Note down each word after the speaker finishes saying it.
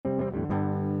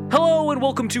Hello and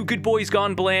welcome to Good Boys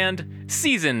Gone Bland,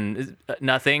 season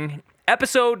nothing,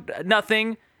 episode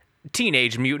nothing,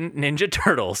 Teenage Mutant Ninja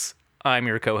Turtles. I'm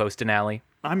your co-host Denali.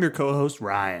 I'm your co-host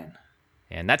Ryan.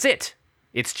 And that's it.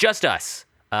 It's just us.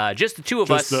 Just the two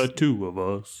of us. Just the two of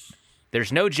us.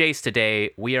 There's no Jace today.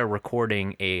 We are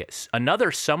recording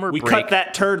another summer break. We cut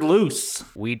that turd loose.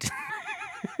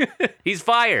 He's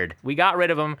fired. We got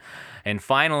rid of him. And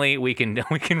finally, we can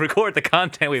record the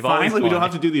content we've always wanted. Finally, we don't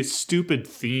have to do these stupid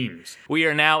themes. We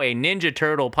are now a Ninja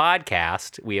Turtle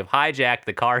podcast. We have hijacked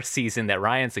the car season that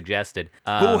Ryan suggested.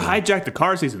 Hijacked the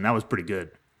car season. That was pretty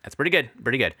good. That's pretty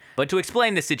good. But to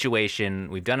explain the situation,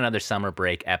 we've done another summer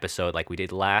break episode like we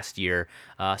did last year.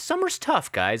 Summer's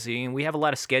tough, guys. We have a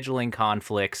lot of scheduling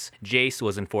conflicts. Jace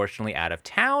was unfortunately out of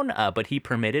town, but he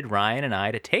permitted Ryan and I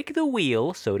to take the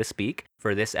wheel, so to speak,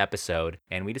 for this episode.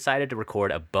 And we decided to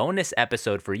record a bonus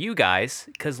episode for you guys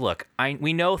because, look,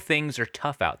 we know things are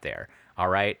tough out there. All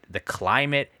right, the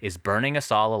climate is burning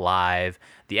us all alive.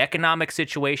 The economic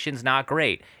situation's not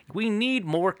great. We need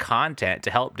more content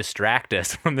to help distract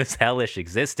us from this hellish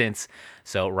existence.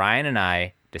 So Ryan and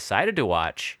I decided to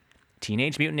watch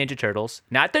Teenage Mutant Ninja Turtles.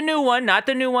 Not the new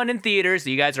one in theaters that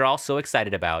you guys are all so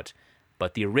excited about,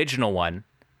 but the original one,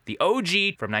 the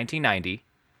OG from 1990.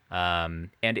 And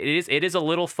it is a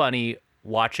little funny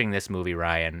watching this movie,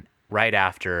 Ryan, right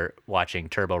after watching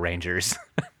Turbo Rangers.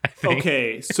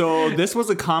 Okay, so this was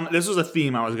a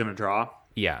theme I was going to draw.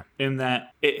 Yeah. In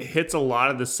that it hits a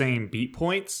lot of the same beat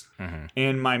points. Mm-hmm.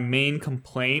 And my main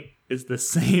complaint is the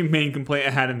same main complaint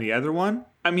I had in the other one.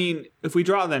 I mean, if we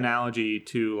draw the analogy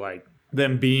to like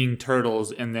them being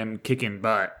turtles and them kicking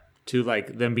butt to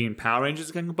like them being Power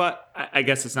Rangers kicking butt, I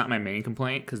guess it's not my main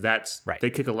complaint because that's right.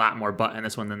 They kick a lot more butt in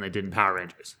this one than they did in Power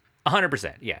Rangers.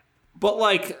 100%, yeah. But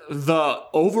like the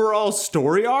overall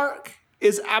story arc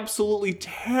is absolutely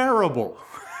terrible.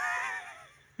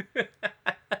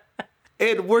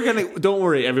 And don't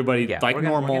worry, everybody,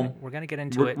 we're gonna get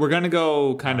into it. We're gonna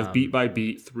go kind of beat by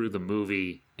beat through the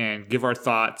movie and give our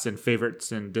thoughts and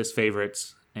favorites and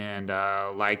disfavorites and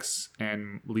likes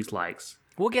and least likes.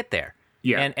 We'll get there.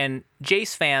 Yeah. And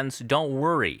Jace fans, don't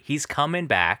worry. He's coming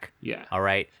back. Yeah. All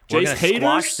right. Jace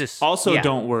haters,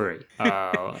 don't worry.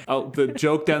 The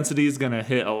joke density is going to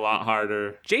hit a lot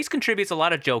harder. Jace contributes a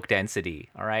lot of joke density.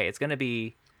 All right. It's going to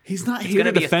be... He's not here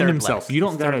to defend himself. You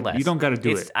don't got to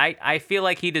do it. I feel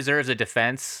like he deserves a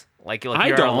defense. Like you're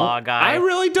a law guy. I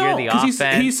really don't. Because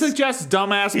he suggests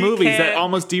dumbass movies that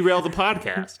almost derail the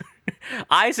podcast.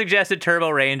 I suggested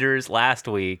Turbo Rangers last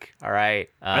week. All right.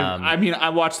 I mean, I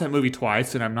watched that movie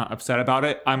twice, and I'm not upset about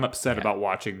it. I'm upset about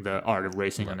watching The Art of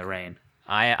Racing in the Rain.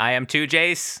 I am too,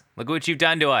 Jace. Look what you've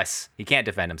done to us. He can't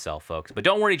defend himself, folks. But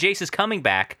don't worry, Jace is coming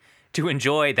back to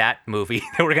enjoy that movie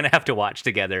that we're going to have to watch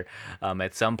together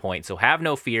at some point. So have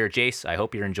no fear. Jace, I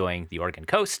hope you're enjoying the Oregon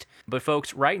coast. But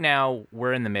folks, right now,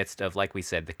 we're in the midst of, like we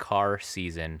said, the car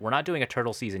season. We're not doing a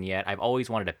turtle season yet. I've always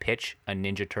wanted to pitch a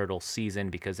Ninja Turtle season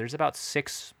because there's about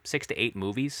six to eight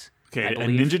movies. Okay, a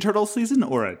Ninja Turtle season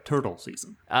or a turtle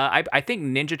season? I think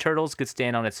Ninja Turtles could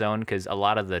stand on its own because a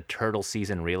lot of the turtle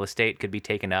season real estate could be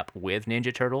taken up with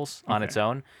Ninja Turtles on its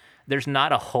own. There's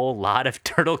not a whole lot of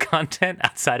turtle content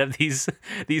outside of these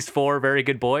four very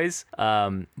good boys.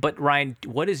 But Ryan,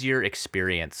 what is your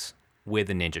experience with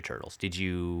the Ninja Turtles? Do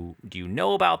you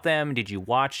know about them? Did you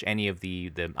watch any of the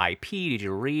IP? Did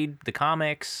you read the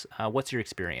comics? What's your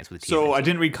experience with the TMNT? So I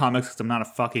didn't read comics because I'm not a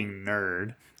fucking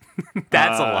nerd.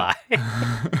 That's a lie.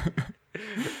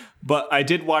 But I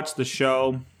did watch the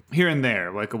show here and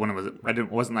there, like when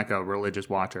it wasn't like a religious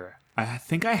watcher. I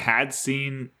think I had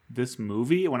seen this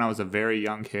movie when I was a very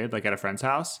young kid, like at a friend's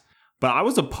house. But I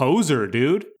was a poser,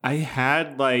 dude. I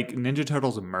had like Ninja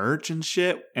Turtles merch and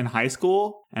shit in high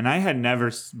school, and I had never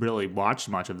really watched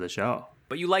much of the show.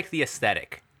 But you liked the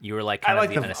aesthetic. You were like I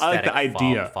like the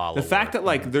idea. The fact that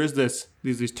like there's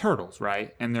these turtles,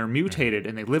 right? And they're mutated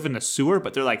and they live in a sewer,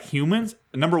 but they're like humans.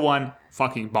 Number one,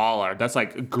 fucking baller. That's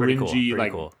like grungy,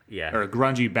 or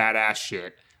grungy badass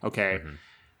shit. Okay. Mm-hmm.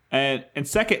 And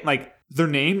second, like they're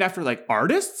named after like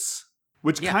artists,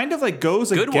 which kind of like goes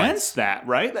Good against ones. that,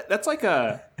 right? That's like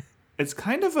it's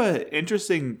kind of an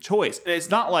interesting choice. It's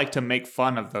not like to make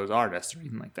fun of those artists or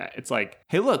anything like that. It's like,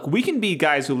 hey, look, we can be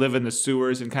guys who live in the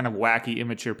sewers and kind of wacky,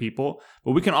 immature people,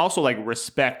 but we can also like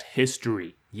respect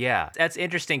history. Yeah, that's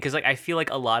interesting because like I feel like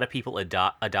a lot of people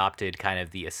adopted kind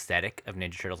of the aesthetic of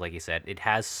Ninja Turtles, like you said. It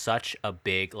has such a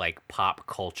big like pop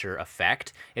culture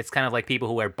effect. It's kind of like people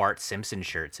who wear Bart Simpson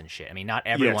shirts and shit. I mean, not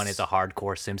everyone is a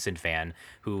hardcore Simpson fan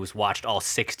who's watched all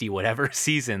 60 whatever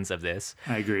seasons of this.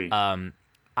 I agree.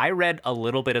 I read a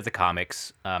little bit of the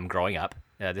comics growing up.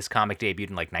 This comic debuted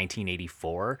in like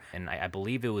 1984, and I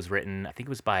believe it was written, I think it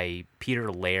was by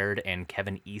Peter Laird and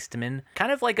Kevin Eastman.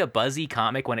 Kind of like a buzzy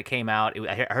comic when it came out.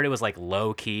 I heard it was like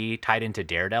low key, tied into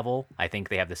Daredevil. I think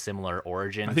they have the similar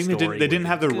origin. I think story they didn't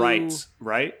have the goo. rights,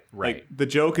 right? Right. Like, the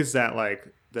joke is that like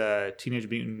the Teenage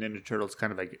Mutant Ninja Turtles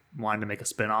kind of like wanted to make a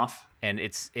spinoff. And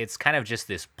it's kind of just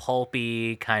this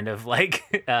pulpy kind of like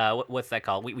what's that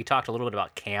called? We talked a little bit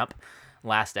about camp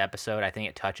last episode. I think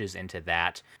it touches into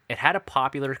that. It had a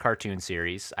popular cartoon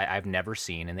series I've never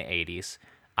seen in the 80s.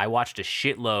 I watched a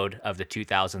shitload of the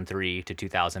 2003 to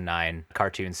 2009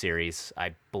 cartoon series.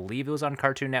 I believe it was on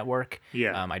Cartoon Network.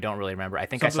 Yeah. I don't really remember. I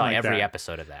think Something I saw like every that.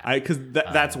 episode of that. Because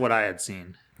that's what I had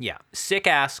seen. Yeah. Sick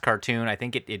ass cartoon. I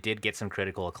think it did get some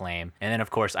critical acclaim. And then, of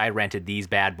course, I rented these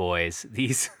bad boys,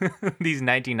 these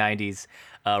 1990s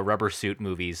rubber suit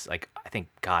movies, like, I think,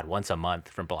 God, once a month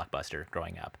from Blockbuster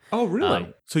growing up. Oh,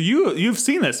 really? So you've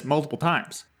seen this multiple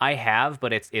times. I have,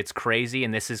 but it's crazy.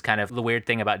 And this is kind of the weird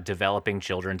thing about developing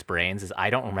children's brains is I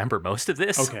don't remember most of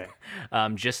this. Okay.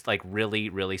 Just like really,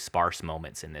 really sparse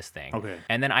moments in this thing. Okay.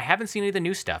 And then I haven't seen any of the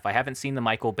new stuff. I haven't seen the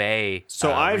Michael Bay.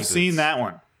 So I've reboots. seen that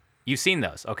one. You've seen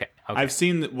those? Okay. I've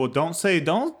seen. Well, don't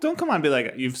come on and be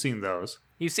like you've seen those.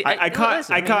 You see, I caught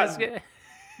that's good.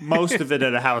 most of it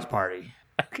at a house party.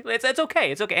 Okay, that's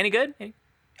okay. It's okay. Any good?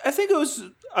 I think it was.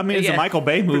 I mean, it's Yeah. a Michael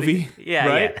Bay movie. Yeah,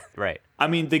 right. yeah, right. I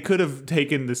mean, they could have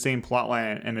taken the same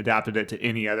plotline and adapted it to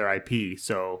any other IP.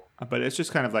 So, but it's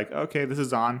just kind of like, okay, this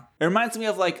is on. It reminds me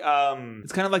of like,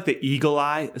 it's kind of like the Eagle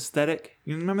Eye aesthetic.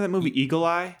 You remember that movie Eagle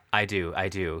Eye? I do.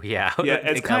 Yeah. Yeah,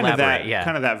 it's kind of that. Yeah.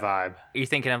 Kind of that vibe. You're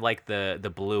thinking of like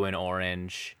the blue and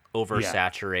orange,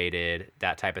 oversaturated,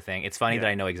 that type of thing. It's funny that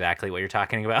I know exactly what you're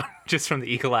talking about just from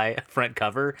the Eagle Eye front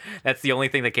cover. That's the only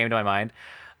thing that came to my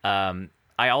mind.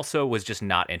 I also was just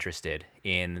not interested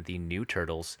in the new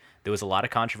Turtles. There was a lot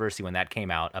of controversy when that came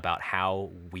out about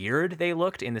how weird they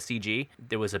looked in the CG.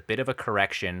 There was a bit of a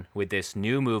correction with this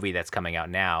new movie that's coming out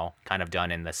now, kind of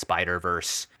done in the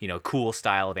Spider-Verse, cool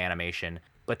style of animation.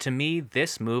 But to me,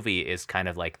 this movie is kind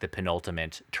of like the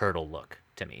penultimate turtle look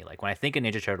to me. Like when I think of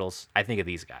Ninja Turtles, I think of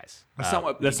these guys. That's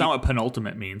not what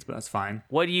penultimate means, but that's fine.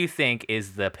 What do you think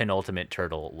is the penultimate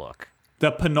turtle look? The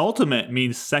penultimate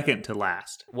means second to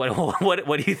last. What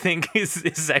do you think is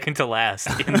second to last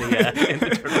in the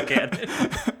turtle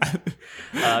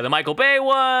canon? The Michael Bay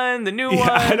one, the new one.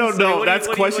 I don't know. That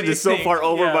question is is so far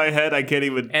over my head. I can't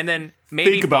even and then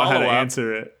maybe think about how to follow-up.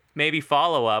 answer it. Maybe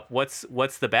follow up. What's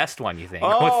the best one you think?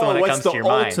 Oh, what's the one that what's comes the to your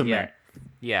mind? ultimate?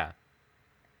 Yeah.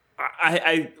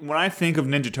 I when I think of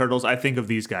Ninja Turtles, I think of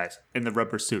these guys in the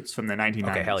rubber suits from the 1990s.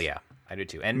 Okay, hell yeah. I do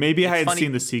too. And Maybe I it's had funny,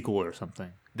 seen the sequel or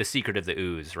something. The Secret of the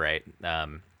Ooze, right?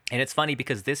 And it's funny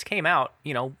because this came out,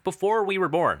 before we were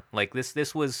born. Like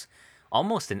this was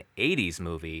almost an 80s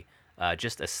movie,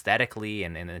 just aesthetically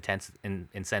and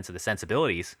in sense of the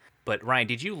sensibilities. But Ryan,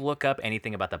 did you look up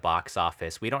anything about the box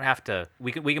office? We don't have to.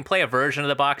 We can play a version of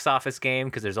the box office game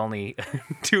because there's only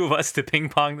two of us to ping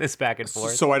pong this back and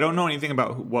forth. So I don't know anything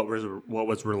about what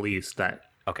was released that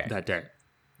day,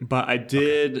 but I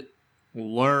did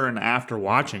learn after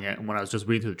watching it when I was just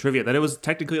reading through the trivia that it was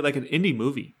technically like an indie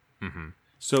movie. Mm-hmm.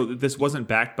 So this wasn't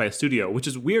backed by a studio, which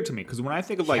is weird to me because when I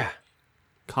think of like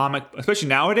comic, especially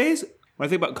nowadays, when I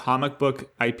think about comic book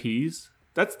IPs,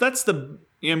 that's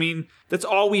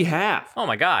all we have. Oh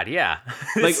my God, yeah.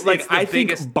 Like I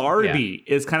think Barbie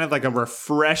is kind of like a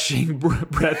refreshing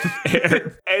breath of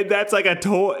air, and that's like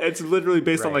it's literally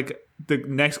based on like the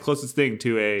next closest thing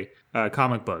to a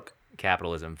comic book.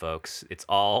 Capitalism, folks. It's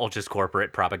all just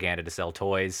corporate propaganda to sell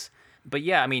toys. But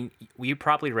yeah, I mean, you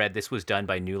probably read this was done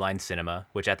by New Line Cinema,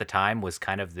 which at the time was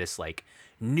kind of this like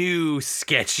new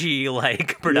sketchy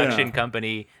like production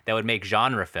company that would make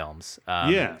genre films.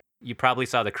 You probably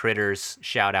saw the Critters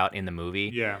shout out in the movie.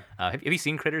 Yeah. Have you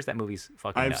seen Critters? That movie's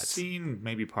fucking nuts. I've seen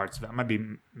maybe parts of it. I might be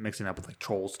mixing up with like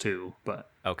Trolls too, but...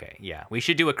 Okay, yeah. We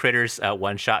should do a Critters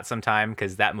one-shot sometime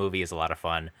because that movie is a lot of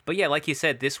fun. But yeah, like you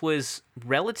said, this was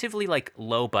relatively like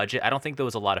low budget. I don't think there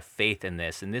was a lot of faith in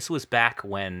this. And this was back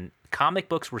when comic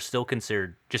books were still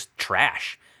considered just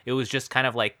trash. It was just kind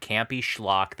of like campy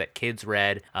schlock that kids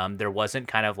read. There wasn't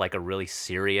kind of like a really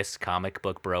serious comic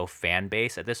book bro fan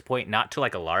base at this point, not to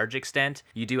like a large extent.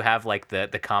 You do have like the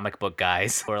comic book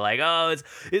guys who are like, oh,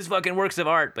 it's fucking works of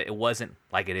art, but it wasn't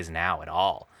like it is now at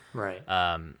all. Right.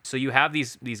 So you have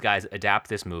these guys adapt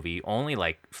this movie only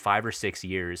like 5 or 6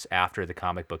 years after the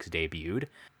comic books debuted.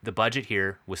 The budget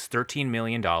here was $13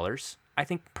 million. I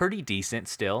think pretty decent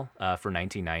still for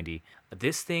 1990.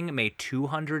 This thing made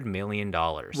 $200 million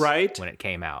when it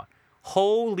came out.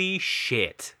 Holy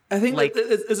shit. I think like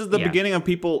this is the beginning of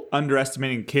people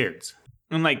underestimating kids.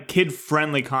 and like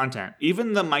kid-friendly content.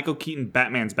 Even the Michael Keaton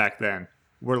Batmans back then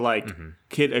were like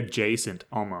kid adjacent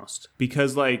almost,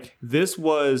 because like this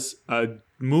was a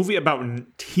movie about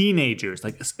teenagers,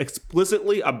 like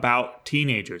explicitly about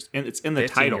teenagers, and it's in the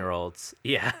title. 15-year-olds.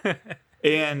 Yeah.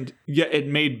 And yeah, it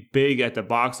made big at the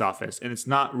box office, and it's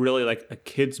not really like a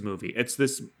kids movie. It's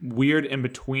this weird in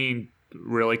between,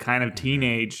 really kind of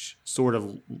teenage sort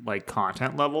of like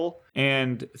content level.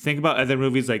 And think about other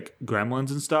movies like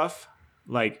Gremlins and stuff.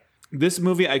 Like this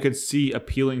movie I could see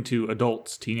appealing to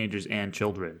adults, teenagers, and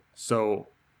children. So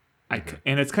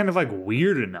and it's kind of like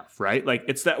weird enough, right? Like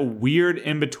it's that weird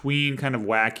in between kind of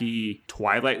wacky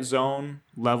Twilight Zone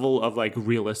level of like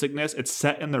realisticness. It's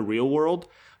set in the real world,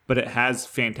 but it has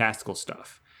fantastical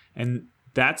stuff. And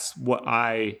that's what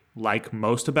I like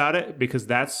most about it, because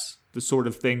that's the sort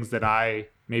of things that I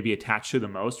maybe attach to the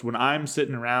most. When I'm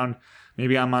sitting around,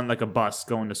 maybe I'm on like a bus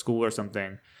going to school or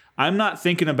something, I'm not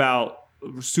thinking about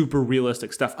super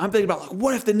realistic stuff. I'm thinking about like,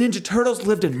 what if the Ninja Turtles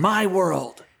lived in my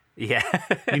world? Yeah.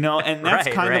 And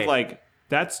that's right. of like,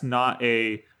 that's not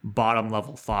a bottom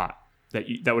level thought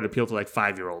that would appeal to like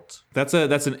 5-year-olds. That's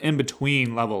an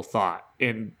in-between level thought.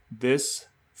 And this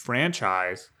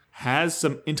franchise has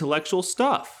some intellectual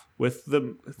stuff with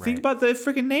the think about the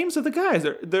freaking names of the guys.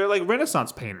 They're like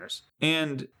Renaissance painters,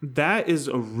 and that is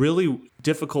a really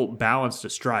difficult balance to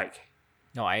strike.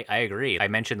 No, I agree. I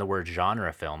mentioned the word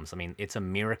genre films. I mean, it's a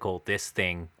miracle this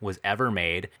thing was ever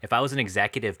made. If I was an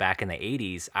executive back in the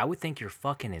 80s, I would think you're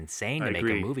fucking insane to make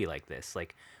a movie like this.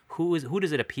 Like, who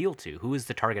does it appeal to? Who is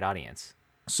the target audience?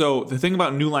 So the thing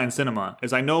about New Line Cinema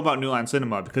is I know about New Line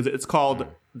Cinema because it's called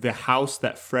The House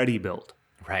That Freddy Built.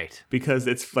 Right. Because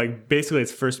it's like basically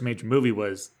its first major movie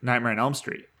was Nightmare on Elm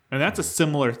Street. And that's a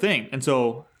similar thing.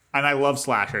 And I love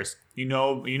slashers. You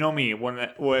know me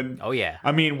when Oh yeah.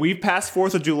 I mean, we've passed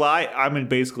 4th of July. I'm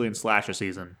basically in slasher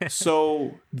season.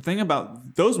 So the thing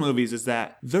about those movies is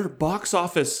that they're box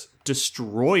office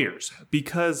destroyers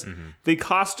because they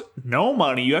cost no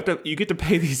money. You get to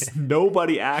pay these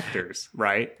nobody actors,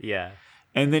 right? Yeah.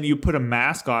 And then you put a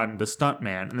mask on the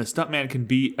stuntman, and the stuntman can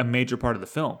be a major part of the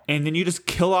film. And then you just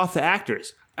kill off the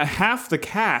actors. Half the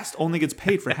cast only gets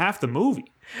paid for half the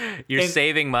movie. You're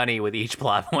saving money with each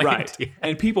plot point. Right. Yeah.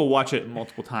 And people watch it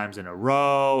multiple times in a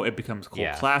row. It becomes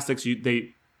cult classics.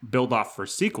 They build off for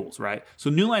sequels, right? So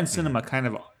New Line Cinema kind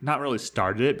of not really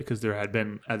started it because there had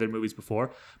been other movies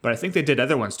before, but I think they did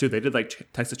other ones too. They did like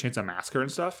Texas Chainsaw Massacre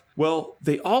and stuff. Well,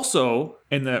 they also,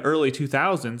 in the early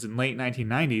 2000s and late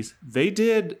 1990s, they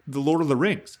did The Lord of the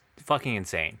Rings. Fucking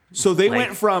insane. So they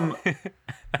went from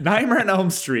Nightmare on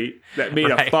Elm Street that made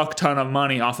a fuck ton of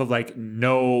money off of like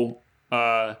no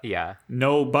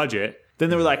budget. Then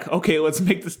they were like, okay, let's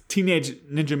make this Teenage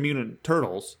Ninja Mutant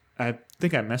Turtles. I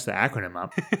think I messed the acronym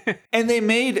up. And they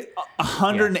made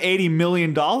 $180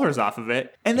 million off of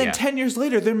it. And then 10 years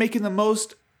later, they're making the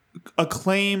most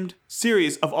acclaimed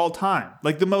series of all time.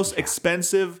 Like the most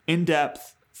expensive,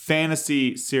 in-depth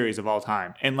fantasy series of all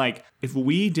time. And like, if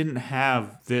we didn't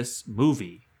have this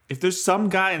movie, if there's some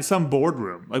guy in some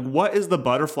boardroom, like what is the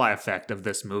butterfly effect of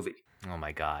this movie? Oh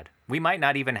my God. We might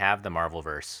not even have the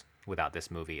Marvelverse without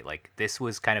this movie. Like this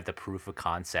was kind of the proof of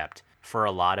concept for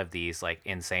a lot of these like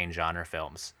insane genre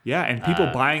films. Yeah, and people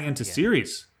buying into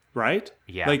series, right?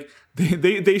 Yeah. Like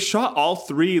they shot all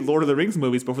 3 Lord of the Rings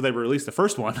movies before they released the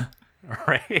first one.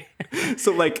 Right.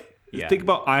 So like think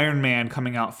about Iron Man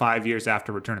coming out 5 years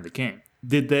after Return of the King.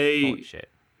 Did they Holy shit.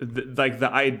 Like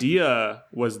the idea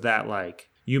was that like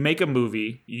you make a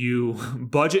movie, you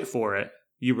budget for it,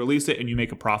 you release it and you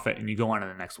make a profit and you go on to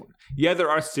the next one. Yeah, there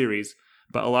are series,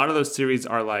 but a lot of those series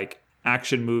are like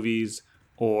action movies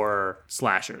or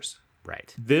slashers.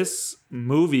 Right. This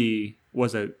movie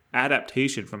was an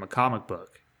adaptation from a comic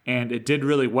book, and it did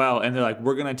really well. And they're like,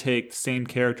 we're going to take the same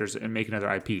characters and make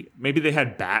another IP. Maybe they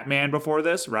had Batman before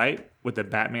this, right? With the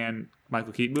Batman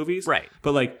Michael Keaton movies. Right.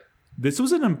 But like, this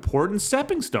was an important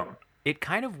stepping stone. It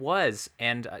kind of was.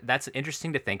 And that's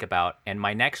interesting to think about. And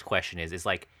my next question is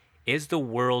like, is the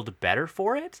world better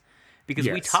for it? Because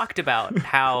we talked about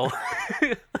how,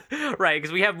 right,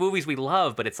 because we have movies we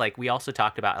love, but it's like we also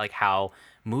talked about like how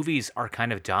movies are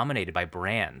kind of dominated by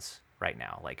brands right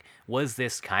now. Like, was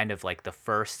this kind of like the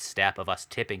first step of us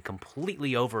tipping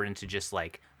completely over into just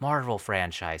like Marvel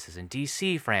franchises and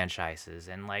DC franchises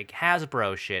and like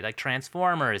Hasbro shit, like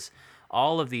Transformers,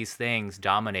 all of these things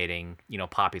dominating,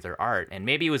 popular art. And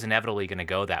maybe it was inevitably going to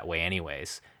go that way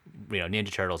anyways,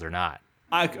 Ninja Turtles or not.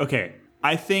 Okay.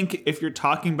 I think if you're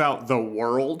talking about the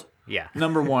world,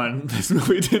 number one, this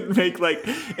movie didn't make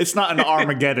it's not an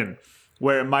Armageddon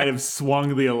where it might have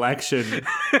swung the election.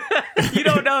 You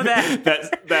don't know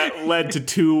that. that led to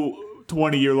two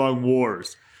 20-year-long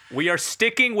wars. We are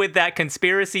sticking with that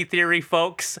conspiracy theory,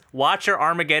 folks. Watch our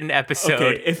Armageddon episode.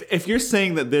 Okay, if you're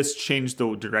saying that this changed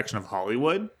the direction of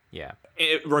Hollywood, yeah.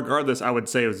 Regardless, I would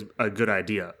say it was a good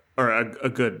idea or a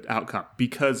good outcome,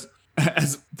 because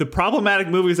as the problematic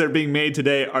movies that are being made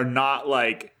today are not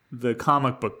like the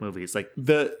comic book movies, like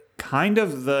the kind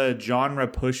of the genre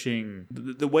pushing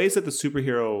the ways that the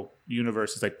superhero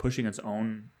universe is like pushing its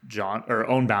own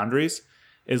own boundaries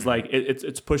is like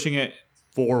it's pushing it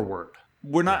forward.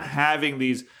 We're not having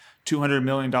these $200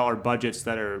 million budgets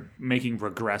that are making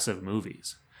regressive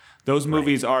movies. Those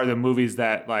movies are the movies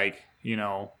that, like, you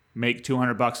know, make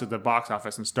 $200 at the box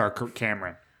office and star Kirk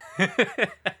Cameron.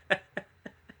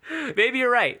 Maybe you're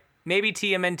right. Maybe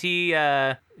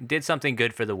TMNT did something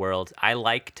good for the world. I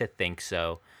like to think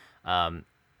so. And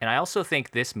I also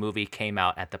think this movie came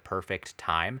out at the perfect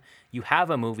time. You have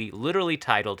a movie literally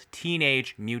titled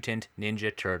Teenage Mutant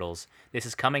Ninja Turtles. This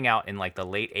is coming out in like the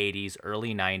late 80s,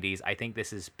 early 90s. I think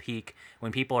this is peak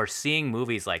when people are seeing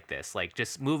movies like this, like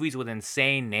just movies with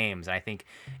insane names. And I think,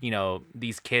 you know,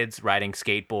 these kids riding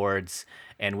skateboards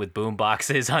and with boom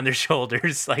boxes on their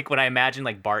shoulders, like when I imagine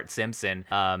like Bart Simpson,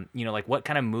 you know, like what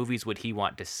kind of movies would he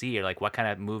want to see, or like what kind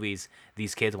of movies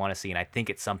these kids want to see. And I think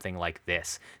it's something like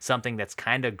this, something that's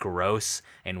kind of gross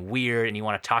and weird, and you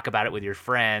want to talk about it with your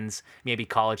friends. Maybe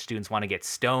college students want to get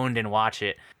stoned and watch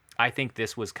it. I think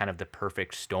this was kind of the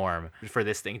perfect storm for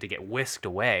this thing to get whisked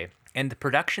away. And the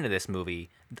production of this movie,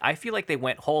 I feel like they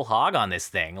went whole hog on this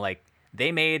thing. Like,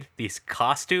 they made these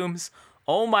costumes.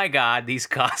 Oh my God, these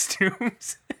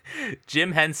costumes.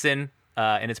 Jim Henson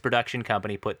and his production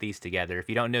company put these together. If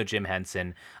you don't know Jim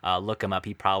Henson, look him up.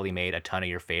 He probably made a ton of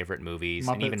your favorite movies.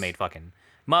 Muppets. And even made fucking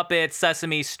Muppets,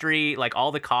 Sesame Street, like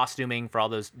all the costuming for all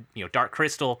those, you know, Dark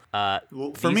Crystal.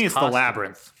 For me, it's The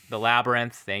Labyrinth. The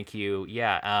Labyrinth, thank you.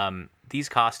 Yeah, these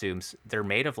costumes, they're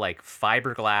made of like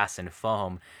fiberglass and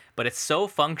foam, but it's so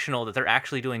functional that they're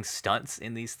actually doing stunts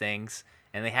in these things,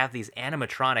 and they have these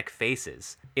animatronic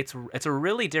faces. It's a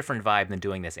really different vibe than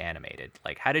doing this animated.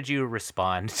 Like, how did you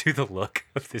respond to the look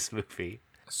of this movie?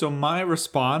 So my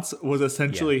response was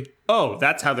essentially, "Oh,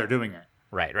 that's how they're doing it."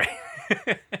 Right.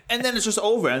 And then it's just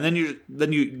over, and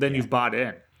then you've bought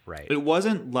in. Right. It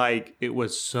wasn't like it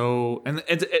was so, and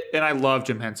I love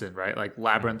Jim Henson, right? Like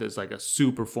Labyrinth is like a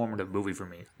super formative movie for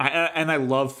me. I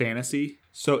love fantasy,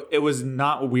 so it was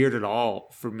not weird at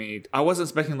all for me. I wasn't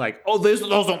expecting like, oh, those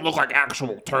don't look like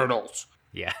actual turtles.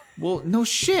 Yeah. Well, no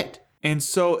shit. And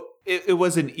so it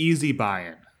was an easy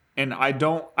buy-in. And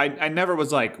I never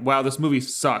was like, wow, this movie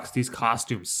sucks. These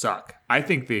costumes suck. I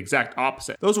think the exact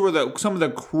opposite. Those were some of the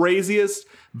craziest,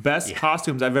 best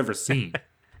costumes I've ever seen.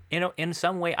 You know, in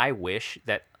some way, I wish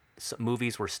that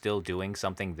movies were still doing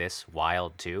something this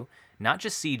wild too. Not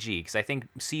just CG, because I think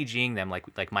CGing them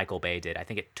like Michael Bay did, I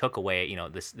think it took away, you know,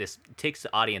 this takes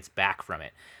the audience back from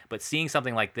it. But seeing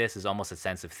something like this is almost a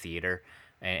sense of theater,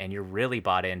 and you're really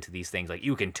bought into these things. Like,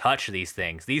 you can touch these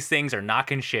things. These things are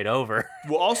knocking shit over.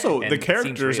 Well, also, the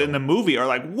characters in the movie are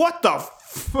like, what the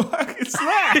fuck is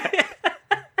that?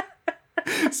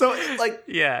 So, like,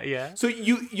 yeah. So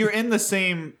you're in the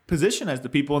same position as the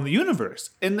people in the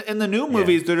universe. In the new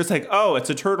movies, they're just like, oh,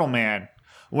 it's a turtle man.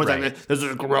 Like, this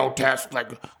is a grotesque,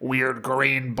 like, weird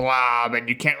green blob, and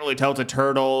you can't really tell it's a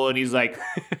turtle, and he's like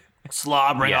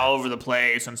slobbering all over the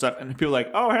place and stuff. And people are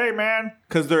like, oh, hey, man,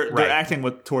 because they're acting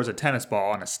towards a tennis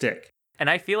ball on a stick. And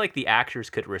I feel like the actors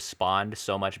could respond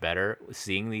so much better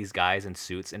seeing these guys in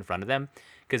suits in front of them.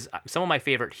 Because some of my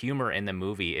favorite humor in the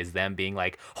movie is them being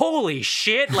like, holy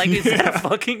shit, like, is that a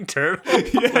fucking turtle?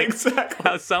 Yeah, like, exactly.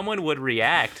 How someone would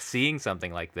react seeing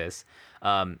something like this.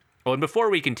 And before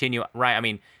we continue, Ryan, I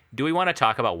mean, do we want to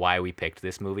talk about why we picked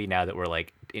this movie now that we're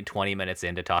like in 20 minutes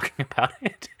into talking about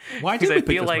it? Why did we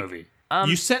pick this movie?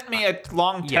 You sent me a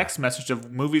long text message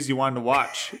of movies you wanted to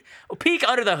watch. Peek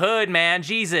under the hood, man.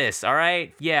 Jesus. All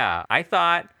right. Yeah. I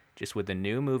thought just with the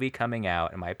new movie coming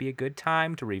out, it might be a good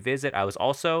time to revisit. I was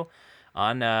also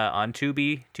on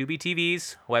Tubi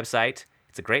TV's website.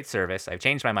 It's a great service. I've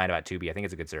changed my mind about Tubi. I think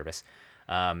it's a good service.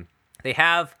 They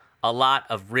have a lot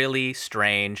of really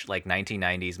strange, like,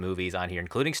 1990s movies on here,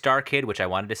 including Star Kid, which I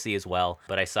wanted to see as well.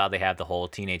 But I saw they have the whole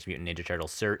Teenage Mutant Ninja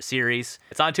Turtles series.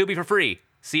 It's on Tubi for free.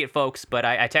 See it, folks. But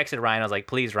I texted Ryan. I was like,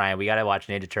 please, Ryan, we got to watch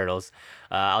Ninja Turtles.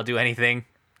 I'll do anything.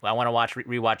 I want to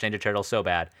rewatch Ninja Turtles so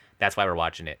bad. That's why we're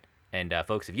watching it. And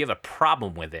folks, if you have a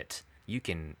problem with it, you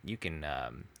can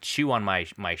chew on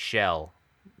my shell.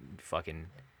 Fucking,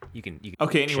 you can.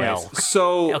 Okay. Anyways, shell.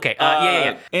 so okay.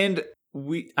 Yeah. And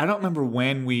I don't remember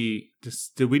when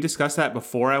did we discuss that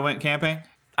before I went camping?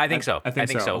 I think so. I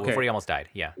think so. Okay. Before he almost died.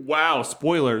 Yeah. Wow,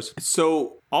 spoilers.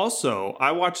 So also,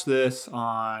 I watched this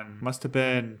on, must have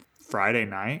been Friday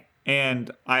night,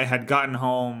 and I had gotten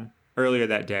home earlier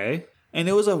that day, and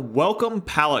it was a welcome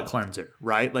palate cleanser,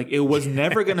 right? Like, it was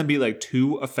never going to be like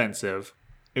too offensive.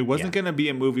 It wasn't going to be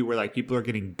a movie where like people are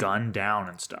getting gunned down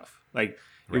and stuff. Like,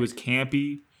 it was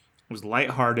campy, it was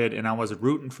lighthearted, and I was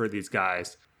rooting for these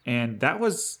guys. And that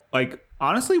was like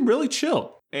honestly really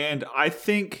chill. And I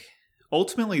think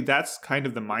ultimately that's kind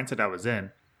of the mindset I was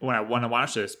in when I want to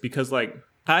watch this, because like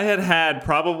I had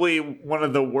probably one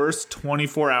of the worst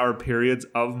 24-hour periods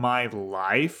of my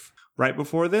life right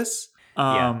before this.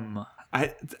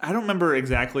 I don't remember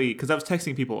exactly, because I was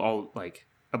texting people, all like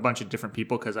a bunch of different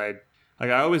people, because I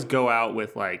always go out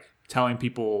with like telling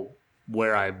people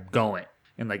where I'm going,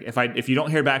 and like if you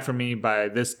don't hear back from me by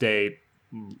this date,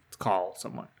 call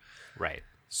someone. Right.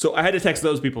 So I had to text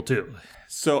those people too.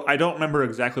 So I don't remember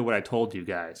exactly what I told you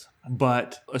guys,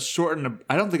 but I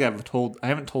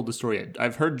haven't told the story yet.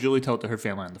 I've heard Julie tell it to her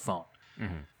family on the phone.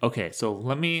 Mm-hmm. Okay, so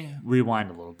let me rewind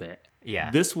a little bit.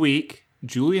 Yeah. This week,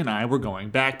 Julie and I were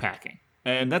going backpacking.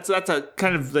 And that's a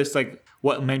kind of this like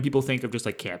what many people think of just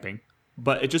like camping.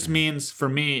 But it just means, for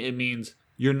me, it means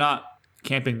you're not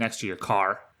camping next to your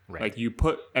car. Right. Like you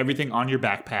put everything on your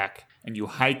backpack and you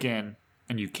hike in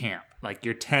and you camp. Like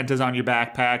your tent is on your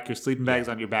backpack, your sleeping bag is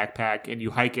on your backpack, and you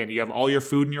hike in. You have all your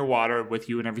food and your water with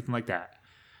you and everything like that.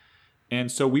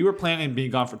 And so we were planning on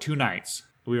being gone for 2 nights.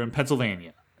 We were in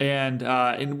Pennsylvania.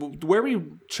 And where we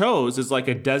chose is like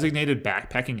a designated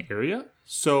backpacking area.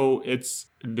 So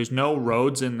there's no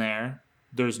roads in there.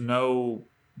 There's no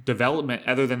development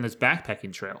other than this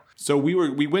backpacking trail. So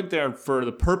we went there for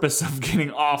the purpose of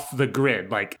getting off the grid.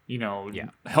 Like,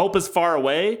 help is far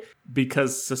away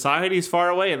because society is far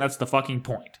away, and that's the fucking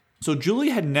point. So Julie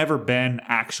had never been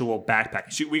actual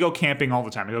backpacking. We go camping all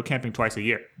the time. We go camping twice a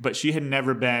year. But she had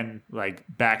never been like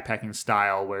backpacking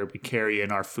style where we carry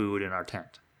in our food in our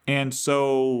tent. And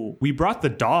so we brought the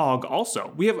dog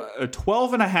also. We have a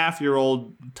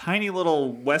 12-and-a-half-year-old tiny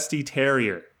little Westie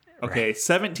Terrier. Okay, right.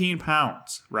 17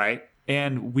 pounds, right?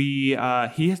 And he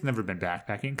has never been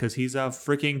backpacking because he's a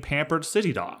freaking pampered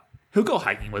city dog. He'll go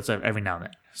hiking with us every now and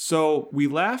then. So we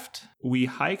left, we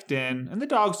hiked in, and the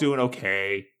dog's doing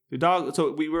okay. I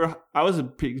was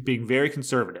being very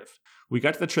conservative. We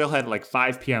got to the trailhead at like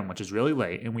 5 p.m., which is really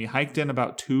late, and we hiked in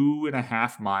about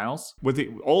 2.5 miles with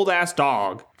the old-ass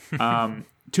dog.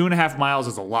 2.5 miles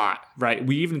is a lot, right?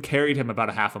 We even carried him about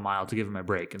a half a mile to give him a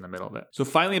break in the middle of it. So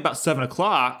finally, about 7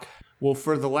 o'clock, well,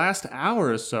 for the last hour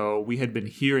or so, we had been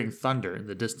hearing thunder in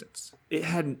the distance. It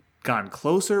hadn't gotten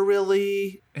closer,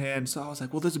 really. And so I was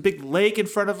like, well, there's a big lake in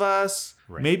front of us.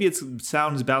 Right. Maybe it's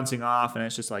sounds bouncing off, and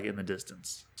it's just like in the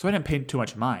distance. So I didn't pay too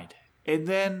much mind. And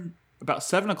then about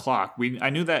 7 o'clock, I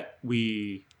knew that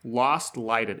we lost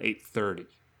light at 8:30.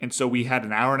 And so we had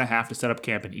an hour and a half to set up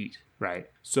camp and eat, right?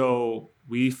 So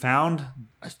we found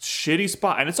a shitty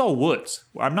spot, and it's all woods.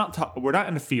 We're not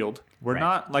in a field. We're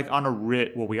not like on a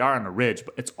ridge. Well, we are on a ridge,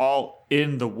 but it's all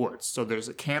in the woods. So there's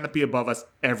a canopy above us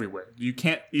everywhere. You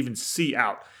can't even see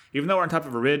out. Even though we're on top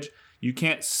of a ridge, you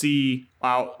can't see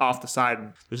out off the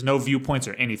side. There's no viewpoints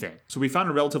or anything. So we found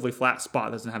a relatively flat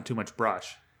spot that doesn't have too much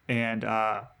brush, and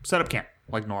set up camp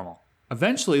like normal.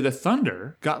 Eventually, the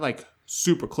thunder got like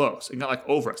super close and got like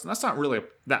over us. And that's not really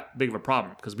that big of a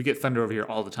problem because we get thunder over here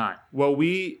all the time. Well,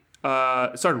 it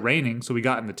started raining, so we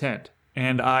got in the tent.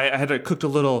 And I had cooked a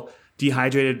little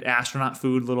dehydrated astronaut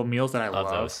food, little meals that I love.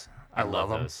 Those. I love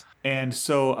those. And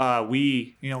so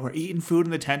we're eating food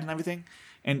in the tent and everything.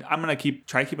 And I'm going to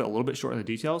try to keep it a little bit short in the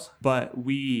details. But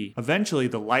eventually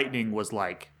the lightning was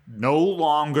like no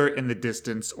longer in the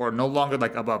distance or no longer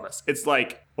like above us. It's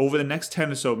like over the next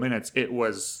 10 or so minutes, it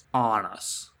was on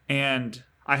us. And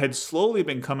I had slowly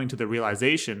been coming to the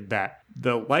realization that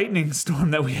the lightning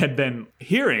storm that we had been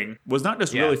hearing was not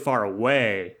just really far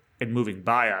away and moving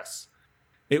by us.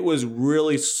 It was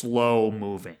really slow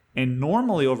moving. And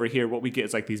normally over here, what we get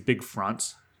is like these big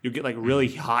fronts. You'll get like really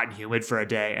hot and humid for a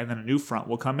day, and then a new front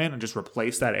will come in and just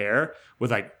replace that air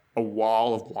with like a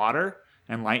wall of water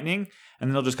and lightning, and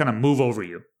then they'll just kind of move over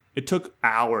you. It took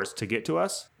hours to get to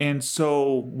us. And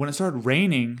so when it started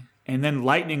raining and then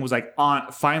lightning was like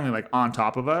finally on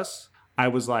top of us, I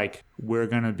was like, we're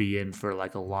going to be in for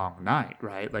like a long night,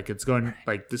 right? Like it's going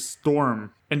like this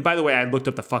storm. And by the way, I looked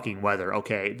up the fucking weather.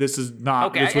 Okay. This was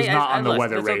not on the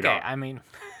weather radar. Okay. I mean,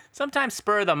 sometimes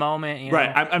spur of the moment, you know?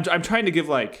 Right. I'm trying to give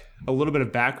like a little bit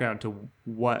of background to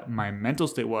what my mental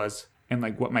state was and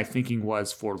like what my thinking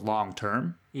was for long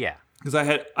term. Yeah. Because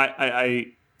I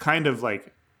kind of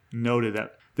like noted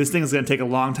that this thing is going to take a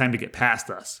long time to get past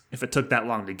us if it took that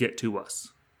long to get to us,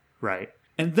 right?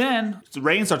 And then the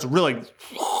rain starts really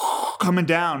coming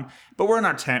down, but we're in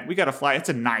our tent. We got to fly. It's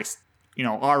a nice,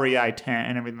 REI tent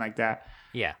and everything like that.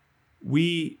 Yeah.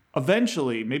 We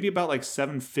eventually, maybe about like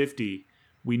 7:50,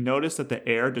 we noticed that the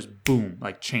air just boom,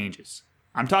 like changes.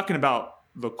 I'm talking about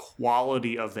the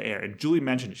quality of the air. And Julie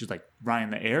mentioned it. She's like,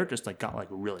 Ryan, the air just like got like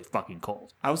really fucking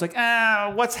cold. I was like,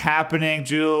 what's happening,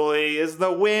 Julie? Is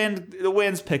the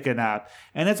wind's picking up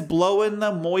and it's blowing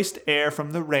the moist air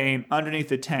from the rain underneath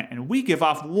the tent. And we give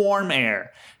off warm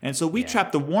air. And so we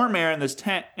trap the warm air in this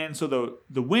tent. And so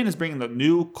the wind is bringing the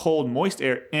new cold, moist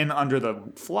air in under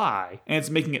the fly and it's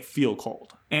making it feel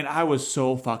cold. And I was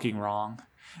so fucking wrong.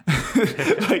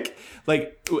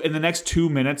 like in the next 2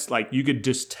 minutes, like you could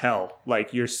just tell,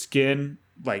 like your skin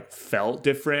like felt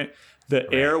different. The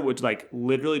air would like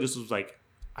literally just was like,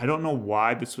 I don't know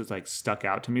why this was like stuck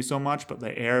out to me so much, but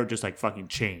the air just like fucking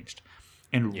changed.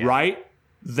 And right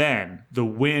then the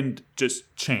wind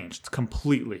just changed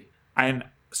completely. And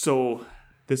so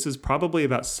this is probably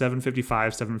about 7:55,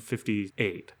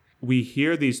 7:58. We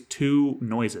hear these two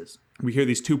noises. We hear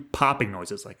these two popping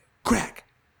noises, like crack,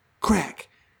 crack.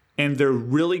 And they're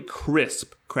really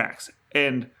crisp cracks.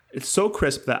 And it's so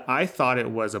crisp that I thought it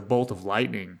was a bolt of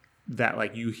lightning that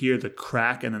like you hear the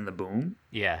crack and then the boom.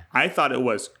 Yeah. I thought it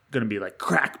was going to be like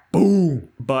crack, boom.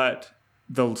 But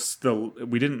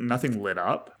nothing lit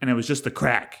up and it was just the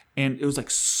crack. And it was like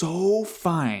so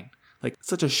fine, like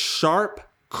such a sharp,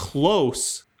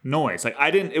 close noise. Like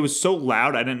it was so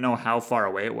loud, I didn't know how far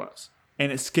away it was.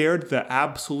 And it scared the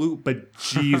absolute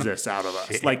bejesus out of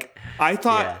us. Like I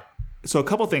thought... Yeah. So a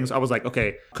couple things, I was like,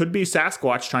 okay, could be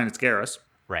Sasquatch trying to scare us.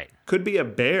 Right. Could be a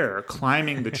bear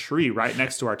climbing the tree right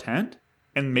next to our tent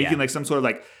and making like some sort of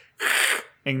like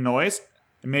noise.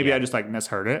 And maybe I just like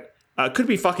misheard it. Could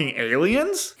be fucking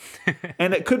aliens.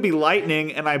 And it could be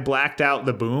lightning and I blacked out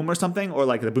the boom or something. Or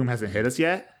like the boom hasn't hit us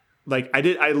yet. Like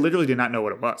I literally did not know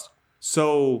what it was.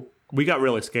 So we got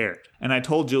really scared. And I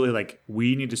told Julie, like,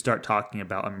 we need to start talking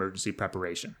about emergency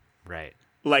preparation. Right.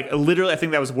 Like literally, I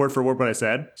think that was word for word what I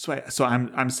said. So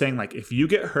I'm saying like if you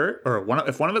get hurt or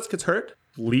if one of us gets hurt,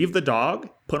 leave the dog,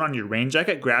 put on your rain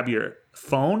jacket, grab your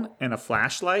phone and a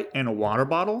flashlight and a water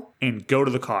bottle, and go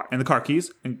to the car and the car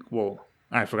keys. And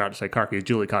I forgot to say car keys.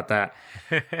 Julie caught that.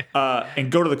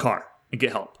 And go to the car and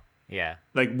get help. Yeah.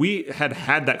 Like we had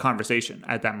that conversation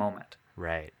at that moment.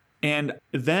 Right. And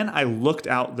then I looked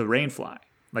out the rain fly.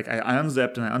 Like I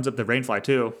unzipped the rain fly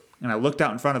too, and I looked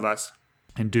out in front of us,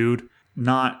 and dude.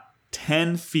 Not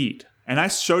 10 feet. And I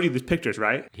showed you these pictures,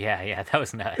 right? Yeah, that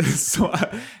was nuts. So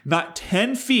not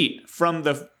 10 feet from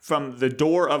the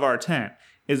door of our tent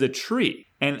is a tree.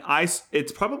 And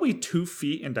it's probably 2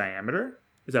 feet in diameter.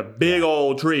 It's a big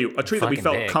old tree, a tree that we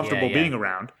felt comfortable being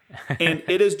around. And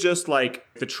it is just like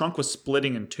the trunk was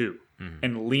splitting in two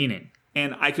and leaning.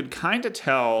 And I could kind of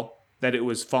tell that it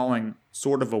was falling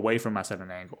sort of away from us at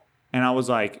an angle. And I was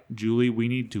like, Julie, we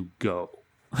need to go.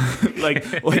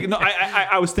 No,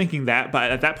 I was thinking that,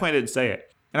 but at that point I didn't say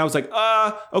it. And I was like,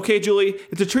 okay, Julie,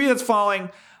 it's a tree that's falling,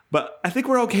 but I think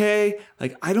we're okay.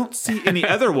 Like, I don't see any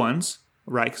other ones,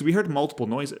 right? Because we heard multiple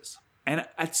noises. And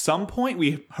at some point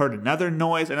we heard another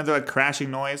noise, another like crashing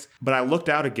noise. But I looked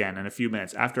out again in a few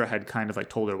minutes after I had kind of like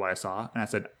told her what I saw. And I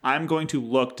said, I'm going to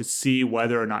look to see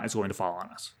whether or not it's going to fall on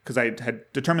us. Because I had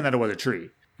determined that it was a tree.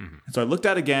 Mm-hmm. And so I looked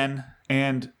out again,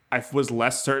 and I was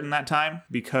less certain that time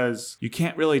because you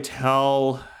can't really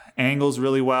tell angles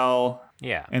really well.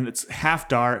 Yeah. And it's half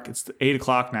dark. It's 8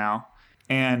 o'clock now.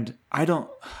 And I don't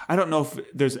know if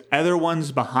there's other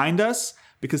ones behind us,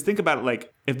 because think about it,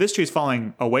 like if this tree is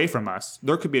falling away from us,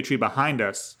 there could be a tree behind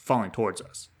us falling towards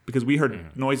us, because we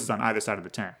heard noises on either side of the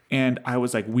tent. And I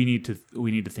was like, we need to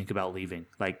think about leaving.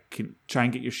 Like, try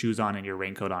and get your shoes on and your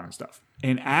raincoat on and stuff.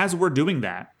 And as we're doing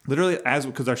that, literally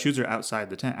because our shoes are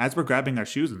outside the tent, as we're grabbing our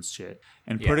shoes and shit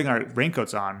and putting our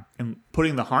raincoats on and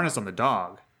putting the harness on the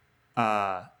dog,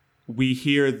 we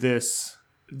hear this.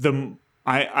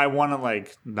 I want to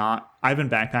like not. I've been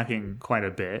backpacking quite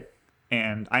a bit,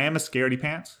 and I am a scaredy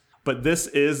pants. But this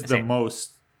is the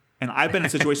most. And I've been in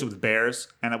situations with bears,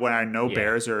 and when I know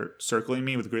bears are circling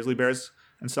me with grizzly bears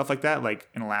and stuff like that, like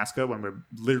in Alaska when we're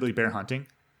literally bear hunting.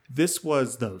 This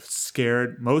was the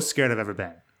most scared I've ever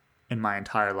been in my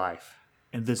entire life.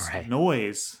 And this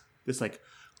noise, this like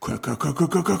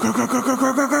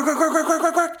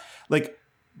like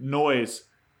noise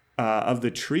of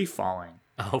the tree falling.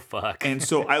 Oh fuck! And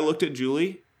so I looked at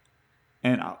Julie,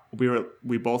 and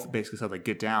we both basically said like,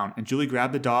 get down. And Julie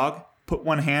grabbed the dog, put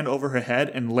one hand over her head,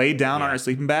 and laid down on her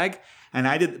sleeping bag. And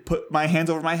I did put my hands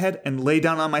over my head and lay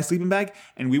down on my sleeping bag.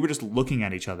 And we were just looking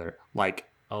at each other like.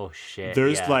 Oh shit!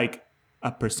 There's like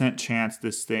a percent chance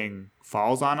this thing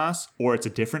falls on us, or it's a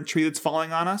different tree that's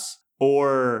falling on us,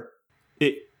 or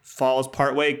it falls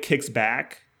partway, kicks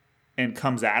back, and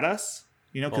comes at us.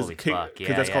 You know, because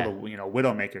that's called a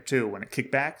widowmaker too when it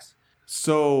kickbacks.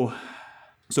 So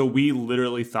we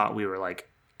literally thought we were like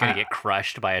gonna get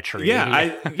crushed by a tree.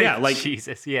 Like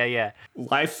Jesus, yeah.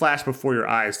 Life flash before your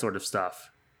eyes, sort of stuff.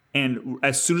 And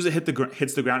as soon as it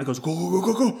hits the ground, it goes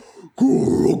go,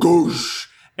 gosh,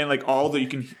 and like you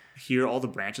can hear all the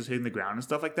branches hitting the ground and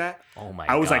stuff like that. Oh my!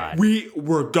 I was like, we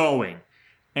were going,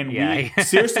 and we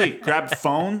seriously grabbed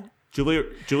phone.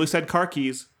 Julie said car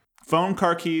keys,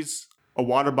 a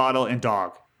water bottle, and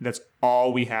dog. That's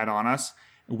all we had on us.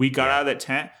 We got out of that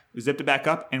tent, we zipped it back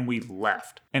up, and we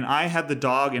left. And I had the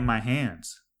dog in my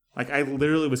hands. Like, I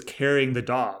literally was carrying the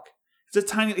dog.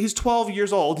 He's 12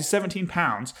 years old. He's 17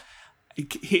 pounds.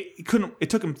 It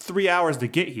took him 3 hours to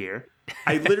get here.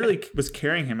 I literally was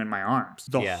carrying him in my arms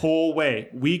the whole way.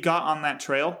 We got on that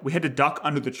trail. We had to duck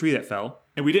under the tree that fell.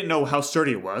 And we didn't know how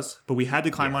sturdy it was, but we had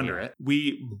to climb under it.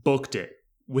 We booked it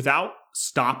without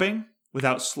stopping,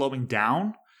 without slowing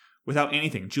down, without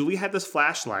anything. Julie had this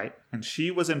flashlight, and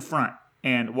she was in front.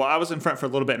 And I was in front for a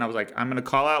little bit, and I was like, I'm going to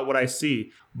call out what I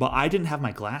see. But I didn't have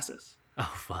my glasses.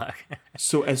 Oh, fuck.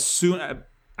 So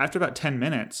after about 10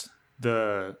 minutes,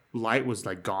 the light was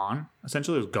like gone.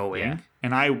 Essentially, it was going,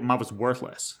 and I was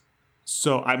worthless.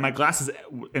 So my glasses,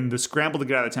 in the scramble to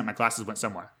get out of the tent, my glasses went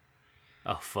somewhere.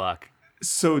 Oh, fuck.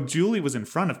 So Julie was in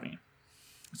front of me.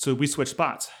 So we switched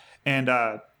spots, and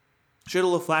she had a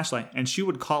little flashlight, and she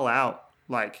would call out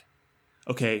like,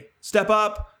 okay, step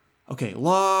up, okay,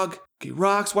 log, okay,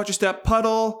 rocks, watch your step,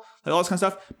 puddle, like all this kind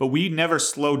of stuff. But we never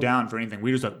slowed down for anything.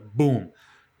 We just like, boom.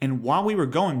 And while we were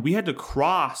going, we had to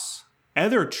cross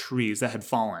other trees that had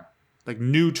fallen, like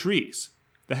new trees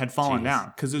that had fallen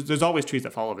down. Because there's always trees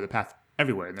that fall over the path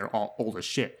everywhere, and they're all old as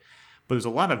shit. But there's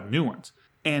a lot of new ones.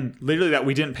 And literally that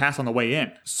we didn't pass on the way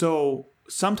in. So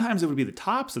sometimes it would be the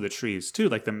tops of the trees too,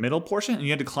 like the middle portion, and you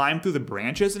had to climb through the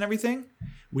branches and everything.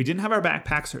 We didn't have our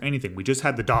backpacks or anything. We just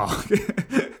had the dog.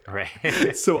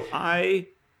 Right. So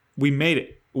we made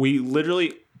it. We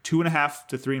literally 2.5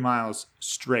 to 3 miles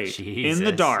straight in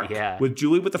the dark with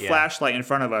Julie with the flashlight in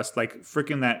front of us, like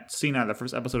freaking that scene out of the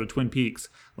first episode of Twin Peaks,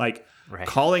 like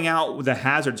calling out the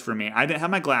hazards for me. I didn't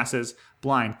have my glasses,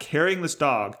 blind, carrying this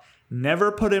dog,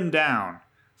 never put him down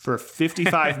for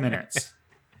 55 minutes.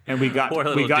 And we got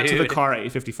to the car at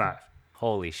 8:55.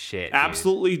 Holy shit.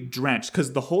 Absolutely drenched,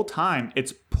 because the whole time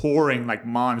it's pouring like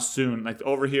monsoon. Like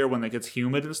over here when it gets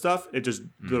humid and stuff,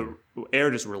 the air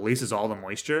just releases all the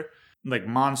moisture, like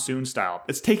monsoon style.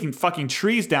 It's taking fucking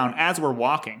trees down as we're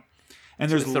walking.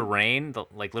 And there's the rain,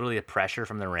 literally the pressure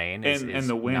from the rain is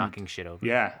the wind knocking shit over.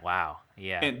 Yeah. Wow.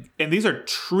 Yeah. And these are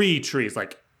trees,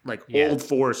 like old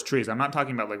forest trees. I'm not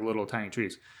talking about like little tiny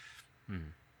trees.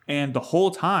 And the whole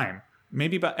time,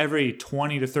 maybe about every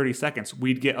 20 to 30 seconds,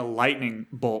 we'd get a lightning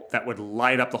bolt that would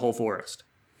light up the whole forest.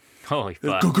 Holy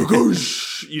fuck.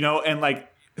 You know, and like,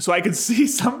 so I could see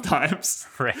sometimes.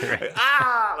 Right.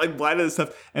 Like blinded and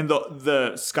stuff. And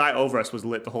the sky over us was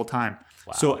lit the whole time.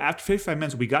 Wow. So after 55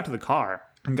 minutes, we got to the car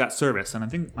and got service. And I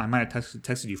think I might have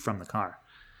texted you from the car.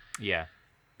 Yeah.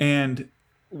 And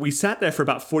we sat there for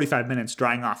about 45 minutes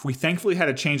drying off. We thankfully had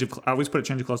I always put a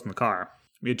change of clothes in the car.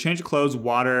 We had change of clothes,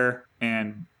 water,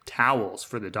 and towels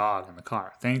for the dog in the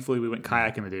car. Thankfully, we went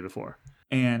kayaking the day before.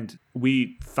 And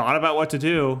we thought about what to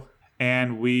do.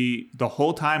 And the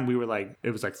whole time we were like, it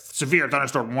was like severe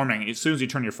thunderstorm warning. As soon as you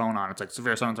turn your phone on, it's like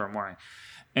severe thunderstorm warning.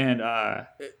 And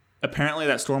apparently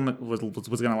that storm was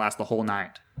going to last the whole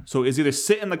night. So it's either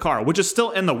sit in the car, which is still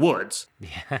in the woods.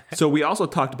 Yeah. So we also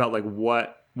talked about like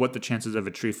what the chances of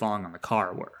a tree falling on the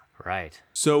car were. Right.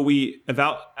 So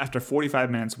after 45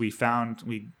 minutes, we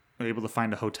were able to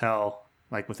find a hotel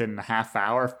like within a half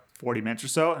hour, 40 minutes or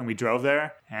so. And we drove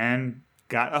there and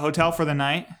got a hotel for the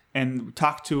night and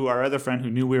talked to our other friend who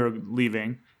knew we were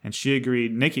leaving. And she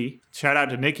agreed. Nikki, shout out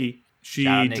to Nikki. She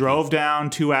drove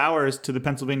down 2 hours to the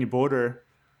Pennsylvania border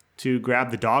to grab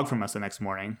the dog from us the next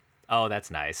morning. Oh, that's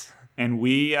nice. And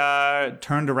we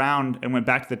turned around and went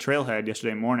back to the trailhead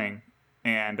yesterday morning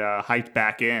and hiked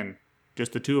back in,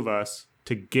 just the two of us,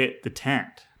 to get the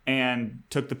tent and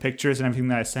took the pictures and everything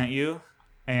that I sent you.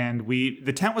 And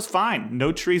the tent was fine.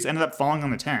 No trees ended up falling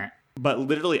on the tent. But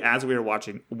literally as we were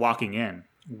walking in,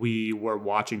 we were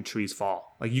watching trees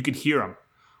fall. Like you could hear them.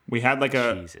 We had like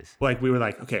we were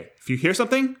like, okay, if you hear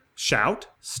something, shout,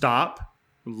 stop,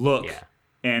 look,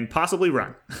 and possibly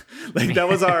run. Like that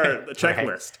was our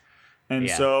checklist. And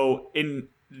so it's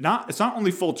not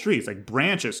only full trees, like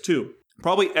branches too.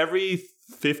 Probably every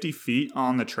 50 feet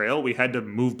on the trail, we had to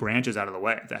move branches out of the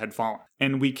way that had fallen.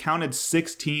 And we counted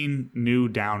 16 new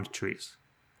downed trees.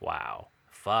 Wow.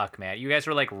 Fuck, man. You guys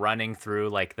were like running through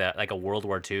like a World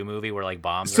War II movie where like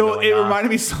bombs are So going it off. reminded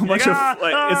me so much of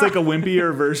it's like a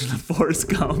wimpier version of Forrest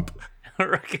Gump.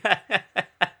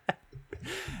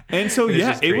 And so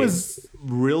it was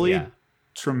really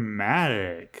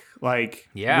traumatic. Like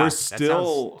we're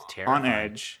still on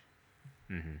edge.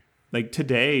 Mm-hmm. Like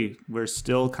today, we're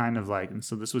still kind of like, and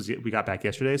so we got back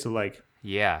yesterday. So like,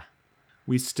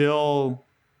 we still,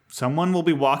 someone will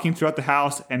be walking throughout the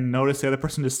house and notice the other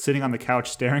person just sitting on the couch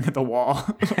staring at the wall.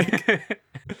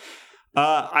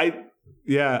 I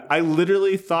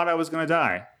literally thought I was going to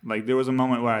die. Like there was a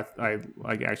moment where I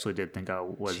like actually did think I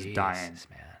was dying.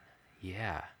 Man.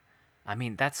 Yeah. I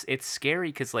mean, it's scary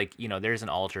because like, you know, there's an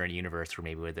alternate universe where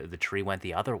maybe the tree went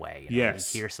the other way. You know?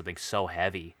 Yes. You hear something so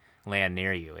heavy land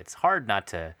near you. It's hard not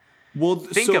to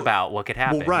think so, about what could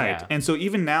happen. Well, right. Yeah. And so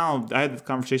even now, I had this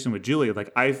conversation with Julie.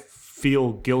 Like, I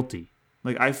feel guilty.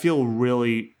 Like, I feel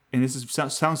really, and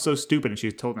sounds so stupid. And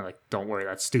she told me, like, don't worry,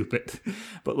 that's stupid.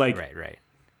 But like, right.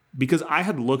 Because I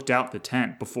had looked out the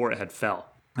tent before it had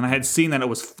fell. And I had seen that it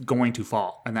was going to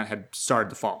fall and that had started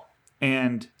to fall.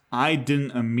 And I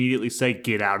didn't immediately say,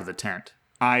 get out of the tent.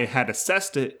 I had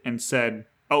assessed it and said,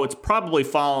 oh, it's probably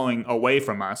falling away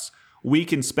from us. We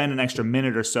can spend an extra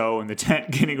minute or so in the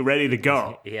tent getting ready to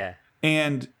go. Yeah.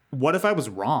 And what if I was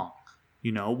wrong?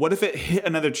 You know, what if it hit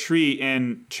another tree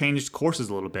and changed courses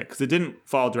a little bit? Because it didn't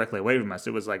fall directly away from us.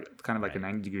 It was like kind of like a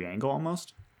 90-degree angle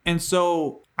almost. And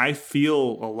so I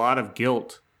feel a lot of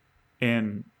guilt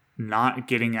in not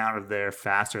getting out of there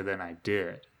faster than I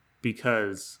did,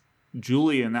 because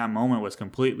Julie in that moment was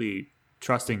completely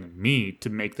trusting me to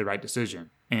make the right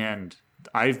decision. And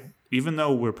even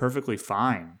though we're perfectly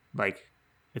fine, like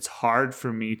it's hard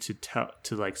for me to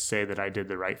like say that I did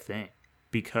the right thing,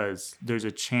 because there's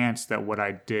a chance that what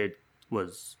I did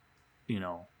was, you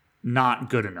know, not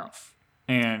good enough.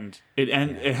 And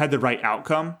it had the right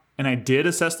outcome. And I did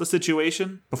assess the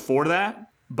situation before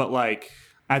that, but like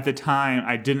at the time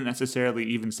I didn't necessarily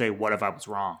even say, what if I was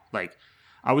wrong? Like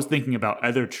I was thinking about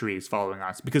other trees following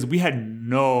us because we had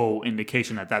no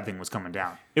indication that thing was coming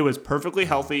down. It was perfectly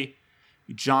healthy,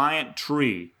 giant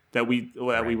tree that we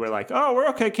were like, oh, we're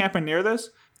okay camping near this.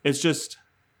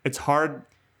 It's hard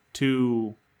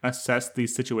to assess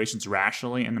these situations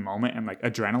rationally in the moment, and like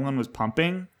adrenaline was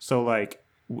pumping. So like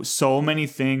so many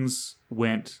things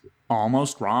went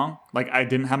almost wrong. Like I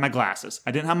didn't have my glasses.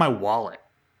 I didn't have my wallet.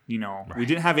 You know, we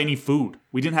didn't have any food.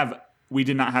 We did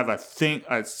not have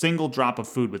a single drop of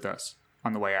food with us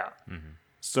on the way out. Mm-hmm.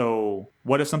 So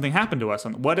what if something happened to us?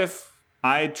 What if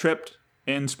I tripped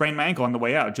and sprained my ankle on the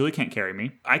way out? Julie can't carry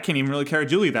me. I can't even really carry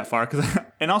Julie that far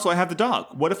and also I have the dog.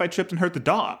 What if I tripped and hurt the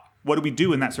dog? What do we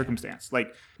do in that circumstance?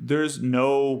 Like there's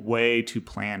no way to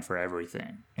plan for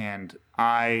everything. And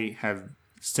I have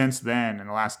since then in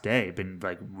the last day been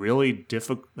like really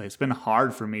difficult. It's been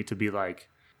hard for me to be like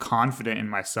confident in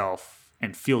myself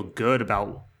and feel good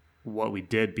about what we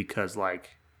did, because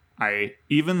like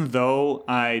even though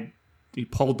I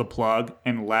pulled the plug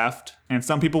and left, and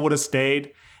some people would have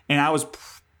stayed, and I was,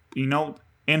 you know,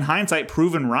 in hindsight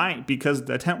proven right, because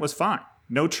the tent was fine.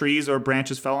 No trees or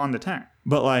branches fell on the tent.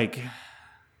 But like,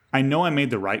 I know I made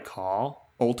the right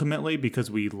call ultimately, because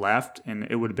we left and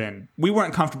it would have been, we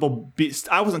weren't comfortable.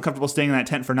 I wasn't comfortable staying in that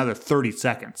tent for another 30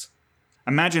 seconds.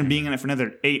 Imagine being in it for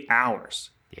another 8 hours.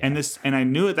 Yeah. And I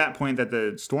knew at that point that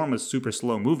the storm was super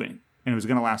slow moving and it was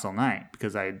going to last all night,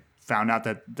 because I found out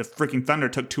that the freaking thunder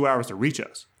took 2 hours to reach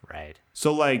us. Right.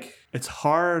 So like, it's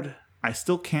hard. I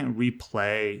still can't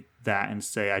replay that and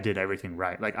say I did everything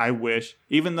right. Like I wish,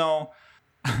 even though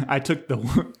and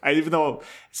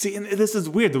this is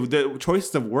weird, the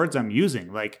choices of words I'm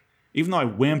using, like even though I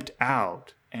wimped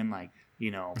out and like,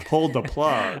 you know, pulled the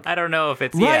plug. I don't know if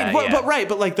it's right,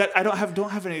 but like that, I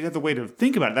don't have any other way to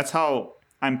think about it. That's how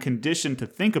I'm conditioned to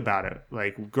think about it.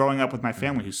 Like growing up with my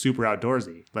family who's super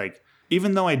outdoorsy. Like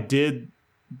even though I did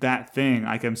that thing,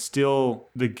 like I'm still,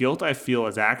 the guilt I feel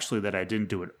is actually that I didn't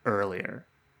do it earlier.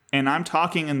 And I'm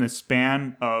talking in the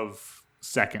span of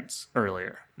seconds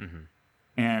earlier. Mm-hmm.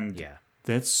 And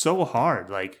that's so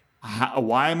hard. Like,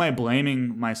 why am I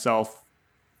blaming myself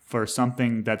for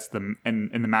something that's in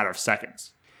the matter of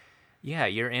seconds? Yeah,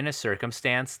 you're in a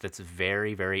circumstance that's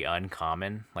very, very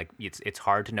uncommon. Like, it's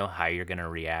hard to know how you're going to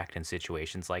react in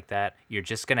situations like that. You're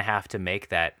just going to have to make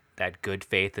that good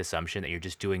faith assumption that you're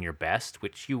just doing your best,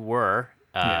 which you were.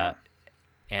 And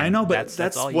I know, but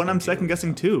that's what I'm second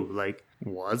guessing too. Like,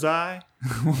 was I?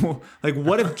 Like,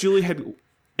 what if Julie had...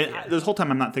 This whole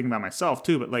time I'm not thinking about myself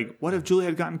too, but like, what if Julie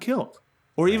had gotten killed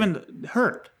or even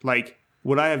hurt? Like,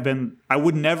 I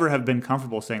would never have been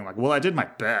comfortable saying like, well, I did my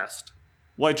best.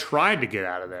 Well, I tried to get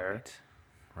out of there.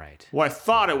 Right. Well, I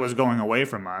thought it was going away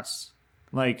from us.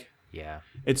 Like, Yeah.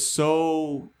 it's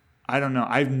so, I don't know.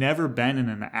 I've never been in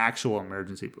an actual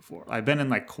emergency before. I've been in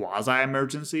like quasi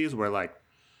emergencies where like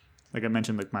I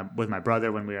mentioned, like with my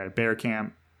brother when we were at bear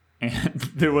camp, and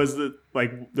there was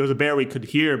a bear we could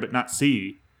hear but not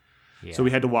see. Yeah. So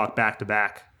we had to walk back to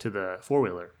the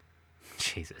 4-wheeler.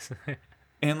 Jesus.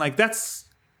 And like that's,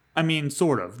 I mean,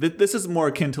 sort of. This is more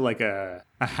akin to like a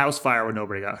house fire where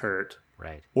nobody got hurt,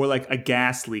 Right. or like a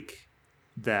gas leak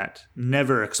that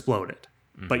never exploded,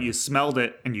 but you smelled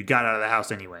it and you got out of the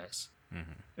house anyways.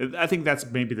 Mm-hmm. I think that's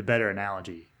maybe the better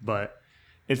analogy, but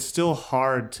it's still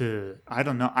hard to. I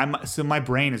don't know. So my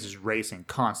brain is just racing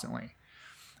constantly.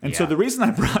 And so the reason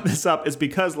I brought this up is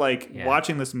because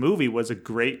watching this movie was a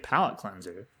great palate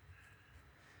cleanser.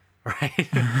 Right.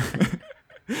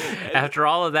 After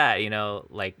all of that,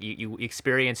 like you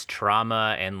experience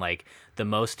trauma and like the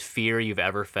most fear you've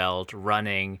ever felt,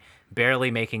 running, barely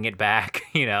making it back,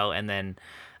 and then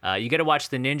you get to watch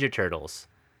the Ninja Turtles,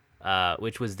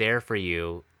 which was there for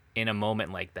you in a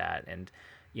moment like that. And,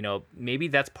 maybe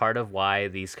that's part of why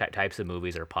these types of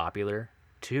movies are popular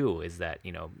too, is that,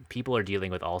 people are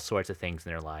dealing with all sorts of things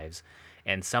in their lives.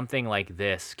 And something like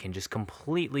this can just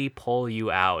completely pull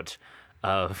you out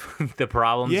of the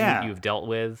problems you've dealt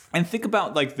with. And think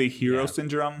about like the hero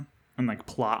syndrome and like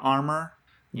plot armor,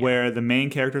 where the main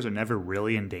characters are never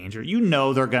really in danger.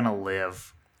 They're gonna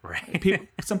live. Right.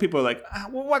 Some people are like,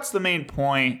 well, what's the main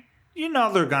point?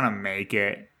 They're gonna make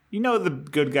it. The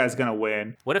good guy's gonna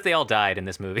win. What if they all died in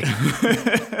this movie?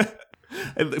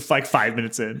 It's like 5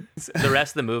 minutes in. The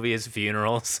rest of the movie is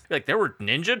funerals. Like, there were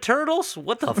Ninja Turtles?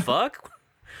 What the fuck?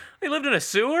 They lived in a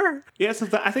sewer? Yeah, so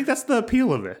I think that's the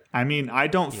appeal of it. I mean, I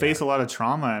don't face a lot of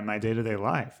trauma in my day-to-day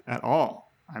life at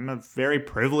all. I'm a very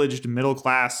privileged,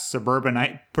 middle-class,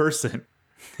 suburbanite person.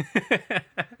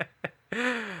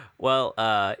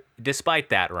 Well, despite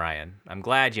that, Ryan, I'm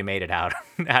glad you made it out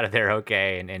of there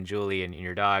okay, and Julie and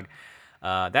your dog.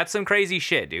 That's some crazy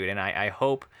shit, dude, and I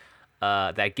hope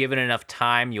that given enough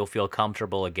time, you'll feel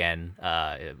comfortable again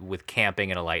with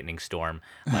camping in a lightning storm,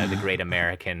 the great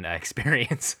American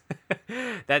experience.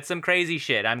 That's some crazy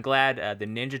shit. I'm glad the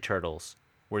Ninja Turtles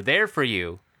were there for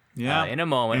you in a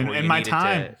moment where you my needed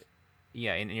time.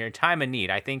 In your time of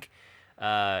need. I think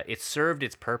it served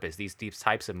its purpose, these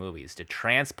types of movies, to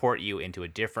transport you into a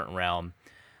different realm,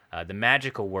 the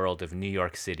magical world of New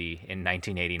York City in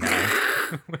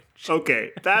 1989.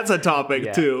 Okay, that's a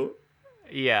topic too.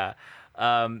 Yeah.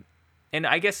 And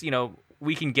I guess,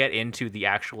 we can get into the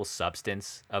actual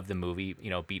substance of the movie,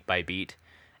 beat by beat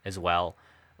as well.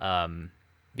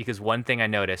 Because one thing I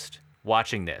noticed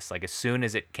watching this, like as soon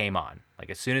as it came on, like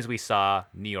as soon as we saw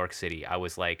New York City, I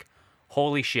was like,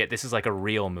 holy shit, this is like a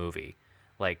real movie.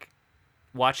 Like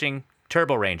watching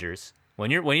Turbo Rangers, when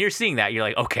you're seeing that, you're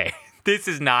like, okay, this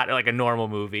is not like a normal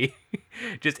movie.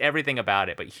 Just everything about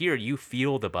it. But here you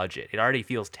feel the budget. It already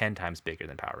feels 10 times bigger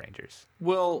than Power Rangers.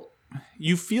 Well,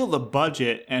 you feel the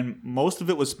budget, and most of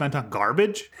it was spent on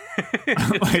garbage.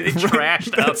 It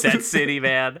trashed up that city,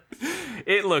 man.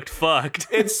 It looked fucked.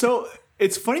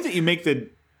 It's funny that you made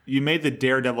the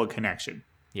Daredevil connection.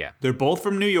 Yeah. They're both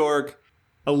from New York,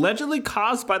 allegedly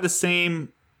caused by the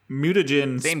same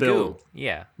mutagen Same spill. goo.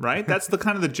 Yeah. Right? That's the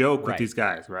kind of the joke with Right. these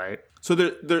guys, right? So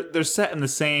they're set in the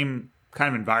same kind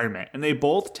of environment, and they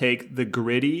both take the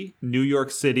gritty New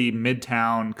York City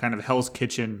Midtown kind of Hell's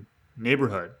Kitchen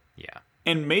neighborhood. Yeah.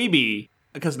 And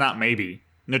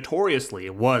notoriously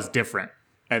it was different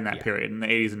in that period in the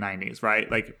 80s and 90s, right?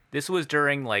 Like this was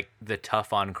during like the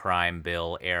tough on crime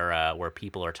bill era where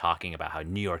people are talking about how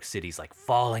New York City's like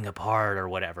falling apart or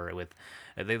whatever. With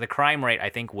the crime rate, I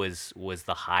think was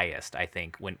the highest. I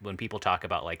think when people talk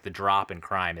about like the drop in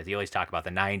crime, is you always talk about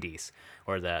the 90s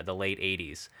or the late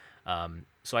 80s.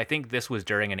 So I think this was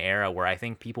during an era where I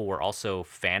think people were also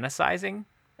fantasizing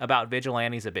about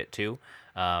vigilantes a bit too.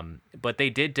 But they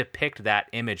did depict that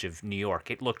image of New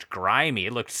York. It looked grimy.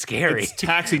 It looked scary. it's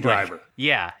Taxi Driver.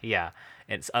 Yeah.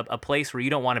 It's a place where you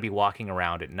don't want to be walking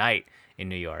around at night in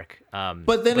New York.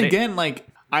 But then again,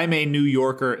 I'm a New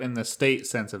Yorker in the state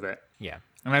sense of it. Yeah.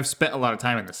 And I've spent a lot of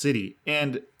time in the city.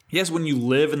 And yes, when you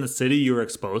live in the city, you're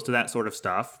exposed to that sort of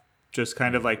stuff. Just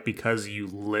kind of like because you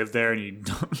live there and you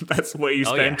don't, that's what you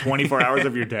spend 24 hours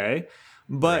of your day.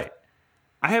 But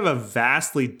I have a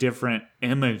vastly different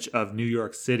image of New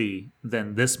York City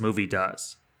than this movie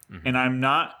does. Mm-hmm. And I'm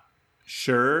not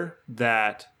sure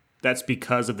that that's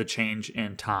because of the change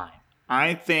in time.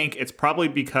 I think it's probably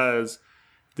because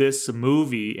this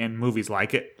movie and movies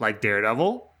like it, like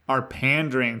Daredevil, are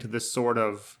pandering to this sort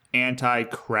of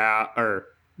anti-crowd,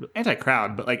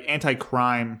 but like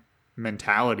anti-crime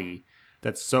mentality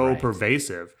that's so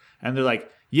pervasive. And they're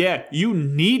like, yeah, you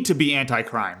need to be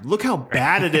anti-crime. Look how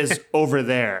bad it is over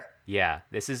there. Yeah,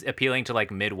 this is appealing to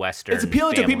like Midwestern. It's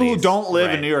appealing to people who don't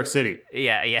live in New York City.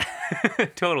 Yeah.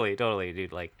 Totally,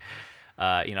 dude. Like,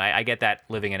 I get that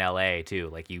living in LA too.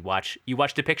 Like you watch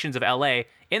depictions of LA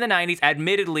in the 90s.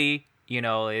 Admittedly,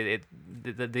 they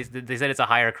said it's a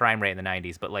higher crime rate in the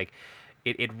 90s, but like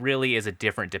it really is a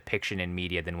different depiction in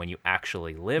media than when you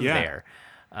actually live there.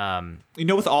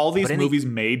 With all these movies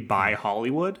made by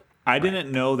Hollywood, I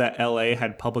didn't know that LA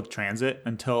had public transit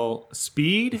until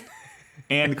Speed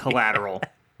and Collateral.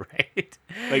 Right.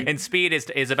 And Speed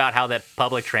is about how that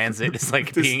public transit is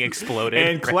like being exploded.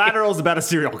 And Collateral is about a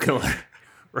serial killer.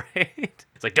 Right.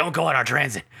 It's like, don't go on our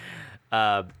transit.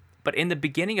 But in the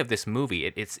beginning of this movie,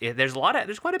 there's quite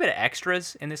a bit of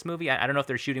extras in this movie. I don't know if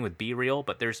they're shooting with B-reel,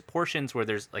 but there's portions where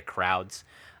there's like crowds,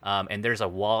 and there's a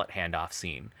wallet handoff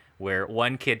scene where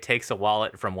one kid takes a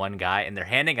wallet from one guy and they're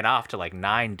handing it off to like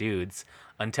 9 dudes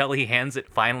until he hands it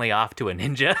finally off to a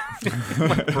ninja,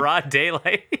 like broad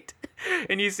daylight.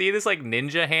 And you see this like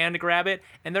ninja hand grab it,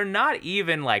 and they're not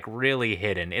even like really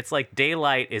hidden. It's like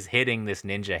daylight is hitting this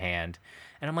ninja hand.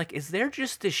 And I'm like, is there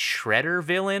just this Shredder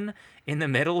villain in the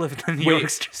middle of the New York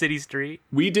City street?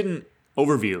 We didn't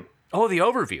overview. Oh, the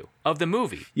overview of the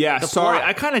movie. Yeah, sorry. Plot.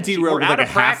 I kind of derailed with like a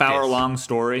half-hour-long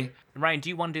story. Ryan, do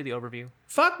you want to do the overview?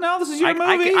 Fuck no, this is your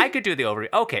movie. I could do the overview.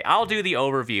 Okay, I'll do the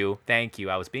overview. Thank you.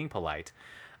 I was being polite.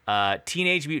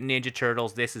 Teenage Mutant Ninja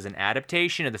Turtles. This is an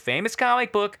adaptation of the famous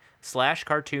comic book /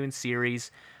 cartoon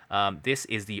series. This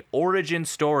is the origin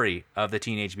story of the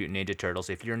Teenage Mutant Ninja Turtles.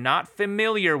 If you're not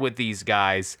familiar with these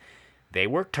guys, they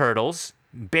were turtles,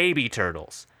 baby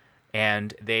turtles,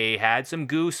 and they had some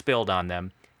goo spilled on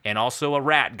them, and also a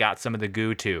rat got some of the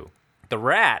goo too. The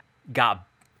rat got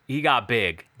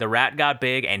big. The rat got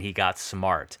big, and he got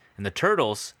smart. And the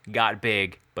turtles got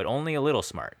big, but only a little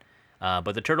smart.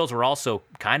 But the turtles were also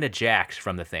kind of jacked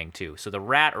from the thing too. So the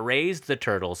rat raised the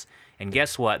turtles, and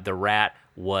guess what? The rat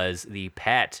was the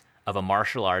pet of a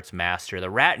martial arts master. The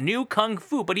rat knew kung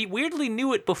fu, but he weirdly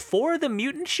knew it before the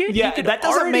mutant shit. Yeah, that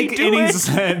doesn't make any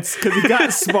sense because he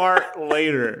got smart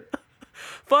later.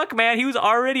 Fuck, man, he was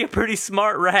already a pretty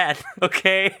smart rat,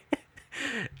 okay?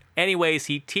 Anyways,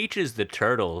 he teaches the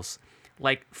turtles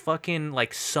like fucking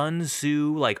like Sun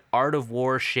Tzu, like art of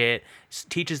war shit,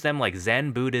 teaches them like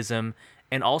Zen Buddhism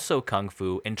and also kung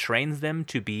fu, and trains them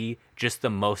to be just the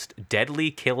most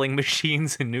deadly killing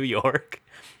machines in New York.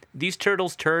 These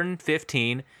turtles turn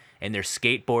 15 and they're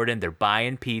skateboarding, they're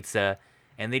buying pizza,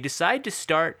 and they decide to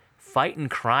start fighting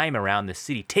crime around the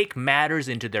city, take matters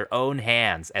into their own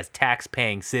hands as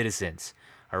tax-paying citizens.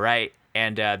 All right,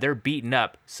 and they're beating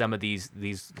up some of these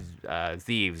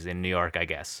thieves in New York, I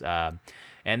guess.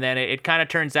 And then it kind of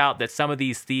turns out that some of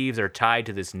these thieves are tied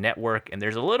to this network, and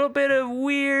there's a little bit of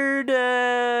weird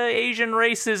Asian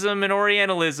racism and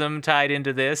Orientalism tied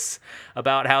into this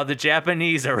about how the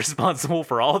Japanese are responsible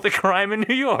for all the crime in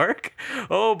New York.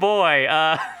 Oh boy.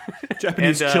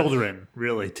 Japanese children,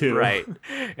 really, too. Right.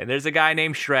 And there's a guy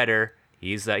named Shredder.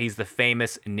 He's the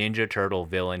famous Ninja Turtle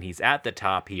villain. He's at the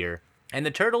top here. And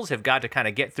the Turtles have got to kind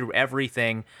of get through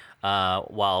everything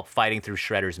while fighting through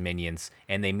Shredder's minions,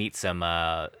 and they meet some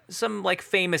like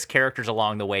famous characters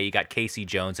along the way. You got Casey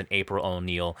Jones and April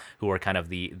O'Neil, who are kind of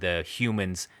the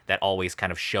humans that always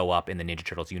kind of show up in the Ninja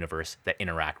Turtles universe that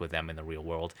interact with them in the real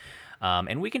world.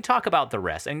 And we can talk about the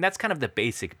rest. And that's kind of the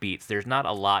basic beats. There's not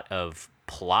a lot of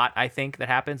plot, I think, that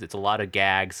happens. It's a lot of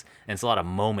gags, and it's a lot of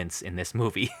moments in this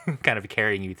movie kind of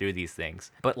carrying you through these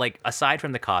things. But like aside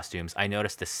from the costumes, I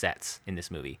noticed the sets in this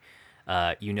movie.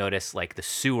 You notice like the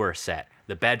sewer set,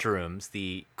 the bedrooms,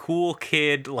 the cool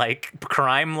kid like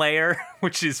crime lair,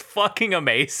 which is fucking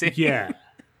amazing. Yeah.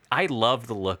 I love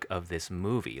the look of this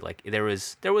movie. Like there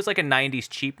was like a 90s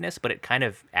cheapness, but it kind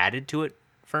of added to it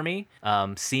for me.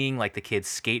 Seeing like the kids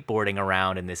skateboarding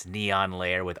around in this neon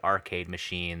lair with arcade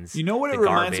machines. You know what it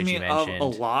reminds me of a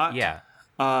lot? Yeah.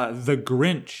 The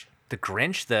Grinch. The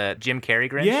Grinch, the Jim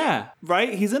Carrey Grinch? Yeah,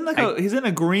 right? He's in he's in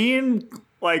a green,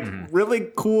 like really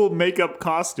cool makeup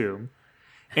costume.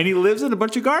 And he lives in a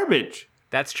bunch of garbage.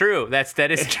 That's true.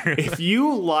 That is true. If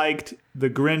you liked the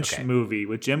Grinch movie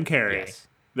with Jim Carrey,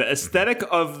 the aesthetic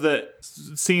of the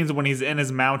scenes when he's in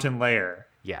his mountain lair.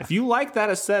 Yeah. If you like that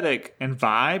aesthetic and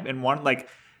vibe and want like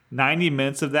 90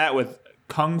 minutes of that with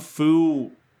kung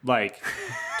fu like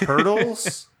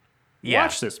turtles,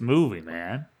 watch this movie,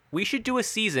 man. We should do a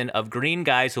season of green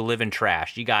guys who live in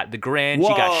trash. You got the Grinch,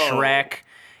 you got Shrek,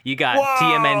 you got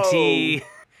TMNT.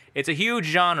 It's a huge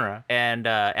genre. And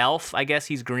Elf, I guess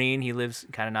he's green. He lives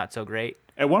kind of not so great.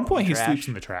 At one point, he Trash. sleeps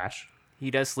in the trash.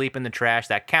 He does sleep in the trash.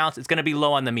 That counts. It's going to be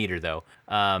low on the meter, though.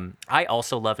 I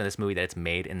also loved in this movie that it's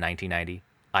made in 1990.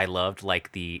 I loved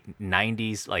like the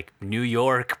 90s, like New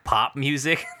York pop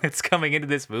music that's coming into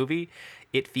this movie.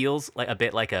 It feels like a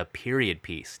bit like a period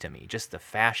piece to me. Just the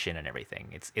fashion and everything.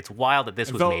 It's wild that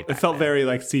this was made. It felt very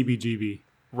like CBGB.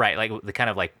 Right, like the kind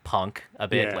of like punk a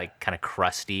bit, like kind of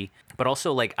crusty. But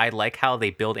also like I like how they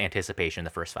build anticipation in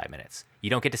the first 5 minutes. You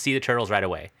don't get to see the turtles right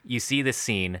away. You see this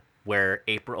scene where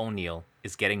April O'Neil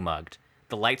is getting mugged.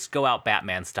 The lights go out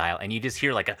Batman style, and you just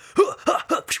hear like a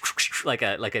like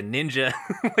a ninja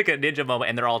like a ninja moment,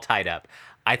 and they're all tied up.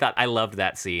 I loved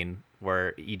that scene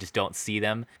where you just don't see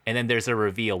them, and then there's a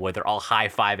reveal where they're all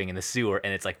high-fiving in the sewer,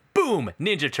 and it's like boom,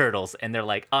 Ninja Turtles, and they're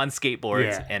like on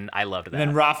skateboards, and I loved that. And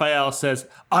then Raphael says,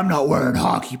 "I'm not wearing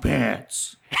hockey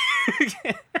pants."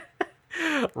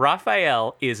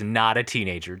 Raphael is not a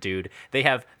teenager, dude. They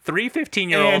have 3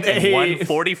 15-year-olds and one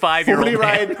 45-year-old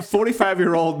man.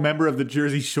 45-year-old member of the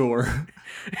Jersey Shore.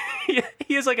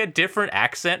 He has like a different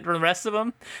accent from the rest of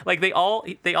them. Like they all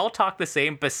talk the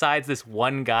same besides this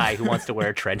one guy who wants to wear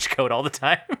a trench coat all the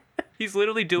time. He's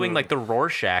literally doing like the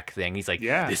Rorschach thing. He's like,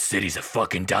 this city's a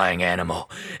fucking dying animal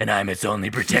and I'm its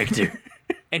only protector.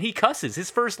 And he cusses.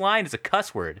 His first line is a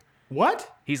cuss word.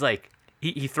 What? He's like,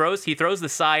 he throws the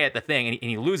sigh at the thing and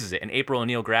he loses it, and April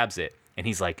O'Neil grabs it and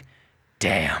he's like,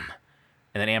 damn.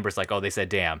 And then Amber's like, oh, they said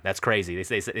damn. That's crazy.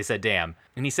 They said damn.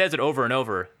 And he says it over and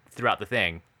over throughout the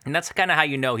thing. And that's kind of how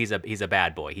you know he's a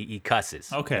bad boy. He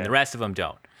cusses. Okay. And the rest of them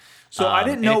don't. So I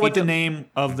didn't know what the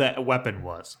name of that weapon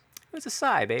was. It was a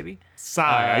sigh, baby.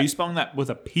 Sigh. Are you spelling that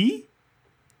with a P?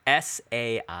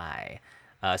 SAI.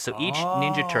 So each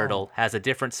Ninja Turtle has a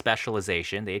different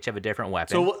specialization. They each have a different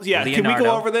weapon. So yeah, can we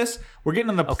go over this? We're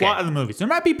getting in the plot of the movie. So there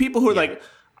might be people who are like,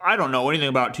 I don't know anything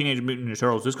about Teenage Mutant Ninja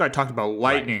Turtles. This guy talked about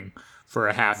lightning for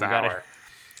a half hour.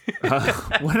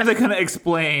 When are they going to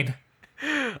explain?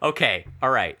 Okay,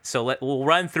 all right. So we'll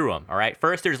run through them. All right.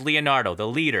 First, there's Leonardo, the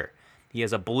leader. He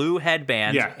has a blue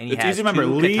headband. Yeah, and he it's has easy to remember.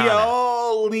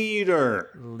 Leo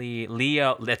Leader.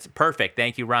 Leo. That's perfect.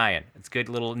 Thank you, Ryan. It's good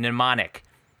little mnemonic.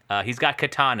 He's got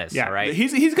katanas. Yeah, all right.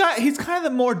 He's kind of the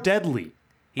more deadly.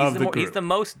 He's the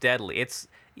most deadly. It's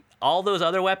all those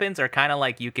other weapons are kind of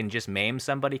like you can just maim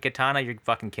somebody. Katana, you're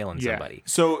fucking killing somebody.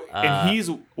 So and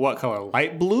he's what color?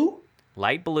 Light blue.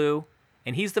 Light blue.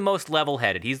 And he's the most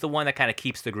level-headed. He's the one that kind of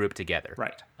keeps the group together.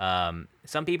 Right.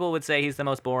 Some people would say he's the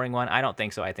most boring one. I don't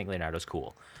think so. I think Leonardo's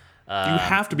cool. You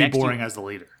have to be boring as the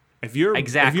leader. If you're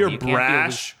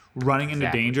brash, running into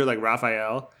danger like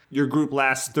Raphael, your group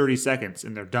lasts 30 seconds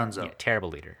and they're donezo. Yeah, terrible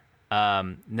leader.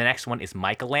 The next one is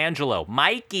Michelangelo.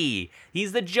 Mikey.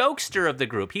 He's the jokester of the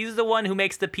group. He's the one who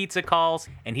makes the pizza calls,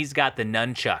 and he's got the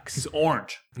nunchucks. He's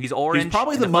orange. He's orange. He's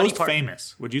probably the most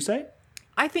famous, would you say?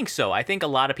 I think so. I think a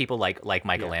lot of people like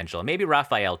Michelangelo, maybe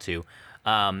Raphael too.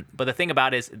 But the thing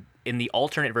about it is, in the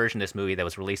alternate version of this movie that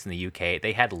was released in the UK,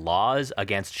 they had laws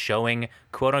against showing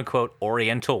quote-unquote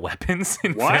Oriental weapons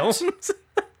in films.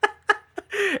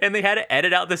 And they had to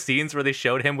edit out the scenes where they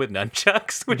showed him with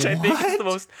nunchucks, which I think is the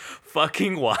most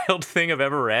fucking wild thing I've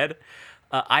ever read.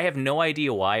 I have no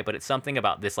idea why, but it's something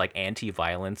about this like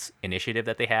anti-violence initiative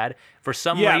that they had. For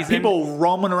some reason... Yeah, people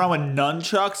roaming around with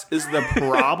nunchucks is the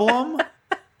problem?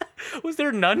 Was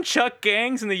there nunchuck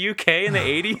gangs in the UK in the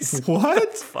 80s?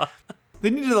 What? They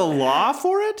needed a law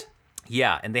for it?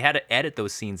 Yeah, and they had to edit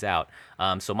those scenes out.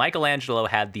 So Michelangelo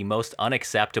had the most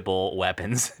unacceptable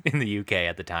weapons in the UK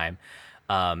at the time.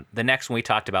 The next one we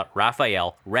talked about,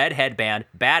 Raphael, red headband,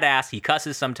 badass. He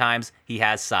cusses sometimes. He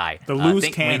has Psy. The loose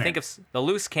cannon. When you think of the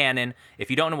loose cannon,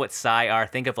 if you don't know what Psy are,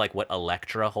 think of like what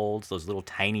Elektra holds, those little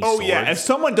tiny swords. Oh, yeah. If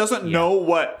someone doesn't know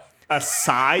what a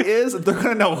Psy is, they're going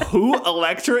to know who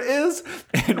Elektra is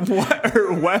and what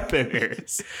her weapon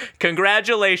is.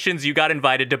 Congratulations, you got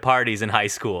invited to parties in high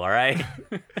school, all right?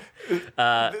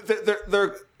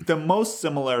 They're the most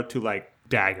similar to like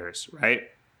daggers, right?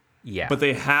 Yeah. But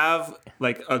they have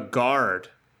like a guard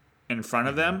in front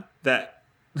of them that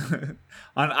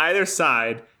on either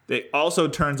side, they also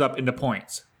turns up into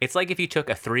points. It's like if you took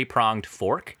a 3-pronged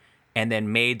fork and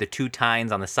then made the 2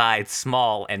 tines on the side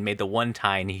small and made the 1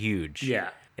 tine huge. Yeah.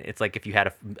 It's like if you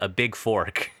had a big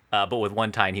fork, but with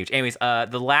 1 tine huge. Anyways,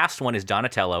 the last one is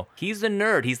Donatello. He's the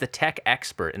nerd. He's the tech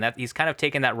expert. And that he's kind of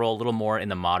taken that role a little more in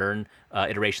the modern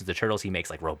iterations of the Turtles. He makes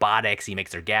like robotics. He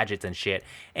makes their gadgets and shit.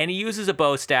 And he uses a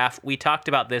bow staff. We talked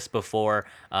about this before.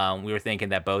 We were thinking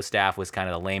that bow staff was kind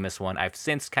of the lamest one. I've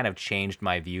since kind of changed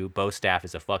my view. Bow staff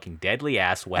is a fucking deadly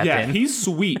ass weapon. Yeah, he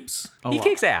sweeps. He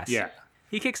kicks ass. Yeah.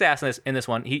 He kicks ass in this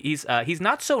one. He's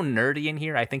not so nerdy in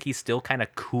here. I think he's still kind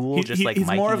of cool, just like he's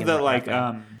Mikey. more of and the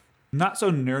Raphael. not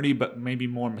so nerdy, but maybe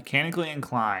more mechanically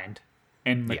inclined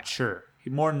and mature.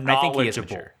 More knowledgeable. I think he is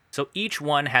mature. So each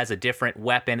one has a different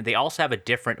weapon. They also have a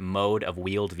different mode of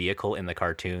wheeled vehicle in the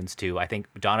cartoons too. I think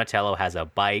Donatello has a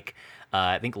bike.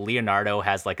 I think Leonardo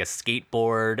has like a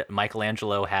skateboard.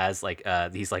 Michelangelo has like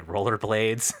these like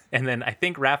rollerblades, and then I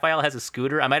think Raphael has a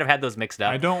scooter. I might have had those mixed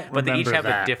up. I don't but they each have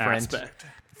remember a different aspect.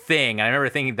 thing. And I remember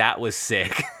thinking that was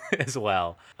sick as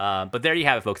well. But there you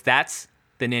have it, folks. That's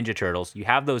the Ninja Turtles. You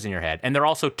have those in your head, and they're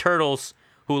also turtles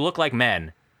who look like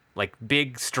men, like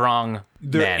big, strong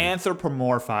They're men.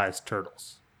 anthropomorphized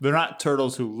turtles. They're not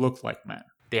turtles who look like men.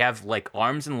 They have like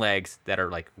arms and legs that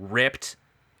are like ripped,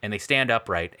 and they stand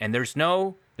upright, and there's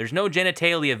no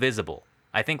genitalia visible.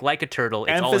 I think like a turtle,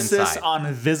 it's Emphasis all inside.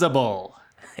 on visible.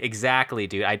 Exactly,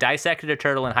 dude. I dissected a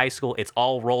turtle in high school. It's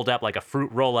all rolled up like a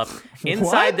fruit roll-up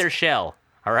inside their shell.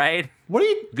 All right? What are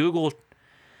you? Google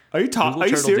Are you talking? Are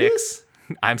you turtle serious? dicks.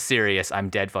 I'm serious. I'm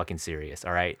dead fucking serious.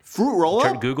 All right? Fruit roll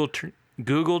up?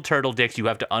 Google turtle dicks. You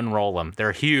have to unroll them.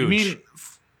 They're huge.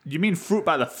 You mean fruit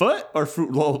by the foot or fruit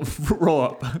roll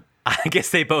up? I guess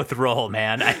they both roll,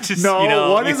 man. I just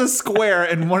one is a square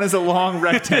and one is a long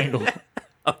rectangle.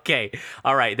 Okay.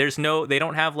 All right. They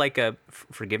don't have like a,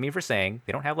 forgive me for saying,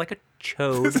 they don't have like a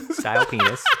chode style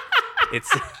penis.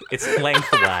 It's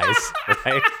lengthwise,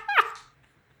 right?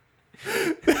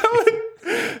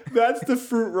 That's the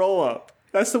fruit roll up.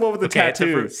 That's the one with the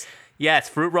tattoos. Yes,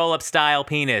 fruit roll up style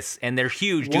penis. And they're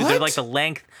huge, dude. What? They're like the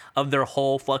length of their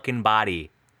whole fucking body.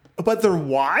 But they're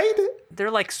wide?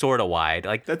 They're like sort of wide.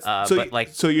 Like That's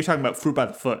so you're talking about fruit by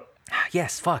the foot.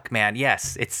 Yes, fuck, man.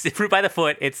 Yes, it's fruit by the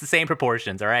foot. It's the same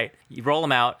proportions. All right, you roll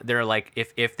them out. They're like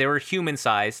if they were human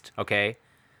sized. Okay,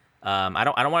 I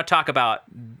don't want to talk about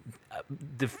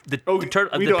the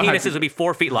penises would be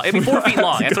 4 feet long. It'd be 4 feet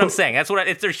long. That's what I'm saying.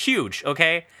 They're huge.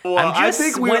 Okay. Well, I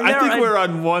think we're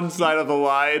on one side of the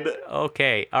line.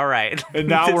 Okay. All right. And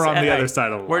now we're on the other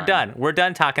side of the line. We're done. We're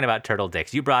done talking about turtle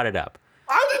dicks. You brought it up.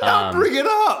 I did not bring it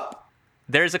up.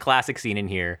 There's a classic scene in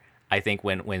here. I think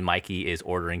when Mikey is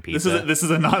ordering pizza. This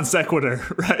is a non sequitur,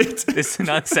 right? This is a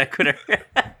non sequitur.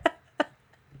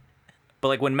 But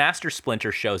like when Master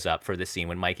Splinter shows up for the scene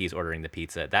when Mikey's ordering the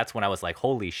pizza, that's when I was like,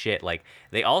 holy shit. Like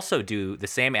they also do the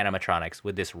same animatronics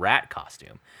with this rat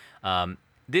costume.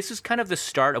 This is kind of the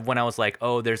start of when I was like,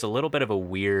 oh, there's a little bit of a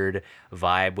weird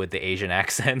vibe with the Asian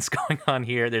accents going on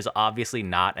here. There's obviously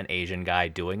not an Asian guy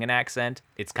doing an accent.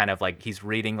 It's kind of like he's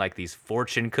reading like these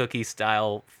fortune cookie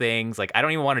style things. Like I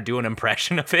don't even want to do an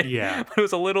impression of it. Yeah. But it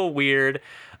was a little weird.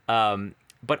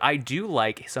 But I do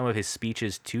like some of his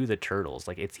speeches to the turtles.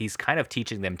 Like he's kind of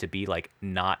teaching them to be like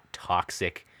not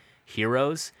toxic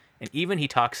heroes. And even he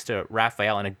talks to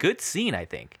Raphael in a good scene, I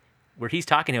think, where he's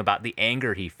talking to him about the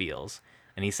anger he feels.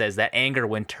 And he says that anger,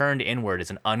 when turned inward,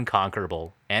 is an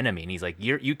unconquerable enemy. And he's like,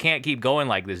 you can't keep going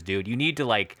like this, dude. You need to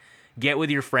like get with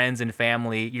your friends and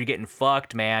family. You're getting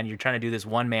fucked, man. You're trying to do this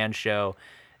one-man show.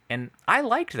 And I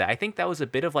liked that. I think that was a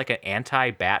bit of like an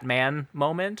anti-Batman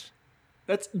moment.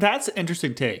 That's an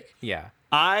interesting take. Yeah.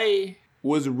 I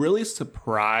was really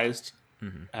surprised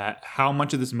at how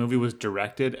much of this movie was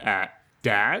directed at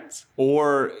dads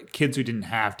or kids who didn't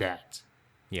have dads.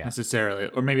 Yeah. Necessarily,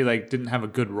 or maybe like didn't have a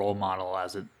good role model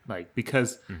as it like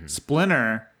because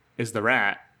Splinter is the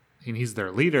rat and he's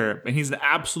their leader and he's the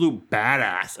absolute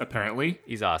badass apparently.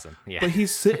 He's awesome. Yeah. But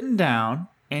he's sitting down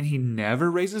and he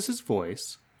never raises his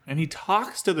voice and he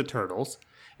talks to the turtles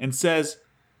and says,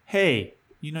 "Hey,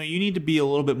 you need to be a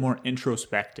little bit more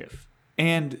introspective."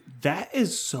 And that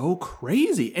is so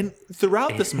crazy. And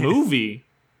throughout this movie,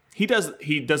 He does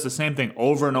the same thing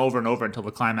over and over and over until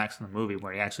the climax in the movie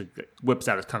where he actually whips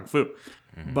out his kung fu.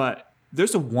 Mm-hmm. But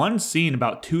there's one scene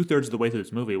about 2/3 of the way through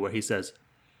this movie where he says,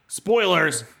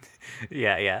 "Spoilers."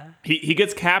 Yeah. He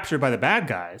gets captured by the bad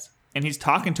guys and he's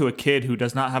talking to a kid who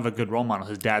does not have a good role model.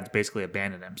 His dad's basically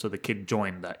abandoned him, so the kid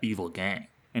joined the evil gang.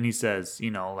 And he says,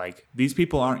 like these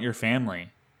people aren't your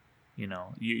family.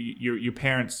 Your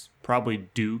parents probably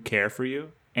do care for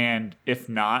you, and if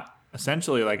not,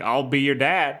 essentially, like, I'll be your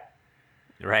dad.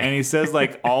 Right. And he says,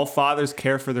 like, all fathers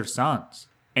care for their sons.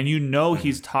 And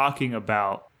he's talking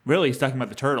about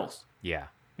the turtles. Yeah.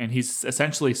 And he's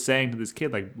essentially saying to this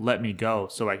kid, like, let me go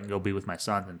so I can go be with my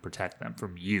sons and protect them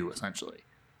from you, essentially.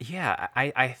 Yeah,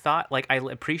 I thought, like, I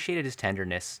appreciated his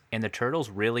tenderness, and the turtles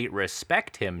really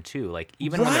respect him, too. Like,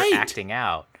 even when they're acting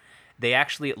out, they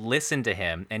actually listen to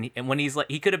him. And when he's like,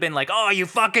 he could have been like, "Oh, you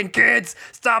fucking kids,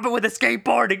 stop it with the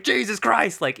skateboarding, Jesus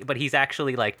Christ!" Like, but he's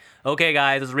actually like, "Okay,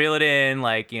 guys, let's reel it in.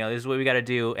 Like, this is what we got to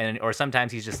do." Or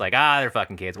sometimes he's just like, "They're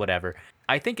fucking kids, whatever."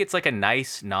 I think it's like a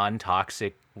nice,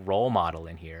 non-toxic role model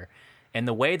in here. And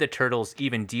the way the turtles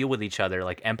even deal with each other,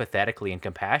 like empathetically and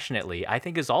compassionately, I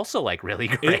think is also like really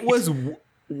great. It was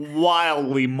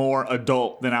wildly more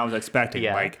adult than I was expecting.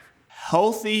 Yeah. Like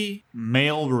healthy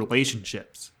male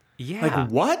relationships. Yeah. Like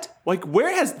what? Like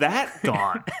where has that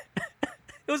gone?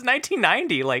 It was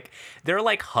 1990. Like they're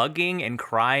like hugging and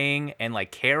crying and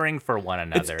like caring for one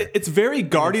another. It's very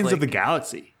Guardians like, of the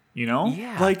Galaxy, you know?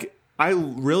 Yeah. Like I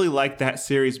really like that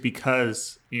series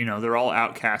because, you know, they're all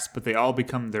outcasts, but they all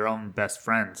become their own best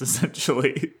friends,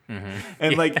 essentially. Mm-hmm.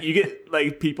 And, like, you get,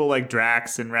 like, people like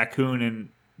Drax and Raccoon and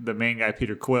the main guy,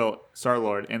 Peter Quill,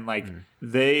 Star-Lord, and, like,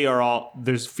 they are all...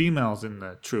 There's females in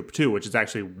the troop, too, which is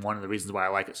actually one of the reasons why I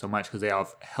like it so much, because they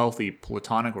have healthy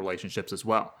platonic relationships as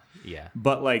well. Yeah.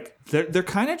 But, like, they're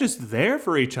kind of just there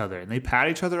for each other, and they pat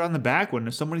each other on the back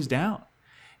when somebody's down.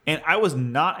 And I was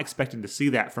not expecting to see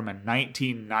that from a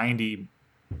 1990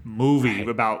 movie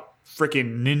about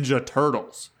freaking Ninja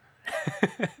Turtles.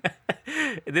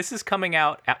 This is coming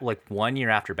out at like 1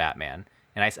 year after Batman.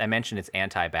 And I mentioned it's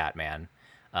anti-Batman.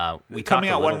 We coming talked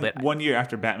out a little bit. 1 year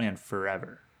after Batman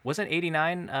Forever. Wasn't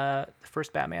 89 the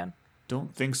first Batman?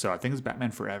 Don't think so. I think it's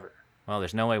Batman Forever. Well,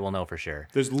 there's no way we'll know for sure.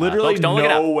 There's literally folks,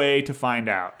 no way to find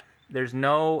out. There's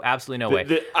absolutely no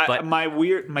way. But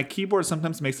my keyboard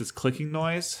sometimes makes this clicking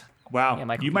noise. Wow,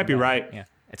 yeah, you might be right. Yeah,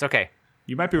 it's okay.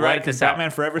 You might be right because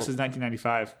Batman Forever says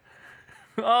 1995.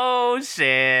 Oh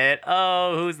shit!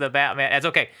 Oh, who's the Batman? It's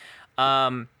okay.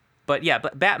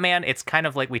 But Batman, it's kind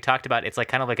of like we talked about. It's like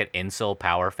kind of like an incel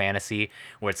power fantasy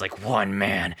where it's like one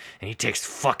man and he takes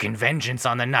fucking vengeance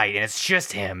on the night, and it's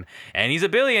just him, and he's a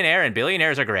billionaire, and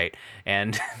billionaires are great,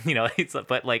 and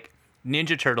but like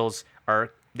Ninja Turtles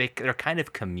are. They're kind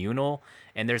of communal,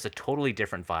 and there's a totally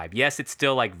different vibe. Yes, it's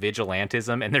still like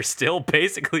vigilantism, and they're still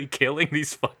basically killing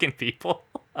these fucking people.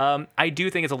 I do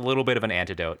think it's a little bit of an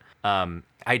antidote.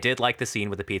 I did like the scene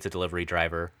with the pizza delivery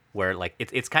driver where like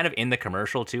it's kind of in the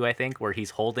commercial too, I think, where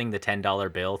he's holding the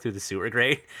 $10 bill through the sewer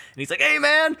grate, and he's like, "Hey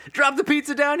man, drop the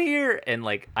pizza down here." And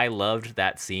like I loved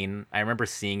that scene. I remember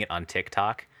seeing it on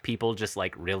TikTok. People just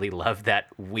like really loved that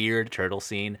weird turtle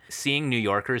scene. Seeing New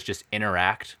Yorkers just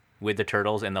interact with the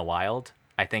turtles in the wild,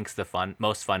 I think's the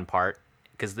most fun part,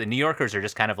 because the New Yorkers are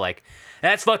just kind of like,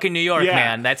 that's fucking New York,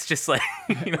 man. That's just like,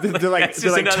 they're like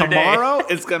tomorrow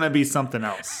it's gonna be something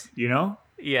else, you know?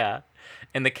 Yeah.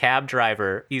 And the cab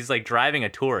driver, he's like driving a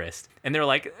tourist, and they're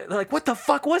like, what the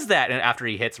fuck was that? And after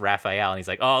he hits Raphael, and he's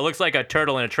like, oh, it looks like a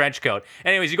turtle in a trench coat.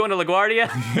 Anyways, you going to LaGuardia?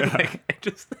 Yeah. Like,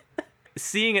 just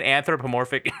seeing an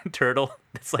anthropomorphic turtle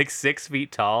that's like 6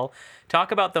 feet tall.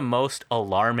 Talk about the most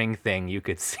alarming thing you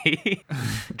could see.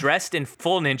 Dressed in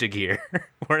full ninja gear,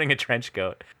 wearing a trench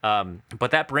coat.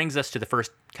 But that brings us to the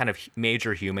first kind of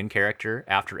major human character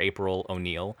after April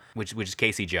O'Neil, which is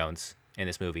Casey Jones in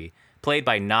this movie, played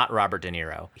by not Robert De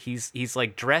Niro. He's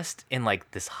like dressed in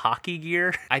like this hockey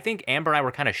gear. I think Amber and I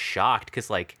were kind of shocked because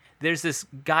like there's this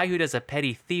guy who does a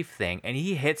petty thief thing, and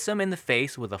he hits him in the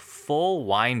face with a full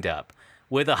wind-up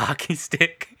with a hockey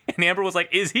stick. And Amber was like,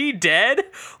 is he dead?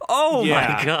 Oh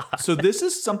my God. So this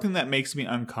is something that makes me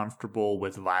uncomfortable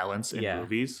with violence in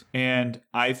movies. And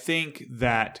I think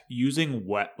that using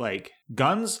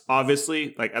guns,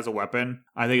 obviously, like as a weapon,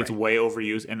 I think it's way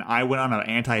overused. And I went on an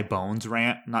anti-bones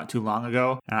rant not too long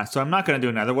ago. So I'm not going to do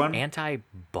another one.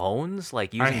 Anti-bones?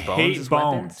 Like using I bones hate as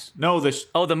bones. Weapons? No, the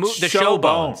show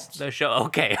bones. The show.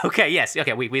 Okay. Yes.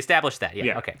 Okay. We established that.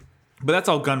 Yeah. Okay. But that's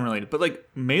all gun related. But like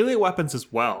melee weapons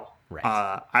as well. Right.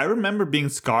 I remember being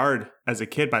scarred as a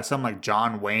kid by some like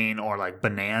John Wayne or like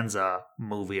Bonanza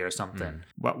movie or something.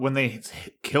 But when they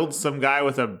killed some guy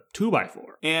with a 2x4.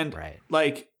 And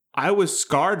like I was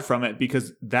scarred from it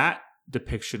because that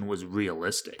depiction was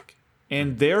realistic.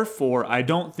 And therefore, I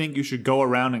don't think you should go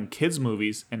around in kids'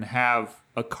 movies and have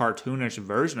a cartoonish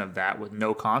version of that with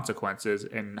no consequences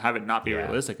and have it not be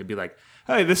realistic. It'd be like,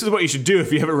 hey, this is what you should do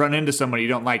if you ever run into somebody you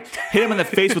don't like. Hit him in the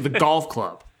face with a golf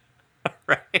club.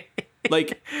 Right.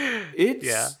 Like,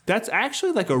 that's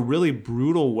actually like a really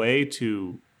brutal way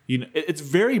to, it's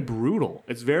very brutal.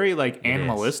 It's very like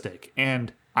animalistic.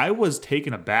 And I was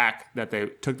taken aback that they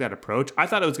took that approach. I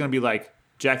thought it was going to be like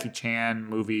Jackie Chan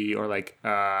movie or like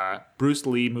Bruce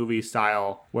Lee movie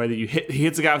style where he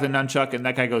hits a guy with a nunchuck and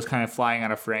that guy goes kind of flying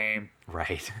out of frame.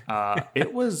 Right.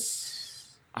 It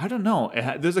was, I don't know.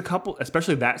 There's a couple,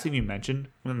 especially that scene you mentioned,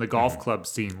 and then the golf club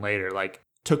scene later, like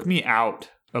took me out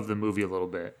of the movie a little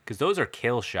bit, because those are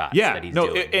kill shots. That he's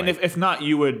doing. And if not,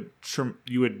 you would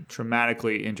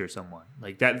traumatically injure someone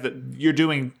like that. You're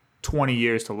doing 20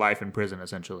 years to life in prison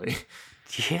essentially.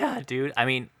 Yeah, dude. I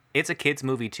mean, it's a kid's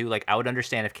movie too. Like, I would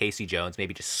understand if Casey Jones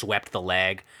maybe just swept the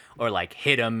leg or like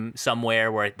hit him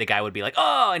somewhere where the guy would be like,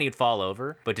 oh, and he'd fall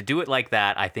over. But to do it like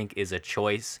that, I think is a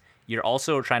choice. You're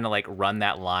also trying to like run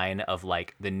that line of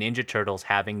like the Ninja Turtles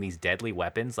having these deadly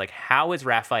weapons. Like, how is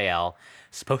Raphael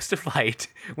supposed to fight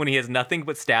when he has nothing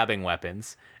but stabbing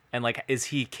weapons? And like, is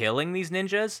he killing these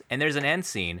ninjas? And there's an end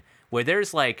scene where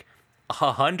there's like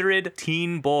 100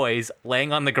 teen boys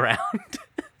laying on the ground.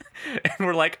 And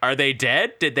we're like, are they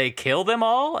dead? Did they kill them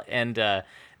all? And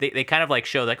they kind of like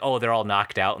show like, oh, they're all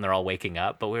knocked out and they're all waking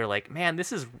up. But we were like, man,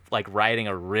 this is like writing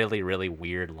a really, really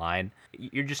weird line.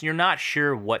 You're not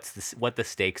sure what the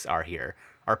stakes are here.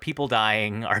 Are people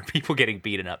dying? Are people getting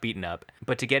beaten up?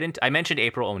 But to get into, I mentioned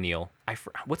April O'Neil.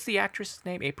 What's the actress's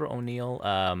name? April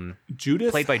O'Neil.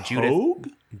 Judith played by Hogue?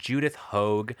 Judith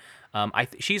Hogue.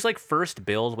 She's like first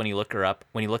billed when you look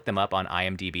them up on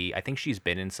IMDb. I think she's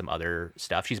been in some other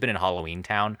stuff. She's been in Halloween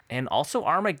Town and also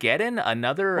Armageddon,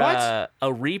 another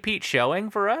a repeat showing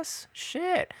for us.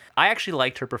 Shit, I actually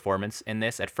liked her performance in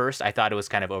this. At first, I thought it was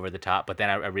kind of over the top, but then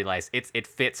I realized it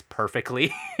fits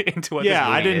perfectly into what.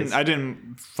 Yeah, this movie is. I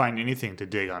didn't find anything to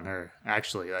dig on her.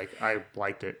 Actually, like I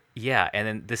liked it. Yeah, and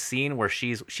then the scene where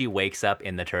she wakes up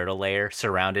in the turtle lair,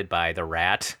 surrounded by the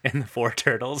rat and the 4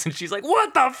 turtles, and she's like,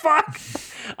 "What the fuck?"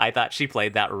 I thought she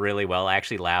played that really well. I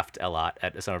actually laughed a lot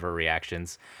at some of her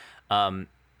reactions.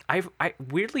 I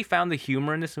weirdly found the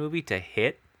humor in this movie to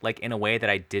hit like in a way that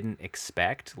I didn't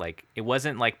expect. Like, it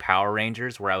wasn't like Power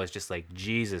Rangers where I was just like,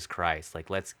 Jesus Christ, like,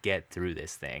 let's get through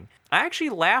this thing. I actually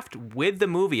laughed with the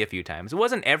movie a few times. It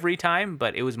wasn't every time,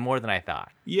 but it was more than I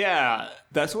thought. Yeah,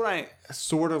 that's what I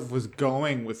sort of was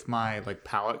going with my like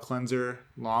palate cleanser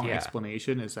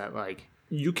explanation, is that like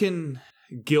you can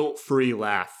guilt-free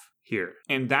laugh here.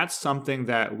 And that's something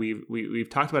that we've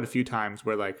talked about a few times,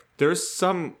 where like there's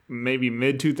some maybe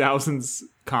mid-2000s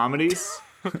comedies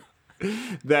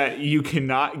that you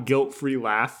cannot guilt-free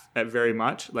laugh at very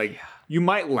much. Like, you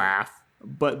might laugh,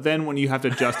 but then when you have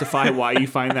to justify why you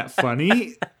find that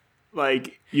funny,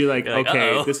 like, you're like,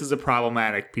 okay, uh-oh, this is a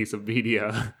problematic piece of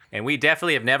media. And we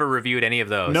definitely have never reviewed any of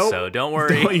those, Nope. so don't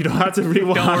worry. You don't have to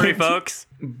rewind. Don't worry, folks.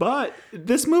 But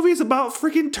this movie is about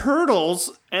freaking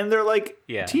turtles, and they're like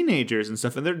Yeah. teenagers and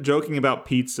stuff, and they're joking about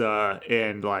pizza,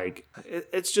 and like,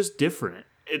 it's just different.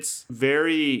 It's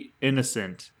very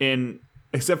innocent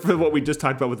except for what we just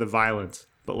talked about with the violence.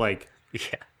 But like, Yeah,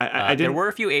 I didn't. there were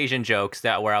a few Asian jokes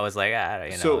that where I was like,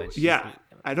 it's just,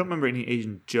 I don't remember any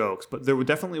Asian jokes, but there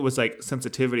definitely was like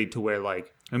sensitivity to where,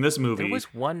 like, in this movie, there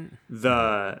was one.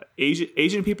 the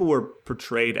Asian people were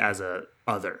portrayed as a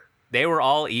other. They were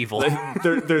all evil. Like,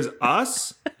 there's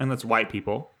us, and that's white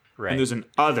people, Right. and there's an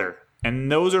other,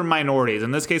 and those are minorities.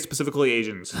 In this case, specifically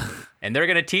Asians. And they're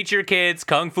gonna teach your kids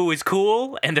kung fu is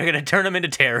cool, and they're gonna turn them into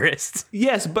terrorists.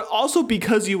 Yes, but also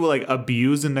because you will like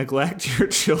abuse and neglect your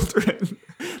children.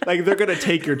 Like, they're gonna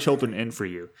take your children in for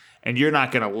you, and you're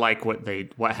not gonna like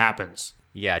what happens.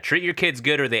 Yeah, treat your kids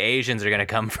good, or the Asians are gonna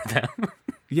come for them.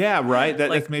 Yeah, right.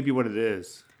 That's maybe what it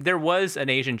is. There was an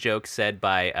Asian joke said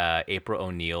by April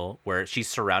O'Neil where she's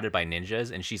surrounded by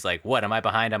ninjas, and she's like, "What, am I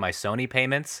behind on my Sony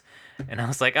payments?" And I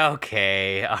was like,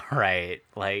 "Okay, all right."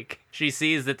 Like, she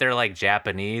sees that they're like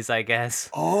Japanese, I guess.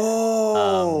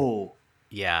 Oh.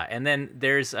 Yeah, and then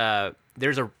there's a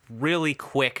really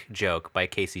quick joke by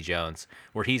Casey Jones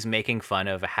where he's making fun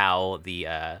of how the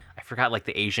I forgot, like,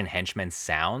 the Asian henchman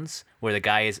sounds, where the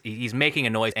guy he's making a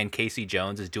noise and Casey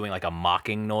Jones is doing like a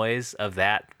mocking noise of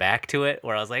that back to it,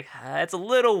 where I was like, that's a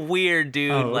little weird,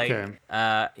 dude. Oh, okay.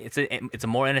 Like, it's a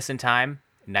more innocent time.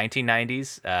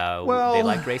 1990s. Well, they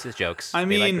liked racist jokes. I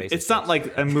They liked mean, racist it's not jokes.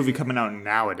 like a movie coming out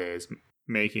nowadays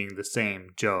making the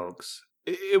same jokes.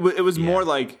 It was more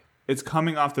like it's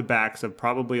coming off the backs of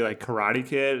probably like Karate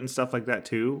Kid and stuff like that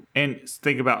too. And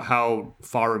think about how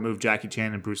far removed Jackie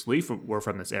Chan and Bruce Lee were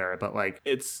from this era. But like,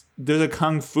 there's a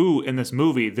kung fu in this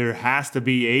movie. There has to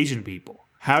be Asian people.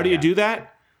 How do you do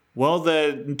that? Well,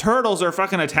 the turtles are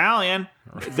fucking Italian.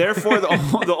 Therefore,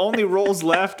 the only roles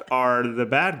left are the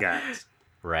bad guys.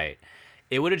 Right.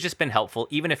 It would have just been helpful,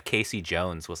 even if Casey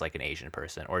Jones was like an Asian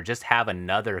person, or just have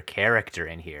another character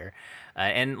in here.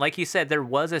 And like you said, there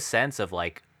was a sense of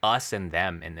like us and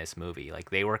them in this movie. Like,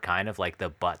 they were kind of like the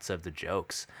butts of the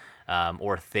jokes,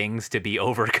 or things to be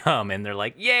overcome. And they're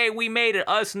like, yay, we made it,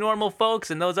 us normal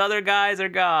folks, and those other guys are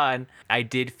gone. I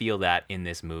did feel that in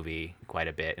this movie quite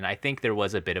a bit. And I think there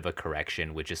was a bit of a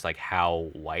correction with just like how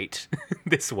white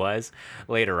this was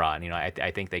later on. You know,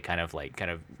 I think they kind of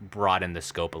broadened the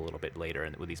scope a little bit later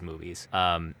with these movies.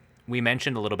 We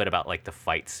mentioned a little bit about like the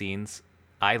fight scenes.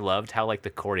 I loved how like the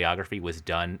choreography was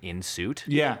done in suit.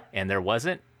 Yeah. And there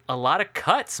wasn't a lot of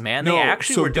cuts, man. No, They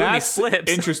actually so were doing these that's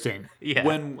flips. interesting. Yeah.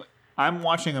 When I'm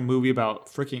watching a movie about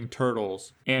freaking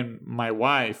turtles and my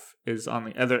wife is on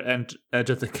the other edge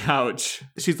of the couch,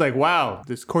 she's like, wow,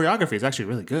 this choreography is actually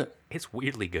really good. It's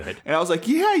weirdly good. And I was like,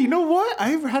 yeah, you know what? I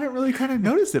hadn't really kind of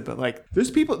noticed it, but like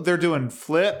there's people, they're doing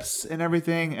flips and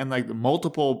everything and like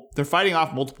they're fighting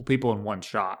off multiple people in one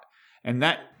shot. And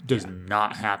that does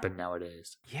not happen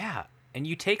nowadays. Yeah. And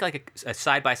you take like a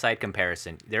side-by-side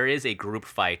comparison. There is a group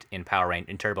fight in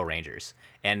in Turbo Rangers.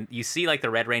 And you see like the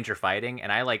Red Ranger fighting,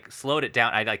 and I like slowed it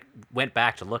down. I like went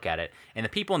back to look at it. And the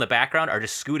people in the background are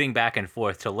just scooting back and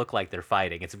forth to look like they're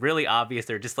fighting. It's really obvious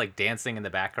they're just like dancing in the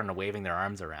background and waving their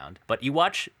arms around. But you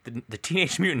watch the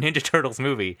Teenage Mutant Ninja Turtles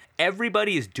movie,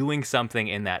 everybody is doing something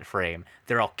in that frame.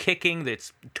 They're all kicking,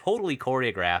 it's totally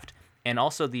choreographed. And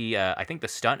also I think the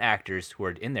stunt actors who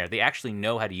are in there, they actually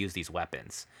know how to use these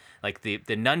weapons. Like the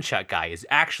nunchuck guy is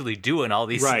actually doing all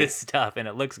this stuff, and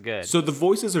it looks good. So the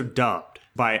voices are dubbed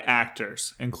by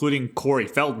actors, including Corey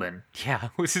Feldman. Yeah,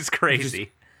 this is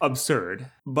crazy. Absurd.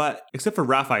 But except for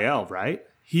Raphael, right?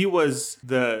 He was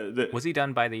Was he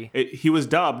done by the... He was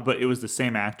dubbed, but it was the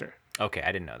same actor. Okay,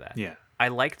 I didn't know that. Yeah. I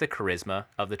like the charisma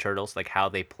of the Turtles, like how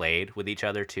they played with each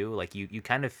other too. Like you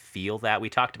kind of feel that.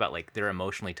 We talked about like they're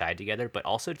emotionally tied together, but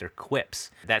also their quips.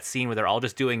 That scene where they're all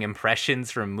just doing impressions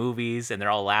from movies and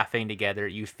they're all laughing together.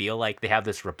 You feel like they have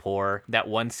this rapport. That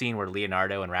one scene where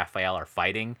Leonardo and Raphael are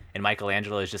fighting and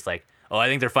Michelangelo is just like, oh, I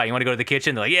think they're fighting. You want to go to the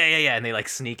kitchen? They're like, yeah. And they like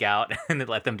sneak out and they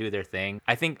let them do their thing.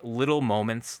 I think little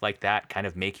moments like that kind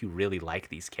of make you really like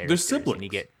these characters. They're siblings.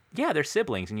 And they're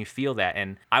siblings, and you feel that.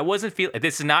 And I wasn't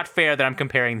this is not fair that I'm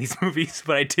comparing these movies,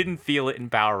 but I didn't feel it in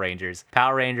Power Rangers.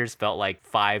 Power Rangers felt like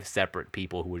 5 separate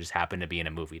people who just happened to be in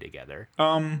a movie together.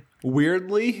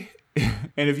 Weirdly,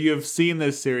 and if you have seen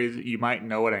this series, you might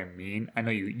know what I mean. I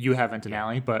know you haven't,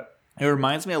 Denali, but it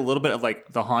reminds me a little bit of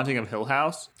like The Haunting of Hill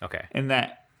House. Okay. In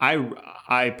that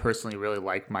I personally really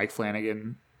like Mike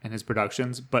Flanagan and his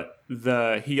productions, but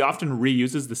he often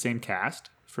reuses the same cast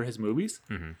for his movies.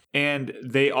 Mm-hmm. And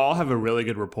they all have a really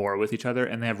good rapport with each other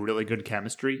and they have really good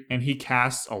chemistry. And he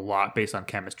casts a lot based on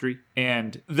chemistry.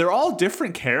 And they're all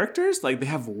different characters. Like they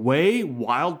have way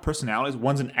wild personalities.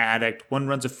 One's an addict, one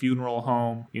runs a funeral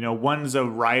home, one's a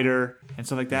writer and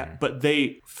stuff like that. Mm-hmm. But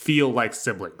they feel like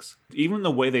siblings. Even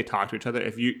the way they talk to each other,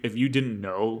 if you didn't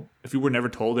know, if you were never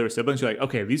told they were siblings, you're like,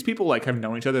 okay, these people like have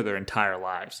known each other their entire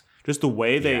lives. Just the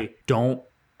way they don't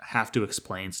have to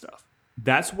explain stuff.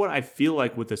 That's what I feel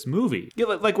like with this movie. Yeah,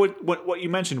 like what you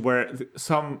mentioned, where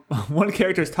one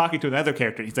character is talking to another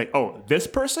character, and he's like, "Oh, this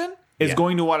person is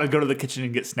going to want to go to the kitchen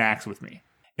and get snacks with me."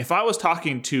 If I was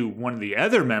talking to one of the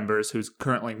other members who's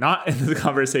currently not in the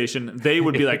conversation, they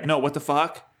would be like, "No, what the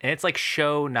fuck?" And it's like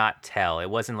show, not tell. It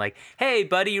wasn't like, hey,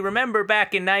 buddy, you remember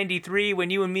back in 93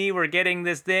 when you and me were getting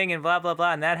this thing and blah, blah,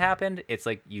 blah, and that happened? It's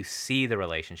like you see the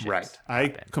relationships Right.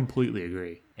 happen. I completely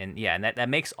agree. And that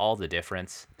makes all the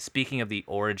difference. Speaking of the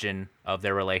origin of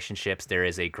their relationships, there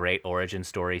is a great origin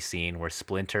story scene where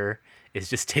Splinter is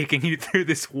just taking you through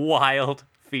this wild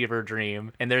fever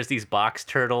dream, and there's these box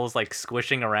turtles like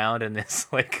squishing around in this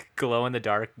like glow in the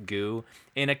dark goo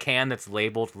in a can that's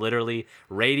labeled literally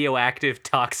radioactive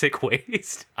toxic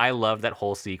waste. I love that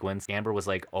whole sequence. Amber was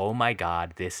like, oh my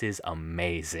god, this is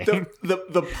amazing.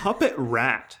 The puppet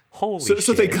rat. Holy shit.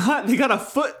 So they got a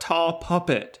foot tall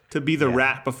puppet to be the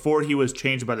rat before he was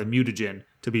changed by the mutagen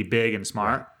to be big and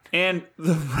smart. Right. And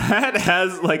the rat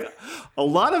has like a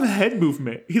lot of head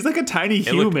movement. He's like a tiny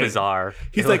human. It looked bizarre.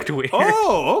 He's like, weird.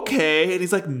 Oh, okay. And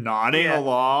he's like nodding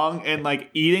along and like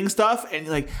eating stuff. And he's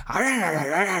like,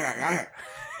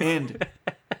 and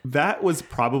that was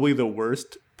probably the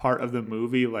worst part of the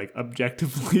movie, like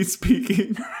objectively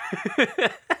speaking.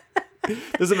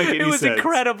 Doesn't make any sense. It was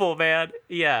incredible, man.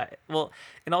 Yeah. Well,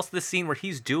 and also the scene where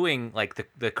he's doing like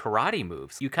the karate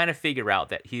moves. You kind of figure out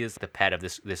that he is the pet of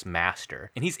this master.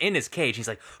 And he's in his cage. He's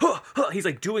like, he's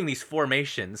like doing these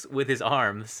formations with his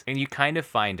arms. And you kind of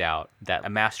find out that a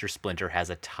Master Splinter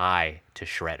has a tie to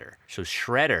Shredder. So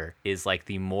Shredder is like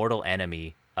the mortal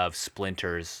enemy of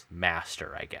Splinter's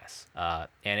master, I guess.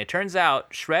 And it turns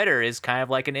out Shredder is kind of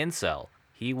like an incel.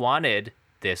 He wanted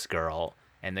this girl,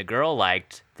 and the girl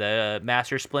liked the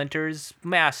Master Splinter's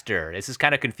master. This is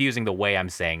kind of confusing the way I'm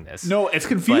saying this. No, it's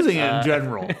confusing in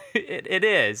general. It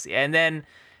is. And then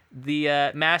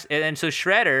and so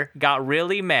Shredder got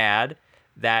really mad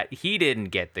that he didn't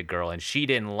get the girl and she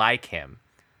didn't like him.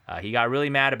 He got really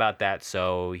mad about that,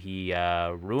 so he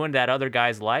ruined that other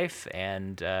guy's life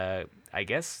and I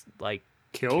guess like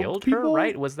killed her,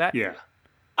 right? Was that? Yeah.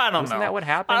 I don't know. Wasn't that what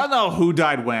happened? I don't know who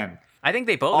died when. I think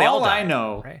they all died. All I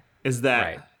know is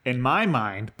that in my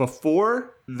mind,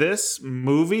 before this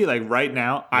movie, like right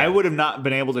now, I would have not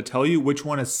been able to tell you which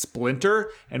one is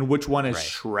Splinter and which one is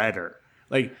Shredder.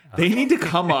 Like, they need to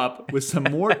come up with some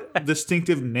more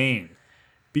distinctive name.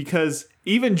 Because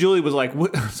even Julie was like,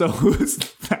 what? So who's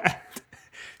that?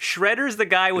 Shredder's the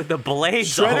guy with the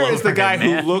blades. Shredder is the guy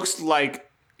who looks like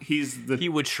he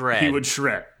would shred. He would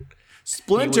shred.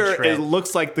 Splinter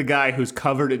looks like the guy who's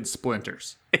covered in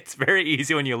splinters. It's very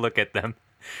easy when you look at them.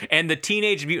 And the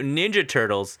Teenage Mutant Ninja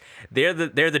Turtles, they're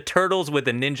the turtles with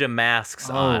the ninja masks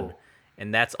on.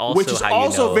 And that's also which is how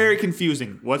also you know. very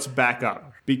confusing. Let's back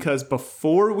up. Because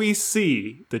before we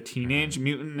see the Teenage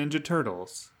Mutant Ninja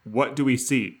Turtles, what do we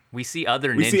see? We see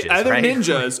other ninjas, We see other right?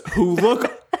 ninjas who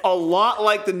look a lot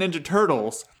like the Ninja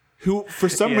Turtles, who for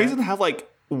some reason have like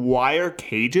wire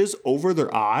cages over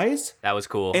their eyes. That was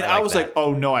cool. And I was like,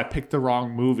 oh no, I picked the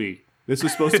wrong movie. This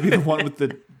was supposed to be the one with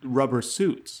the rubber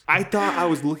suits. I thought I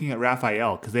was looking at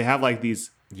Raphael because they have like these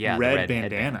red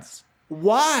bandanas. Headbands.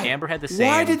 Why? Amber had the same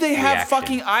Why did they have reaction.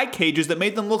 fucking eye cages that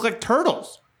made them look like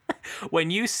turtles?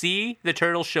 When you see the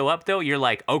turtles show up, though, you're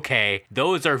like, okay,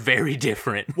 those are very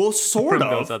different. Well, sort from of.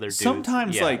 those other dudes.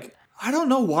 Sometimes, like, I don't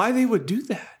know why they would do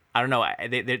that. I don't know.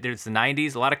 There's the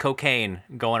 90s, a lot of cocaine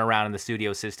going around in the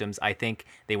studio systems. I think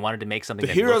they wanted to make something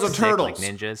that Heroes looked of sick, Turtles. like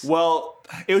ninjas. Well,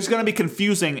 it was going to be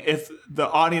confusing if the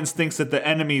audience thinks that the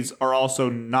enemies are also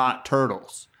not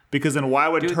turtles. Because then why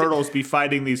would turtles be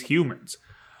fighting these humans?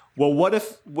 Well, what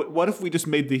if we just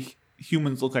made the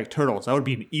humans look like turtles? That would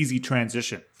be an easy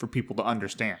transition for people to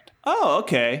understand. Oh,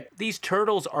 okay. These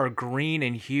turtles are green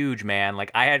and huge, man.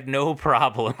 Like, I had no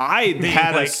problem. I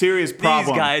had a serious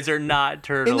problem. These guys are not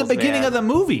turtles, in the beginning man. of the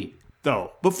movie,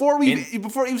 though. Before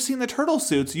you've seen the turtle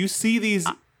suits, you see these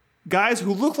guys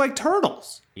who look like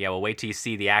turtles. Yeah, well, wait till you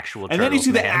see the actual turtles, and then you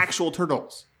see man. the actual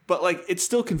turtles. But, like, it's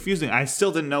still confusing. I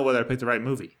still didn't know whether I picked the right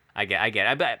movie. I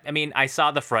get. I mean, I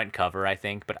saw the front cover, I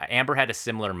think, but Amber had a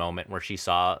similar moment where she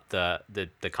saw the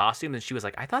costume and she was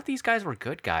like, "I thought these guys were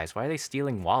good guys. Why are they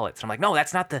stealing wallets?" And I'm like, "No,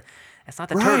 that's not the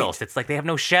turtles. It's like they have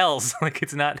no shells. Like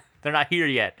they're not here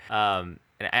yet."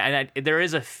 There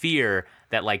is a fear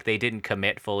that like they didn't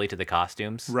commit fully to the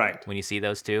costumes, right? When you see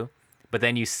those two, but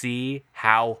then you see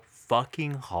how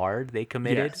fucking hard they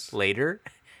committed later.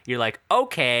 You're like,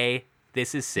 okay,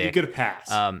 this is sick. You get a pass.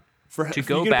 To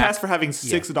go back, pass for having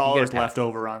 $6 left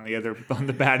over on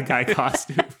the bad guy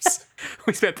costumes.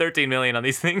 We spent $13 million on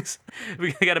these things.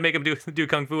 We got to make them do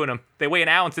kung fu in them. They weigh an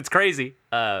ounce. It's crazy.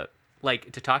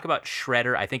 Like to talk about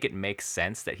Shredder, I think it makes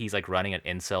sense that he's like running an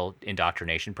incel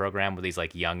indoctrination program with these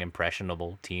like young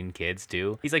impressionable teen kids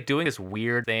too. He's like doing this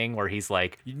weird thing where he's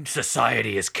like,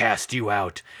 society has cast you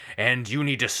out, and you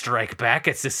need to strike back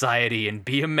at society and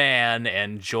be a man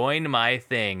and join my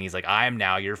thing. He's like, I'm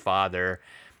now your father.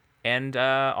 And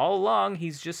all along,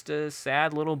 he's just a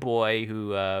sad little boy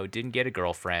who didn't get a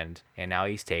girlfriend, and now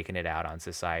he's taking it out on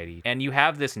society. And you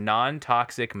have this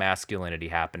non-toxic masculinity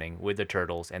happening with the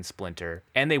Turtles and Splinter,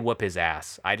 and they whoop his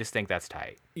ass. I just think that's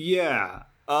tight. Yeah.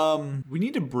 We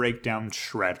need to break down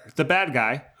Shredder, the bad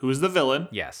guy, who is the villain.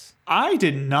 Yes. I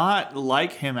did not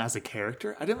like him as a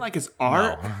character. I didn't like his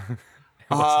art. No.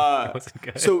 It wasn't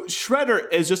good. So Shredder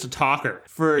is just a talker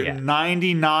for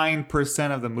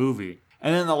 99% of the movie.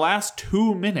 And then the last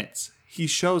 2 minutes, he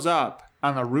shows up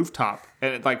on the rooftop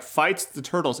and it like fights the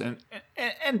turtles and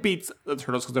beats the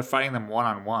turtles because they're fighting them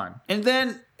one-on-one. And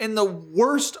then in the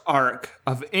worst arc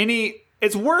of any,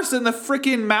 it's worse than the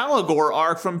freaking Malagor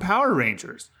arc from Power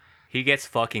Rangers. He gets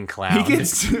fucking clowned. He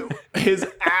gets his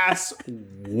ass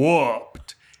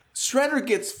whooped. Shredder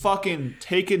gets fucking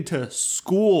taken to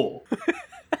school.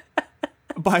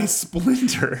 By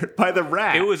Splinter, by the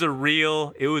rat. It was a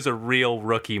real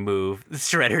rookie move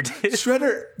Shredder did.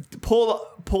 Shredder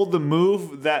pulled the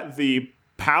move that the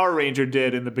Power Ranger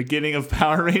did in the beginning of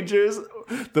Power Rangers.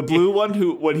 The blue one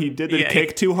when he did the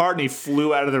kick too hard and he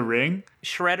flew out of the ring.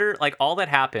 Shredder, like all that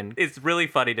happened, it's really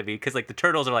funny to me because like the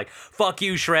turtles are like, fuck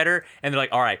you, Shredder. And they're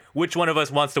like, all right, which one of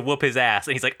us wants to whoop his ass?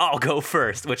 And he's like, I'll go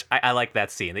first, which I like that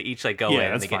scene. They each like go in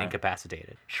and they get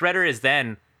incapacitated. Shredder is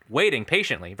then waiting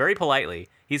patiently, very politely.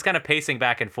 He's kind of pacing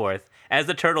back and forth as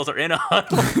the turtles are in a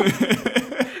huddle.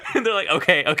 And they're like,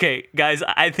 okay, guys,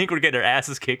 I think we're getting our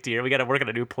asses kicked here. We got to work on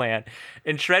a new plan.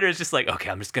 And Shredder's just like, okay,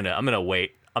 I'm gonna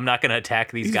wait. I'm not gonna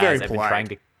attack these guys. I've been trying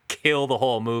to kill the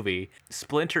whole movie.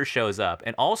 Splinter shows up,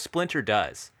 and all Splinter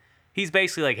does, he's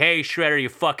basically like, hey, Shredder, you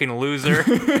fucking loser.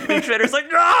 And Shredder's like,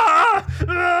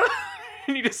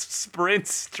 and he just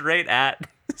sprints straight at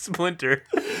Splinter.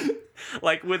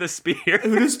 Like with a spear.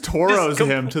 Who just Toros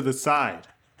him to the side.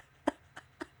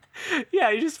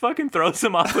 Yeah, he just fucking throws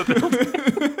him off the building.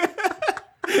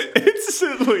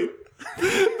 Instantly.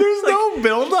 There's no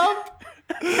build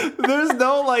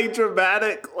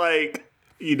dramatic, like,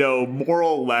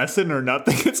 moral lesson or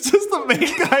nothing. It's just the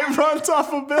main guy runs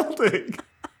off a building.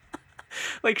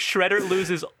 Like, Shredder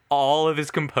loses all of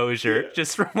his composure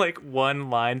just from, like, one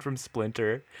line from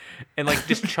Splinter. And, like,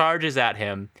 just charges at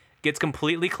him, gets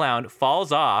completely clowned,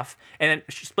 falls off, and then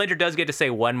Splinter does get to say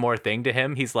one more thing to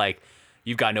him. He's like,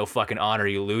 "You've got no fucking honor,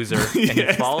 you loser." And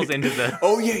he falls into the...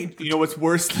 Oh, yeah. You know what's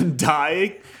worse than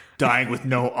dying? Dying with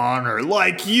no honor,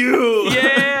 like you.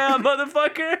 Yeah,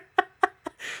 motherfucker.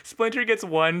 Splinter gets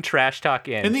one trash talk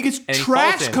in. And he gets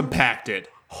trash compacted.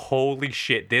 Holy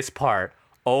shit, this part...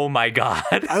 Oh my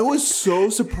God. I was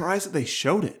so surprised that they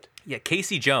showed it. Yeah,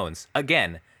 Casey Jones.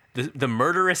 Again, the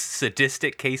murderous,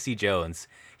 sadistic Casey Jones.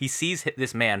 He sees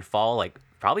this man fall like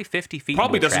probably 50 feet.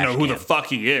 Probably doesn't know who the fuck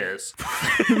he is.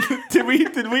 Did we?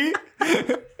 Have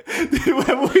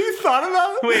we thought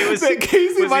about that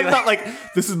Casey might have thought, like,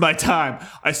 this is my time.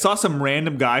 I saw some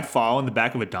random guy fall in the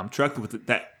back of a dump truck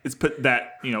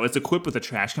it's equipped with a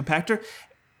trash compactor.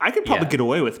 I could probably get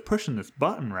away with pushing this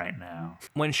button right now.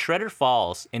 When Shredder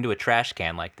falls into a trash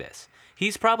can like this,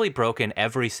 he's probably broken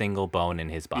every single bone in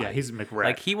his body. Yeah, he's McRae.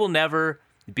 Like, he will never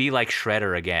be like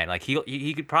Shredder again. Like,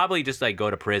 he could probably just, like,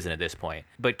 go to prison at this point.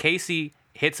 But Casey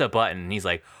hits a button and he's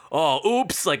like, "Oh,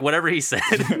 oops," like whatever he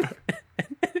said.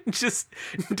 Just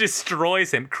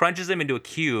destroys him, crunches him into a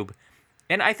cube.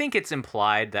 And I think it's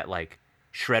implied that, like,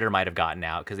 Shredder might have gotten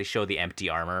out because they show the empty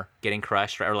armor getting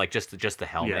crushed, or like just the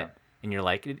helmet. Yeah. And you're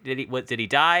like, did he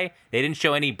die? They didn't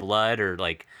show any blood or,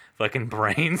 like, fucking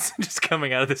brains just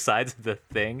coming out of the sides of the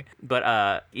thing.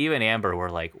 But even Amber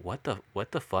were like, what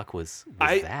the fuck was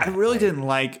that? I really didn't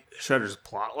like Shredder's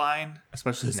plot line,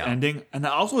 especially his ending. And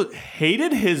I also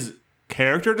hated his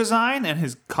character design and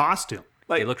his costume.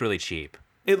 Like, it looked really cheap.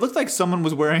 It looked like someone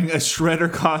was wearing a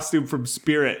Shredder costume from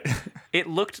Spirit. It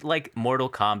looked like Mortal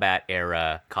Kombat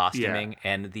era costuming,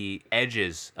 and the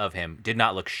edges of him did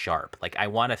not look sharp. Like, I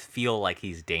want to feel like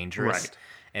he's dangerous. Right.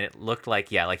 And it looked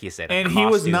like, like you said, and he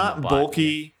was not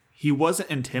bulky. He wasn't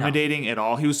intimidating at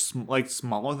all. He was like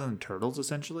smaller than the Turtles,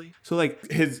 essentially. So,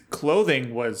 like, his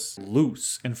clothing was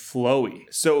loose and flowy.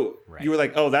 So you were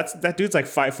like, "Oh, that dude's like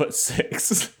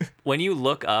 5'6". When you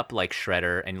look up like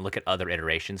Shredder and look at other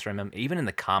iterations from him, even in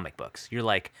the comic books, you're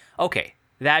like, okay,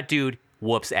 that dude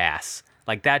whoops ass.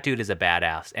 Like, that dude is a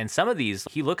badass. And some of these,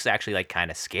 he looks actually like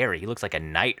kind of scary. He looks like a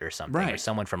knight or something, or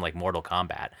someone from like Mortal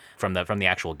Kombat from the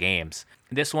actual games.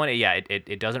 This one,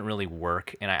 it doesn't really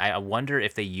work. And I wonder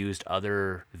if they used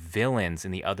other villains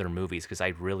in the other movies, because I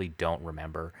really don't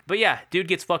remember. But yeah, dude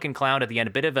gets fucking clowned at the end.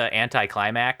 A bit of an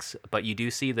anticlimax, but you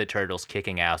do see the Turtles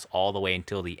kicking ass all the way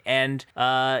until the end.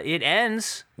 It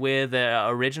ends with an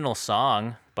original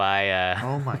song by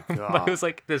oh my God. It was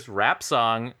like this rap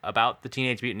song about the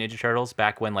Teenage Mutant Ninja Turtles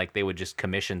back when, like, they would just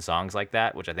commission songs like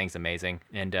that, which I think is amazing.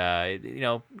 And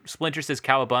Splinter says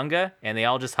 "Cowabunga," and they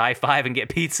all just high five and get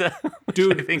pizza.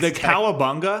 Dude, the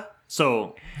Cowabunga.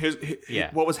 So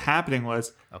what was happening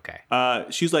was,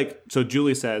 she's like, so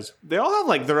Julie says, they all have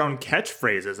like their own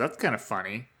catchphrases. That's kind of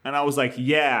funny. And I was like,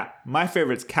 yeah, my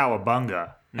favorite's Cowabunga.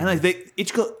 Mm-hmm. And like they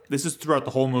each go, this is throughout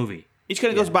the whole movie. Each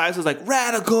kind of goes by, so it's like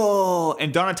radical,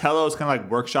 and Donatello is kind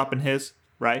of like workshopping his,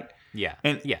 right? Yeah.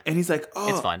 And he's like, "Oh,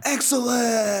 it's fun.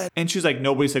 Excellent." And she's like,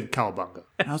 "Nobody said Cowabunga."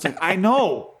 And I was like, "I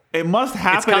know. It must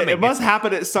happen. It must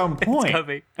happen at some point." It's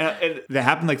coming. And that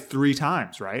happened like 3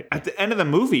 times, right? At the end of the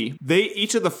movie,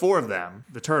 each of the 4 of them,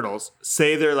 the Turtles,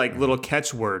 say their like little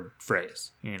catchword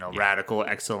phrase. Radical,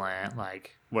 excellent,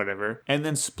 like whatever. And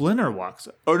then Splinter walks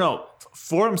up. Oh no,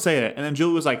 4 of them say it, and then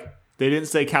Julie was like, "They didn't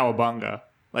say Cowabunga."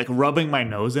 Like rubbing my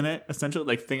nose in it, essentially,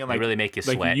 like thinking like they really make you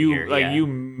sweat. Like you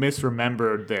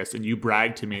misremembered this, and you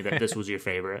bragged to me that this was your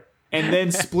favorite. And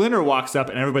then Splinter walks up,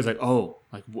 and everybody's like, "Oh,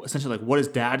 like essentially, like what is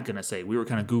Dad gonna say?" We were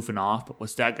kind of goofing off, but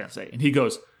what's Dad gonna say? And he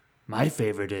goes, "My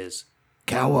favorite is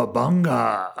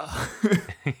Cowabunga."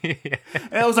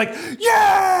 And I was like,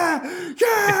 yeah.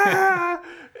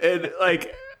 And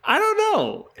like, I don't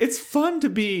know, it's fun to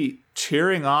be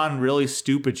cheering on really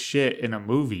stupid shit in a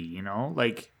movie,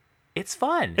 like. It's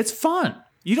fun. It's fun.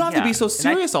 You don't have to be so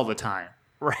serious all the time.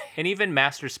 Right. And even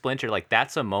Master Splinter, like,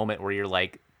 that's a moment where you're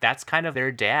like, that's kind of their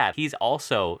dad. He's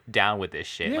also down with this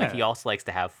shit. Yeah. Like, he also likes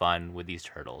to have fun with these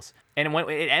turtles. And when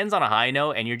it ends on a high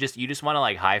note and you just want to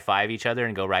like high five each other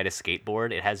and go ride a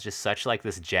skateboard, it has just such like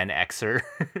this Gen Xer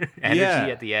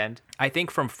energy at the end. I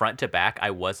think from front to back,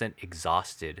 I wasn't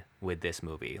exhausted with this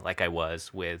movie like I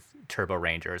was with Turbo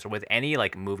Rangers or with any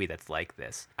like movie that's like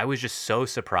this. I was just so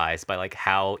surprised by like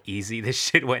how easy this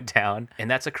shit went down. And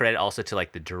that's a credit also to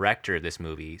like the director of this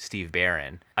movie, Steve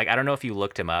Barron. Like, I don't know if you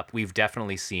looked him up. We've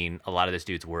definitely seen a lot of this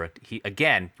dude's work.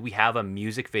 We have a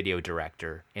music video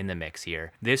director in the mix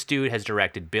here. This dude dude has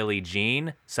directed Billie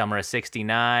Jean, Summer of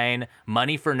 '69,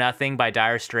 Money for Nothing by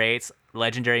Dire Straits,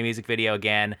 legendary music video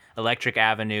again, Electric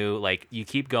Avenue. Like, you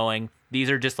keep going. These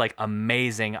are just like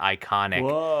amazing,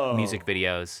 iconic music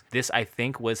videos. This, I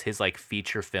think, was his like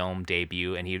feature film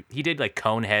debut, and he did like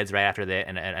Coneheads right after that,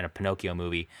 and a Pinocchio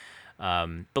movie.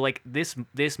 But like this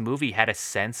movie had a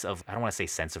sense of, I don't want to say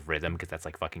sense of rhythm because that's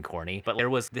like fucking corny, but there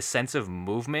was this sense of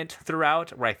movement throughout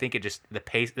where I think it just, the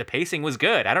pacing was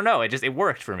good. I don't know, it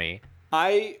worked for me.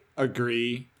 I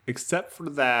agree, except for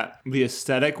that the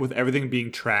aesthetic with everything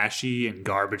being trashy and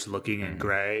garbage looking and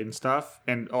gray and stuff,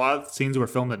 and a lot of the scenes were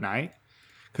filmed at night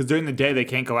because during the day they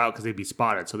can't go out because they'd be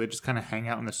spotted, so they just kind of hang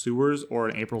out in the sewers or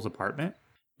in April's apartment,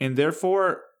 and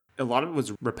therefore a lot of it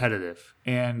was repetitive.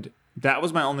 And that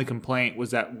was my only complaint,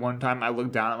 was that one time I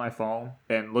looked down at my phone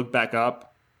and looked back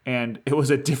up and it was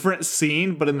a different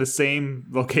scene but in the same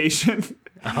location.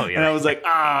 Oh yeah. And I was like,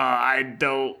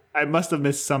 I must have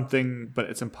missed something, but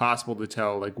it's impossible to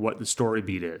tell like what the story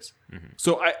beat is. Mm-hmm.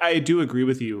 So I do agree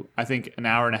with you. I think an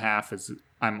hour and a half is,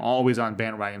 I'm always on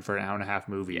bandwagon for an hour and a half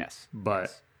movie. Yes. But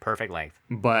yes. Perfect length.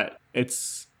 But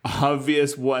it's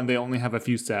obvious when they only have a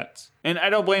few sets. And I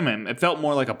don't blame him. It felt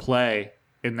more like a play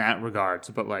in that regards,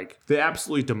 but like they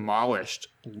absolutely demolished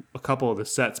a couple of the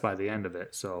sets by the end of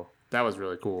it, so that was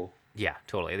really cool. Yeah,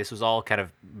 totally. This was all kind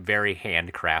of very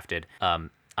handcrafted.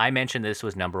 I mentioned this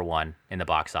was number one in the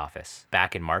box office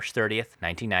back in March 30th,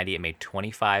 1990. It made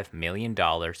 $25 million,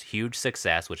 huge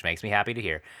success, which makes me happy to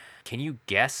hear. Can you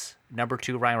guess number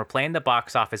two, Ryan? We're playing the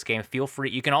box office game. Feel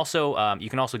free. You can also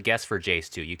guess for Jace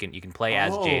too. You can play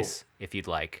as Jace if you'd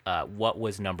like. What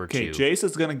was number two? Okay, Jace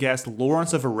is gonna guess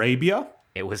Lawrence of Arabia.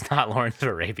 It was not Lawrence of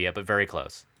Arabia, but very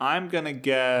close. I'm going to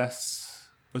guess,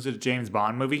 was it a James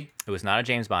Bond movie? It was not a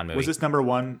James Bond movie. Was this number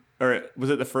one, or was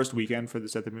it the first weekend for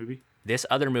this other movie? This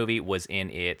other movie was in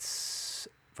its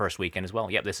first weekend as well.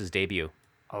 Yep, this is debut.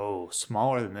 Oh,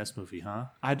 smaller than this movie, huh?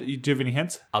 Do you have any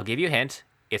hints? I'll give you a hint.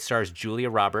 It stars Julia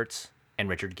Roberts and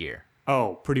Richard Gere.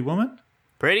 Oh, Pretty Woman?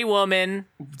 Pretty Woman.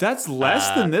 That's less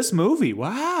than this movie.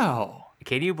 Wow.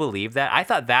 Can you believe that? I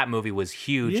thought that movie was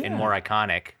huge and more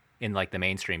iconic in like the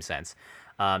mainstream sense.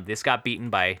 This got beaten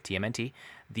by TMNT.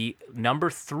 The number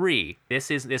three,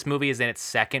 this movie is in its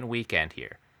second weekend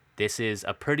here. This is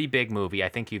a pretty big movie. I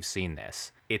think you've seen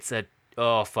this. It's a,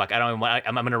 oh fuck, I don't even want,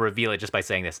 I'm going to reveal it just by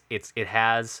saying this. It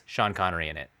has Sean Connery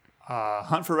in it.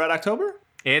 Hunt for Red October?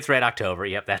 It's Red October.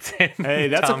 Yep, that's it. Hey,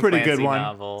 that's Tom a pretty Clancy good one.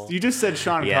 Novel. You just said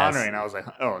Sean Connery, and I was like,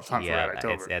 oh, it's Hunt for Red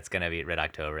October. It's going to be Red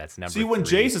October. That's number See, when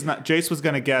three. Jace was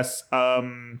going to guess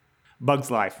Bug's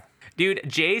Life. Dude,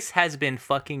 Jace has been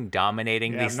fucking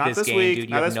dominating this game, week. dude.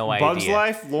 You have no idea. Bug's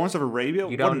Life, Lawrence of Arabia.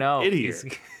 You don't know.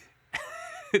 Idiot.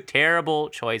 Terrible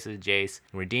choices, Jace.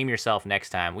 Redeem yourself next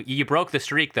time. You broke the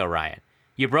streak, though, Ryan.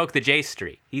 You broke the Jace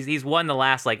streak. He's won the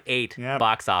last like 8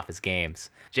 box office games.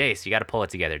 Jace, you got to pull it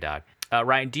together, dog.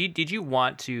 Ryan, did you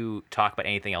want to talk about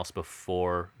anything else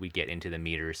before we get into the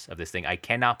meters of this thing? I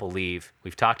cannot believe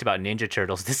we've talked about Ninja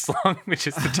Turtles this long, which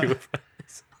is the two of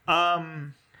us.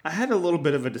 I had a little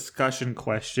bit of a discussion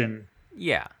question.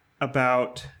 Yeah.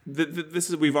 About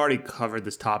we've already covered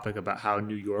this topic about how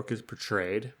New York is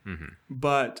portrayed. Mm-hmm.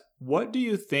 But what do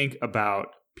you think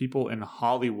about people in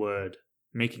Hollywood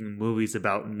making movies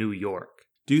about New York?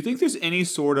 Do you think there's any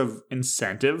sort of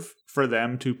incentive for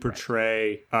them to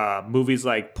portray movies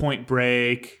like Point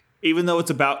Break, even though it's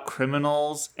about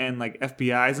criminals and like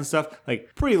FBI's and stuff,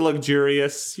 like pretty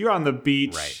luxurious? You're on the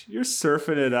beach, you're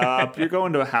surfing it up, you're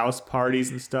going to house parties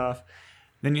and stuff.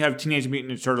 Then you have Teenage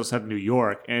Mutant Ninja Turtles have New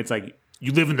York, and it's like,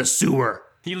 you live in the sewer.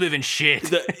 You live in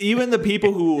shit. Even the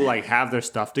people who like have their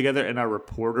stuff together and are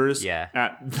reporters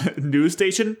at the news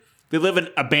station, they live in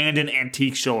abandoned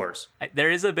antique shores. There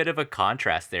is a bit of a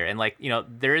contrast there. And like,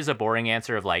 there is a boring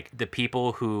answer of like the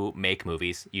people who make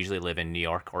movies usually live in New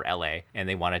York or LA, and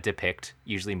they want to depict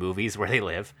usually movies where they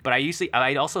live. But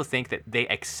I also think that they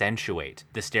accentuate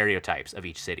the stereotypes of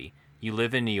each city. You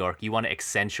live in New York, you want to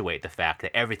accentuate the fact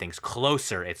that everything's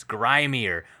closer, it's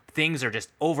grimier, things are just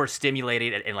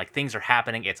overstimulated, and like things are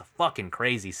happening. It's a fucking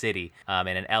crazy city. And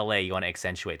in LA, you want to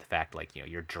accentuate the fact like,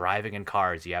 you're driving in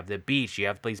cars, you have the beach, you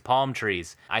have these palm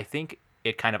trees. I think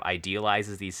it kind of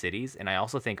idealizes these cities, and I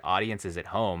also think audiences at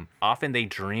home, often they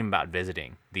dream about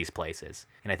visiting these places.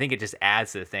 And I think it just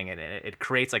adds to the thing, and it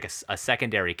creates like a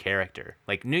secondary character.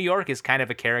 Like New York is kind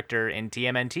of a character in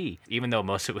TMNT, even though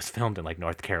most of it was filmed in like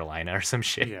North Carolina or some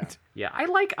shit. Yeah,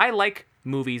 I like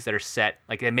movies that are set,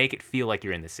 like they make it feel like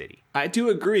you're in the city. I do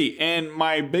agree, and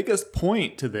my biggest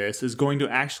point to this is going to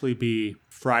actually be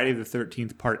Friday the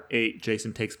 13th, Part 8,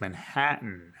 Jason Takes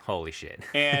Manhattan. Holy shit.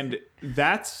 And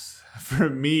that's, for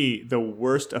me, the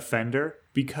worst offender,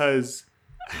 because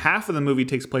half of the movie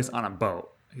takes place on a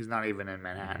boat. He's not even in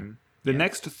Manhattan. The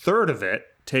next third of it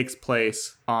takes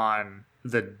place on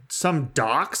some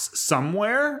docks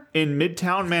somewhere in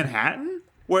Midtown Manhattan.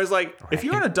 Whereas, like, if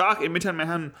you're on a dock in Midtown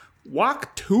Manhattan,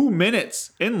 walk 2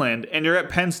 minutes inland and you're at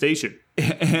Penn Station.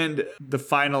 And the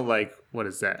final, like, what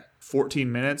is that?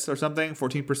 14 minutes or something?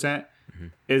 14%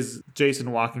 is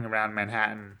Jason walking around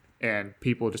Manhattan and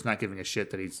people just not giving a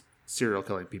shit that he's serial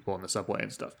killing people in the subway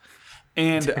and stuff.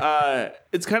 And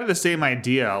it's kind of the same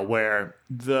idea where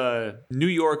the New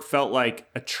York felt like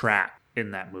a trap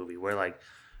in that movie where, like,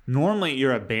 normally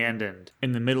you're abandoned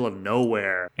in the middle of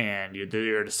nowhere and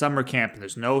you're at a summer camp and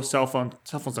there's no cell phone.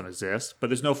 Cell phones don't exist, but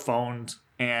there's no phones,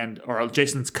 or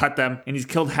Jason's cut them and he's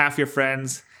killed half your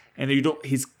friends and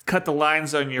he's cut the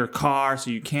lines on your car so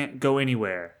you can't go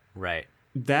anywhere. Right.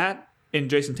 That in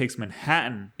Jason Takes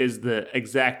Manhattan is the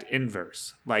exact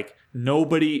inverse. Like,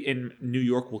 nobody in New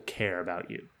York will care about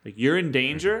you. Like, you're in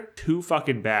danger, too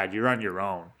fucking bad. You're on your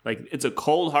own. Like, it's a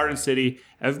cold-hearted city.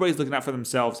 Everybody's looking out for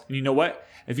themselves. And you know what?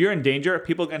 If you're in danger,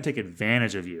 people are going to take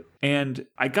advantage of you. And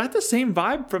I got the same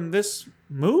vibe from this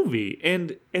movie.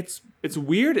 And it's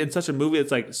weird in such a movie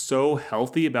that's, like, so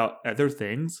healthy about other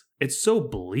things. It's so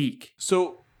bleak.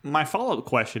 So my follow-up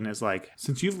question is, like,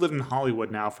 since you've lived in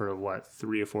Hollywood now for,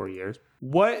 3 or 4 years,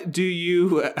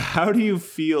 how do you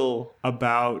feel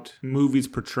about movies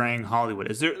portraying Hollywood?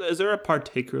 Is there a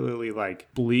particularly, like,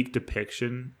 bleak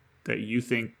depiction that you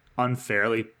think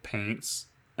unfairly paints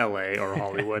LA or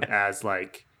Hollywood as,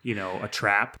 like, a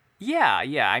trap? Yeah.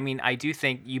 I mean, I do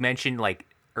think you mentioned, like,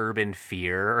 urban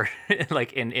fear,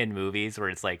 like in movies where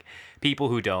it's like people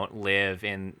who don't live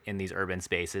in these urban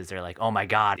spaces, they're like, oh my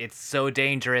God, it's so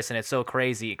dangerous and it's so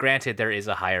crazy. Granted, there is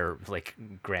a higher,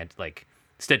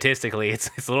 statistically, it's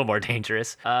a little more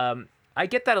dangerous. I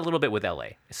get that a little bit with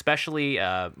LA, especially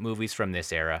movies from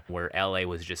this era where LA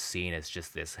was just seen as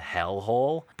just this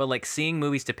hellhole. But, like, seeing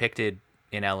movies depicted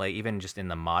in LA, even just in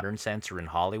the modern sense or in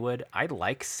Hollywood, I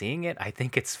like seeing it. I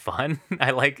think it's fun.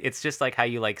 It's just like how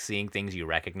you like seeing things you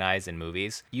recognize in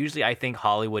movies. Usually I think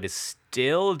Hollywood is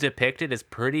still depicted as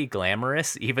pretty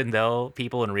glamorous, even though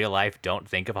people in real life don't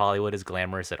think of Hollywood as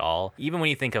glamorous at all. Even when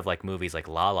you think of, like, movies like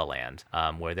La La Land,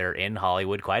 where they're in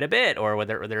Hollywood quite a bit, or where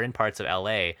they're in parts of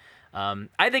LA.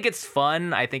 I think it's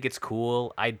fun. I think it's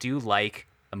cool. I do like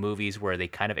movies where they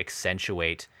kind of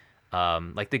accentuate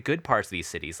like the good parts of these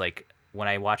cities. Like, when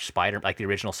I watch the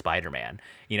original Spider-Man,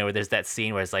 where there's that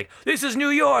scene where it's like, this is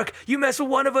New York, you mess with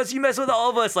one of us, you mess with all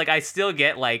of us. Like, I still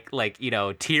get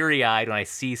teary-eyed when I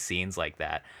see scenes like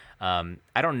that.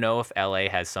 I don't know if LA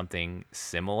has something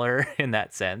similar in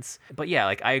that sense, but yeah,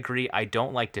 like, I agree. I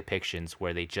don't like depictions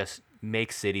where they just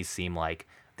make cities seem like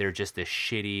they're just this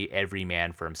shitty every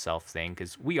man for himself thing,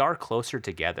 because we are closer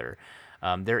together.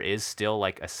 There is still,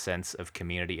 like, a sense of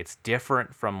community. It's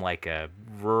different from, like, a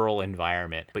rural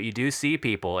environment, but you do see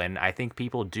people, and I think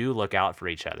people do look out for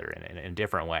each other in a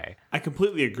different way. I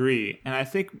completely agree. And I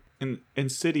think in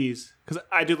cities, because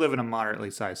I do live in a moderately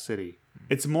sized city,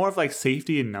 it's more of, like,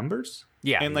 safety in numbers.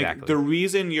 Yeah, and, like, exactly. the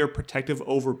reason you're protective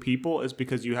over people is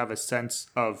because you have a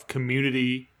sense of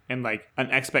community and, like, an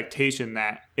expectation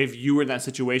that if you were in that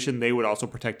situation, they would also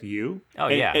protect you. Oh,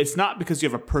 yeah. It's not because you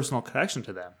have a personal connection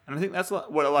to them. And I think that's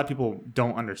what a lot of people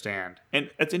don't understand. And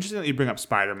it's interesting that you bring up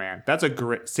Spider-Man. That's a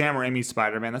great, Sam Raimi's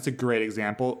Spider-Man, that's a great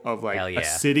example of, like, a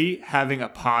city having a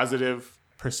positive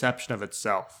perception of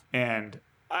itself. And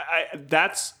I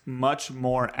that's much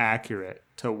more accurate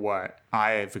to what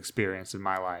I have experienced in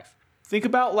my life. Think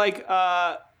about, like,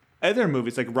 other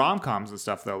movies, like rom-coms and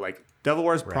stuff, though, like Devil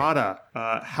Wears Prada,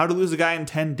 How to Lose a Guy in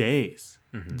 10 Days.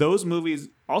 Mm-hmm. Those movies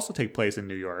also take place in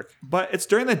New York, but it's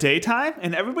during the daytime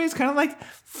and everybody's kind of, like,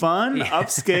 fun,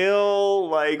 upscale,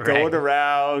 like, going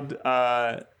around,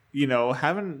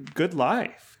 having good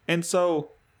life. And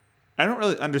so I don't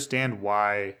really understand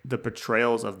why the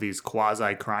portrayals of these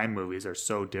quasi-crime movies are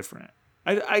so different.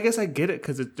 I guess I get it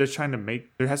because they're trying to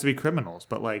there has to be criminals,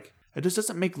 but, like, it just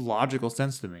doesn't make logical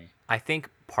sense to me. I think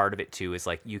part of it, too, is,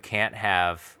 like, you can't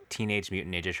have Teenage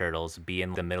Mutant Ninja Turtles be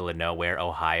in the middle of nowhere,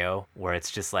 Ohio, where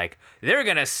it's just like, they're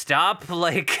going to stop,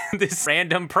 like, this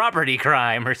random property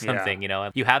crime or something,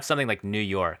 You have something like New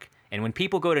York. And when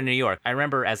people go to New York, I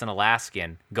remember as an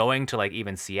Alaskan going to, like,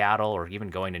 even Seattle or even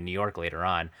going to New York later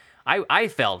on, I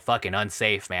felt fucking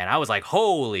unsafe, man. I was like,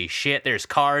 holy shit, there's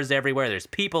cars everywhere. There's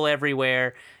people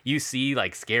everywhere. You see,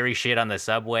 like, scary shit on the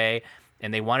subway.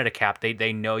 And they wanted to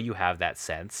they know you have that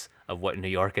sense of what New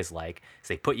York is like.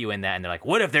 So they put you in that and they're like,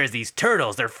 what if there's these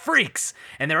turtles? They're freaks.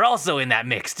 And they're also in that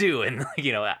mix too. And,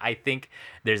 I think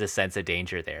there's a sense of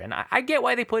danger there. And I get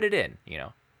why they put it in,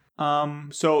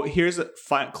 So here's a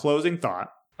closing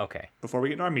thought. Okay. before we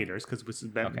get into our meters, because this has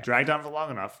been Okay. dragged on for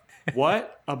long enough.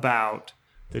 What about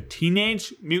the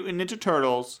Teenage Mutant Ninja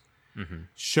Turtles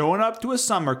showing up to a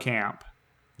summer camp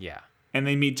Yeah. and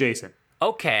they meet Jason?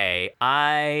 Okay.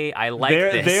 I like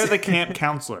this. They're the camp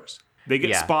counselors. They get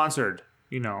Yeah. sponsored,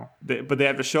 but they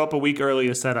have to show up a week early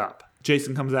to set up.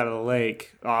 Jason comes out of the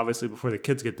lake, obviously, before the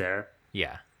kids get there.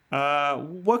 Yeah.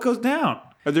 What goes down?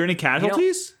 Are there any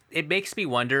casualties? It makes me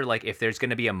wonder, like, if there's going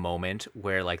to be a moment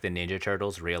where, like, the Ninja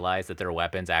Turtles realize that their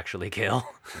weapons actually kill.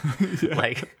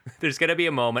 Like, there's going to be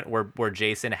a moment where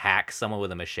Jason hacks someone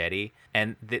with a machete,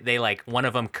 and they like, one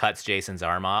of them cuts Jason's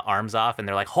arms off, and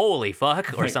they're like, holy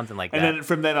fuck, or something like that. And then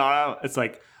from then on, it's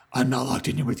like, I'm not locked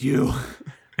in here with you.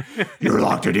 You're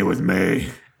locked in here with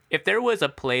me. If there was a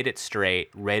Played It Straight,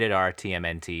 rated R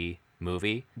TMNT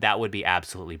movie, that would be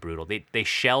absolutely brutal. They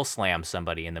shell slam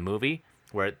somebody in the movie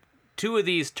where two of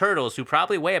these turtles, who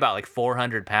probably weigh about like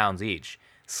 400 pounds each,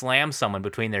 slam someone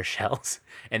between their shells,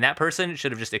 and that person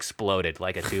should have just exploded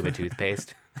like a tube of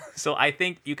toothpaste. So I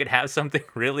think you could have something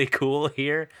really cool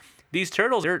here. These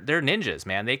turtles, they're ninjas,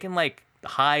 man. They can like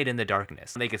hide in the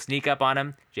darkness. They can sneak up on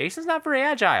him. Jason's not very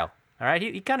agile. All right,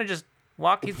 he kind of just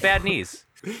he's bad knees.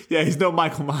 Yeah, he's no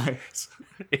Michael Myers.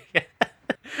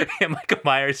 Yeah, Michael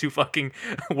Myers, who fucking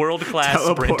world-class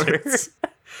sprinter.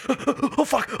 Oh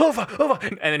fuck, oh fuck, oh fuck.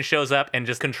 And then shows up and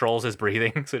just controls his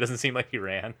breathing so it doesn't seem like he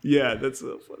ran. Yeah, that's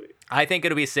so funny. I think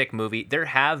it'll be a sick movie. There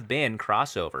have been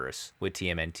crossovers with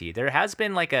TMNT. There has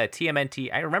been like a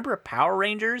TMNT. I remember a Power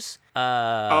Rangers.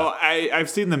 I've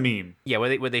seen the meme. Yeah,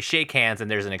 where they shake hands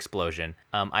and there's an explosion.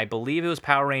 I believe it was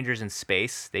Power Rangers in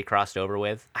space they crossed over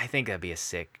with. I think that'd be a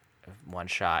sick one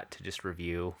shot to just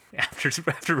review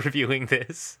after reviewing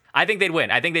this. I think they'd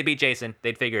win. I think they'd beat Jason.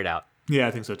 They'd figure it out. Yeah,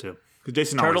 I think so too. Because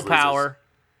Jason Turtle always loses. power,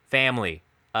 family.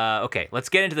 Okay, let's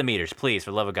get into the meters, please,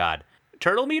 for the love of God.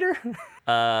 Turtle meter?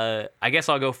 I guess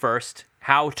I'll go first.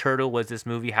 How turtle was this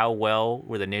movie? How well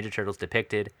were the Ninja Turtles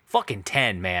depicted? Fucking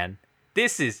 10, man.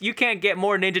 You can't get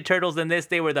more Ninja Turtles than this.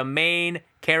 They were the main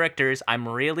characters. I'm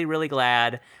really, really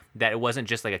glad that it wasn't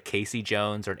just like a Casey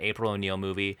Jones or an April O'Neil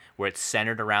movie where it's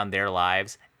centered around their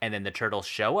lives and then the turtles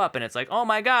show up and it's like, oh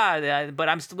my God, but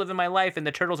I'm still living my life and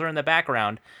the turtles are in the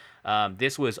background.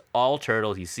 This was all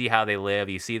turtles. You see how they live.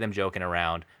 You see them joking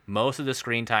around. Most of the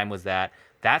screen time was that.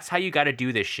 That's how you got to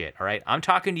do this shit, all right? I'm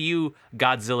talking to you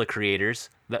Godzilla creators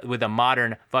with the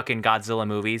modern fucking Godzilla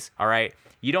movies, all right?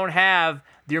 You don't have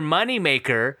your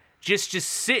moneymaker just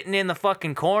sitting in the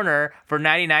fucking corner for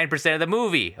 99% of the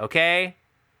movie, okay?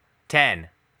 10.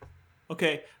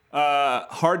 Okay.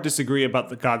 Hard disagree about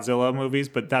the Godzilla movies,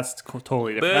 but that's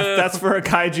totally different. That's for a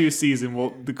kaiju season.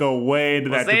 We'll go way into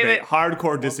that debate.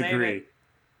 Hardcore disagree.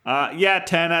 Yeah,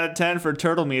 10 out of 10 for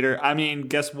Turtle Meter. I mean,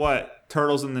 guess what?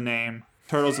 Turtles in the name.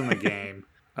 Turtles in the game.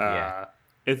 Yeah.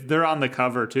 They're on the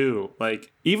cover too.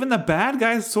 Like, even the bad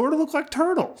guys sort of look like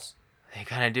turtles. They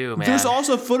kind of do, man. There's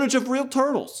also footage of real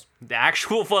turtles. The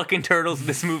actual fucking turtles in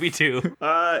this movie too.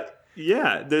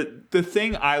 Yeah, the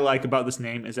thing I like about this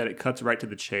name is that it cuts right to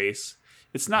the chase.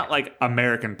 It's not like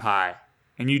American Pie,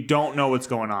 and you don't know what's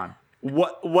going on.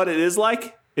 What it is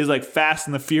like Fast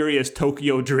and the Furious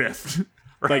Tokyo Drift.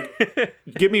 Like,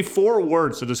 give me 4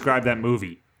 words to describe that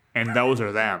movie, and those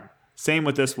are them. Same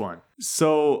with this one.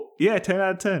 So, yeah, 10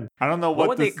 out of 10. I don't know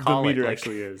what the meter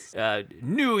actually is.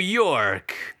 New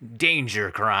York danger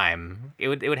crime. It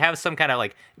would have some kind of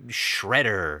like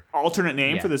shredder. Alternate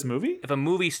name for this movie? If a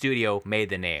movie studio made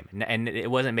the name and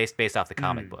it wasn't based off the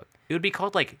comic book, it would be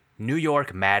called like New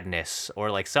York Madness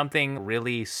or like something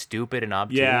really stupid and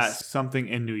obtuse. Yeah, something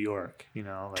in New York,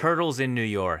 like Turtles in New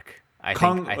York. I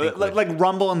think like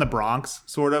Rumble in the Bronx,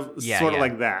 sort of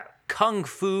like that. Kung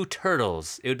Fu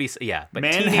Turtles. It would be, but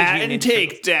Manhattan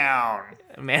Takedown.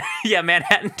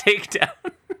 Manhattan Takedown.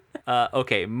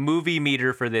 Okay, movie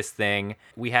meter for this thing.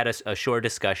 We had a short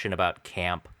discussion about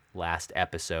camp last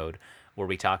episode where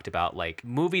we talked about like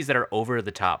movies that are over the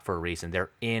top for a reason.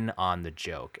 They're in on the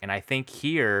joke. And I think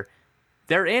here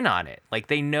they're in on it. Like,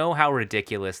 they know how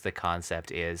ridiculous the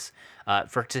concept is.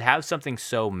 To have something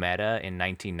so meta in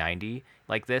 1990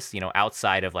 like this,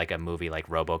 outside of like a movie like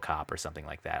RoboCop or something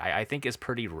like that, I think is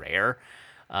pretty rare.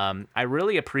 I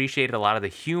really appreciated a lot of the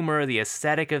humor, the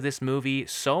aesthetic of this movie.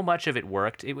 So much of it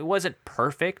worked. It wasn't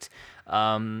perfect,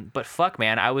 but fuck,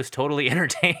 man, I was totally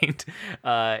entertained.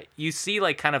 You see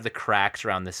like kind of the cracks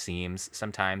around the seams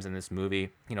sometimes in this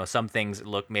movie. Some things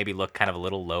look kind of a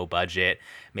little low budget.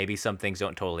 Maybe some things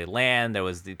don't totally land. There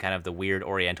was kind of the weird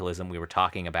Orientalism we were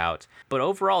talking about. But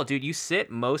overall, dude, you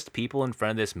sit most people in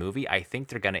front of this movie, I think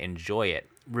they're going to enjoy it.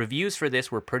 reviews for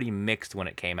this were pretty mixed when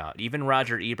it came out. Even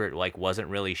Roger Ebert wasn't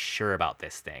really sure about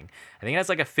this thing. I think it has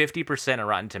like a 50% of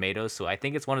Rotten Tomatoes, so I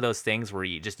think it's one of those things where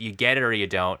you get it or you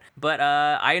don't. But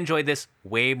I enjoyed this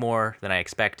way more than I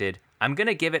expected. I'm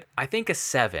gonna give it, I think, a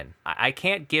 7. I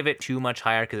can't give it too much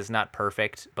higher because it's not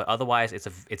perfect, but otherwise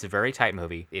it's a very tight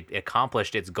movie. It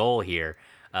accomplished its goal here.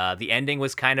 The ending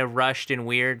was kind of rushed and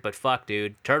weird, but fuck,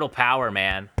 dude, turtle power,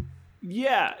 man.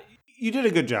 Yeah, you did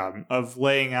a good job of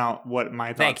laying out what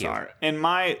my thoughts are. And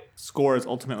my score is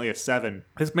ultimately a 7.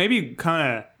 This maybe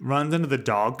kind of runs into the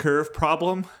dog curve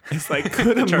problem. It's like,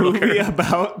 could a movie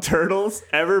about turtles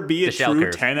ever be a true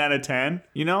curve. 10 out of 10?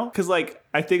 You know? Because,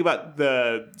 I think about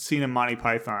the scene in Monty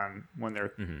Python when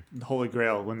they're, the Holy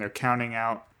Grail, when they're counting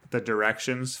out the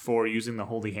directions for using the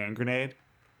holy hand grenade.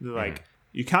 They're like,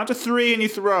 you count to 3 and you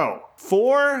throw.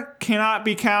 4 cannot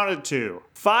be counted to.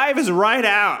 5 is right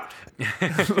out.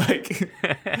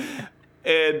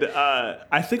 And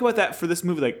I think about that for this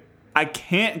movie. I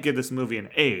can't give this movie an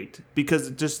 8 because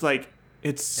it just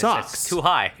it sucks. It's too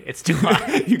high. It's too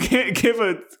high. You can't give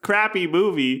a crappy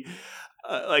movie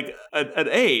an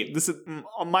 8. This is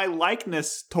my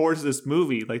likeness towards this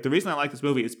movie. The reason I like this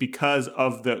movie is because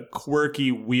of the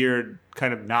quirky, weird,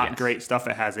 kind of not great stuff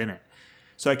it has in it.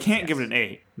 So I can't give it an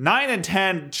 8. 9 and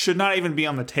 10 should not even be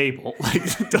on the table.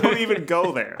 Don't even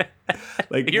go there.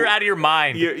 You're out of your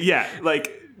mind.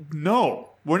 No,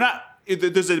 we're not.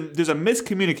 There's a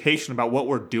miscommunication about what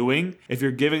we're doing if you're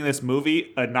giving this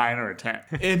movie a 9 or a 10.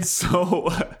 And so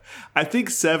I think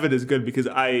 7 is good because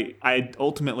I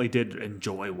ultimately did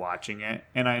enjoy watching it,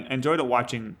 and I enjoyed it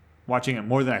watching it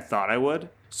more than I thought I would.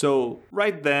 So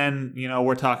right then,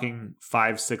 we're talking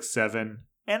 5, 6, 7.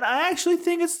 And I actually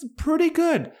think it's pretty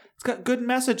good. It's got good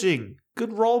messaging,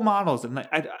 good role models. And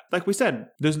like we said,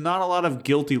 there's not a lot of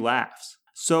guilty laughs.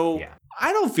 So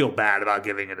I don't feel bad about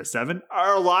giving it a 7.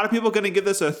 Are a lot of people going to give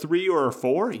this a 3 or a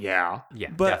 4? Yeah.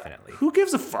 Yeah, but definitely. Who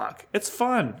gives a fuck? It's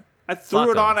fun. I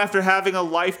threw it on after having a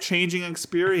life-changing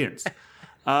experience.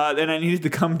 Then I needed to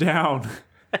come down.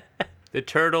 The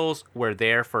Turtles were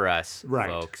there for us, right,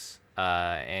 folks.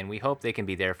 And we hope they can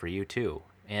be there for you, too.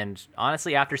 And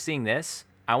honestly, after seeing this,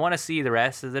 I want to see the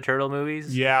rest of the Turtle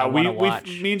movies. Yeah,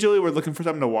 me and Julie were looking for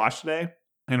something to watch today,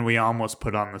 and we almost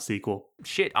put on the sequel.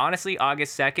 Shit, honestly,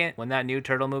 August 2nd, when that new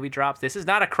Turtle movie drops, this is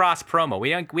not a cross promo.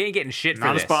 We ain't getting shit for this.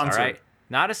 Not a sponsor. All right?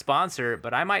 Not a sponsor,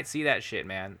 but I might see that shit,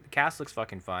 man. The cast looks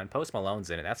fucking fun. Post Malone's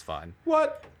in it. That's fun.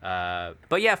 What?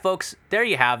 But yeah, folks, there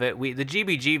you have it. The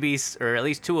GBGBs, or at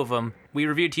least 2 of them, we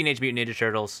reviewed Teenage Mutant Ninja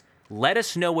Turtles. Let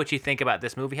us know what you think about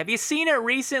this movie. Have you seen it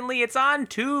recently? It's on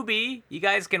Tubi. You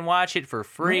guys can watch it for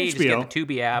free. Just get the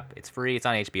Tubi app. It's free. It's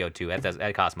on HBO too.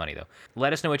 That costs money though.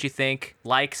 Let us know what you think.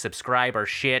 Like, subscribe, our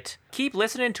shit. Keep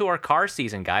listening to our car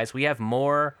season, guys. We have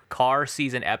more car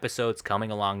season episodes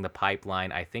coming along the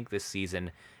pipeline. I think this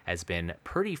season has been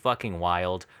pretty fucking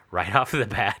wild right off the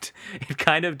bat. It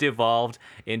kind of devolved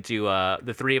into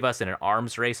the 3 of us in an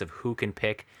arms race of who can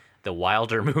pick the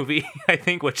wilder movie, I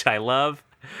think, which I love.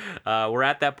 We're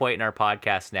at that point in our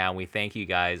podcast now. We thank you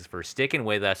guys for sticking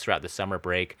with us throughout the summer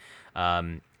break.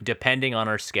 Depending on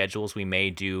our schedules, we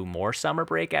may do more summer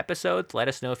break episodes. Let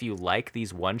us know if you like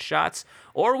these one-shots,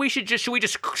 or should we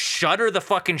just shutter the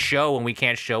fucking show when we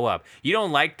can't show up? You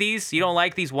don't like these? You don't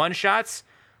like these one-shots?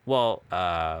 Well,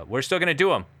 we're still gonna do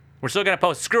them. We're still gonna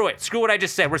post. Screw it. Screw what I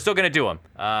just said. We're still gonna do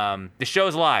them. The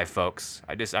show's live, folks.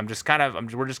 There's no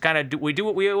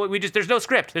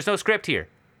script. There's no script here.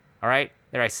 All right,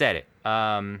 there, I said it.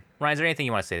 Ryan, is there anything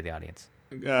you want to say to the audience?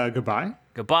 Goodbye.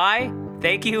 Goodbye.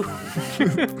 Thank you.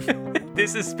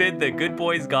 This has been the Good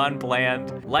Boys Gone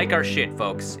Bland. Like our shit,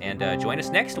 folks, and join us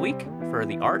next week for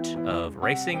the art of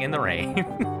racing in the rain.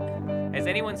 Has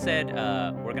anyone said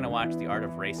we're gonna watch the art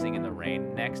of racing in the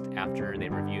rain next after they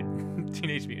reviewed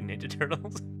Teenage Mutant Ninja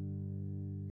Turtles?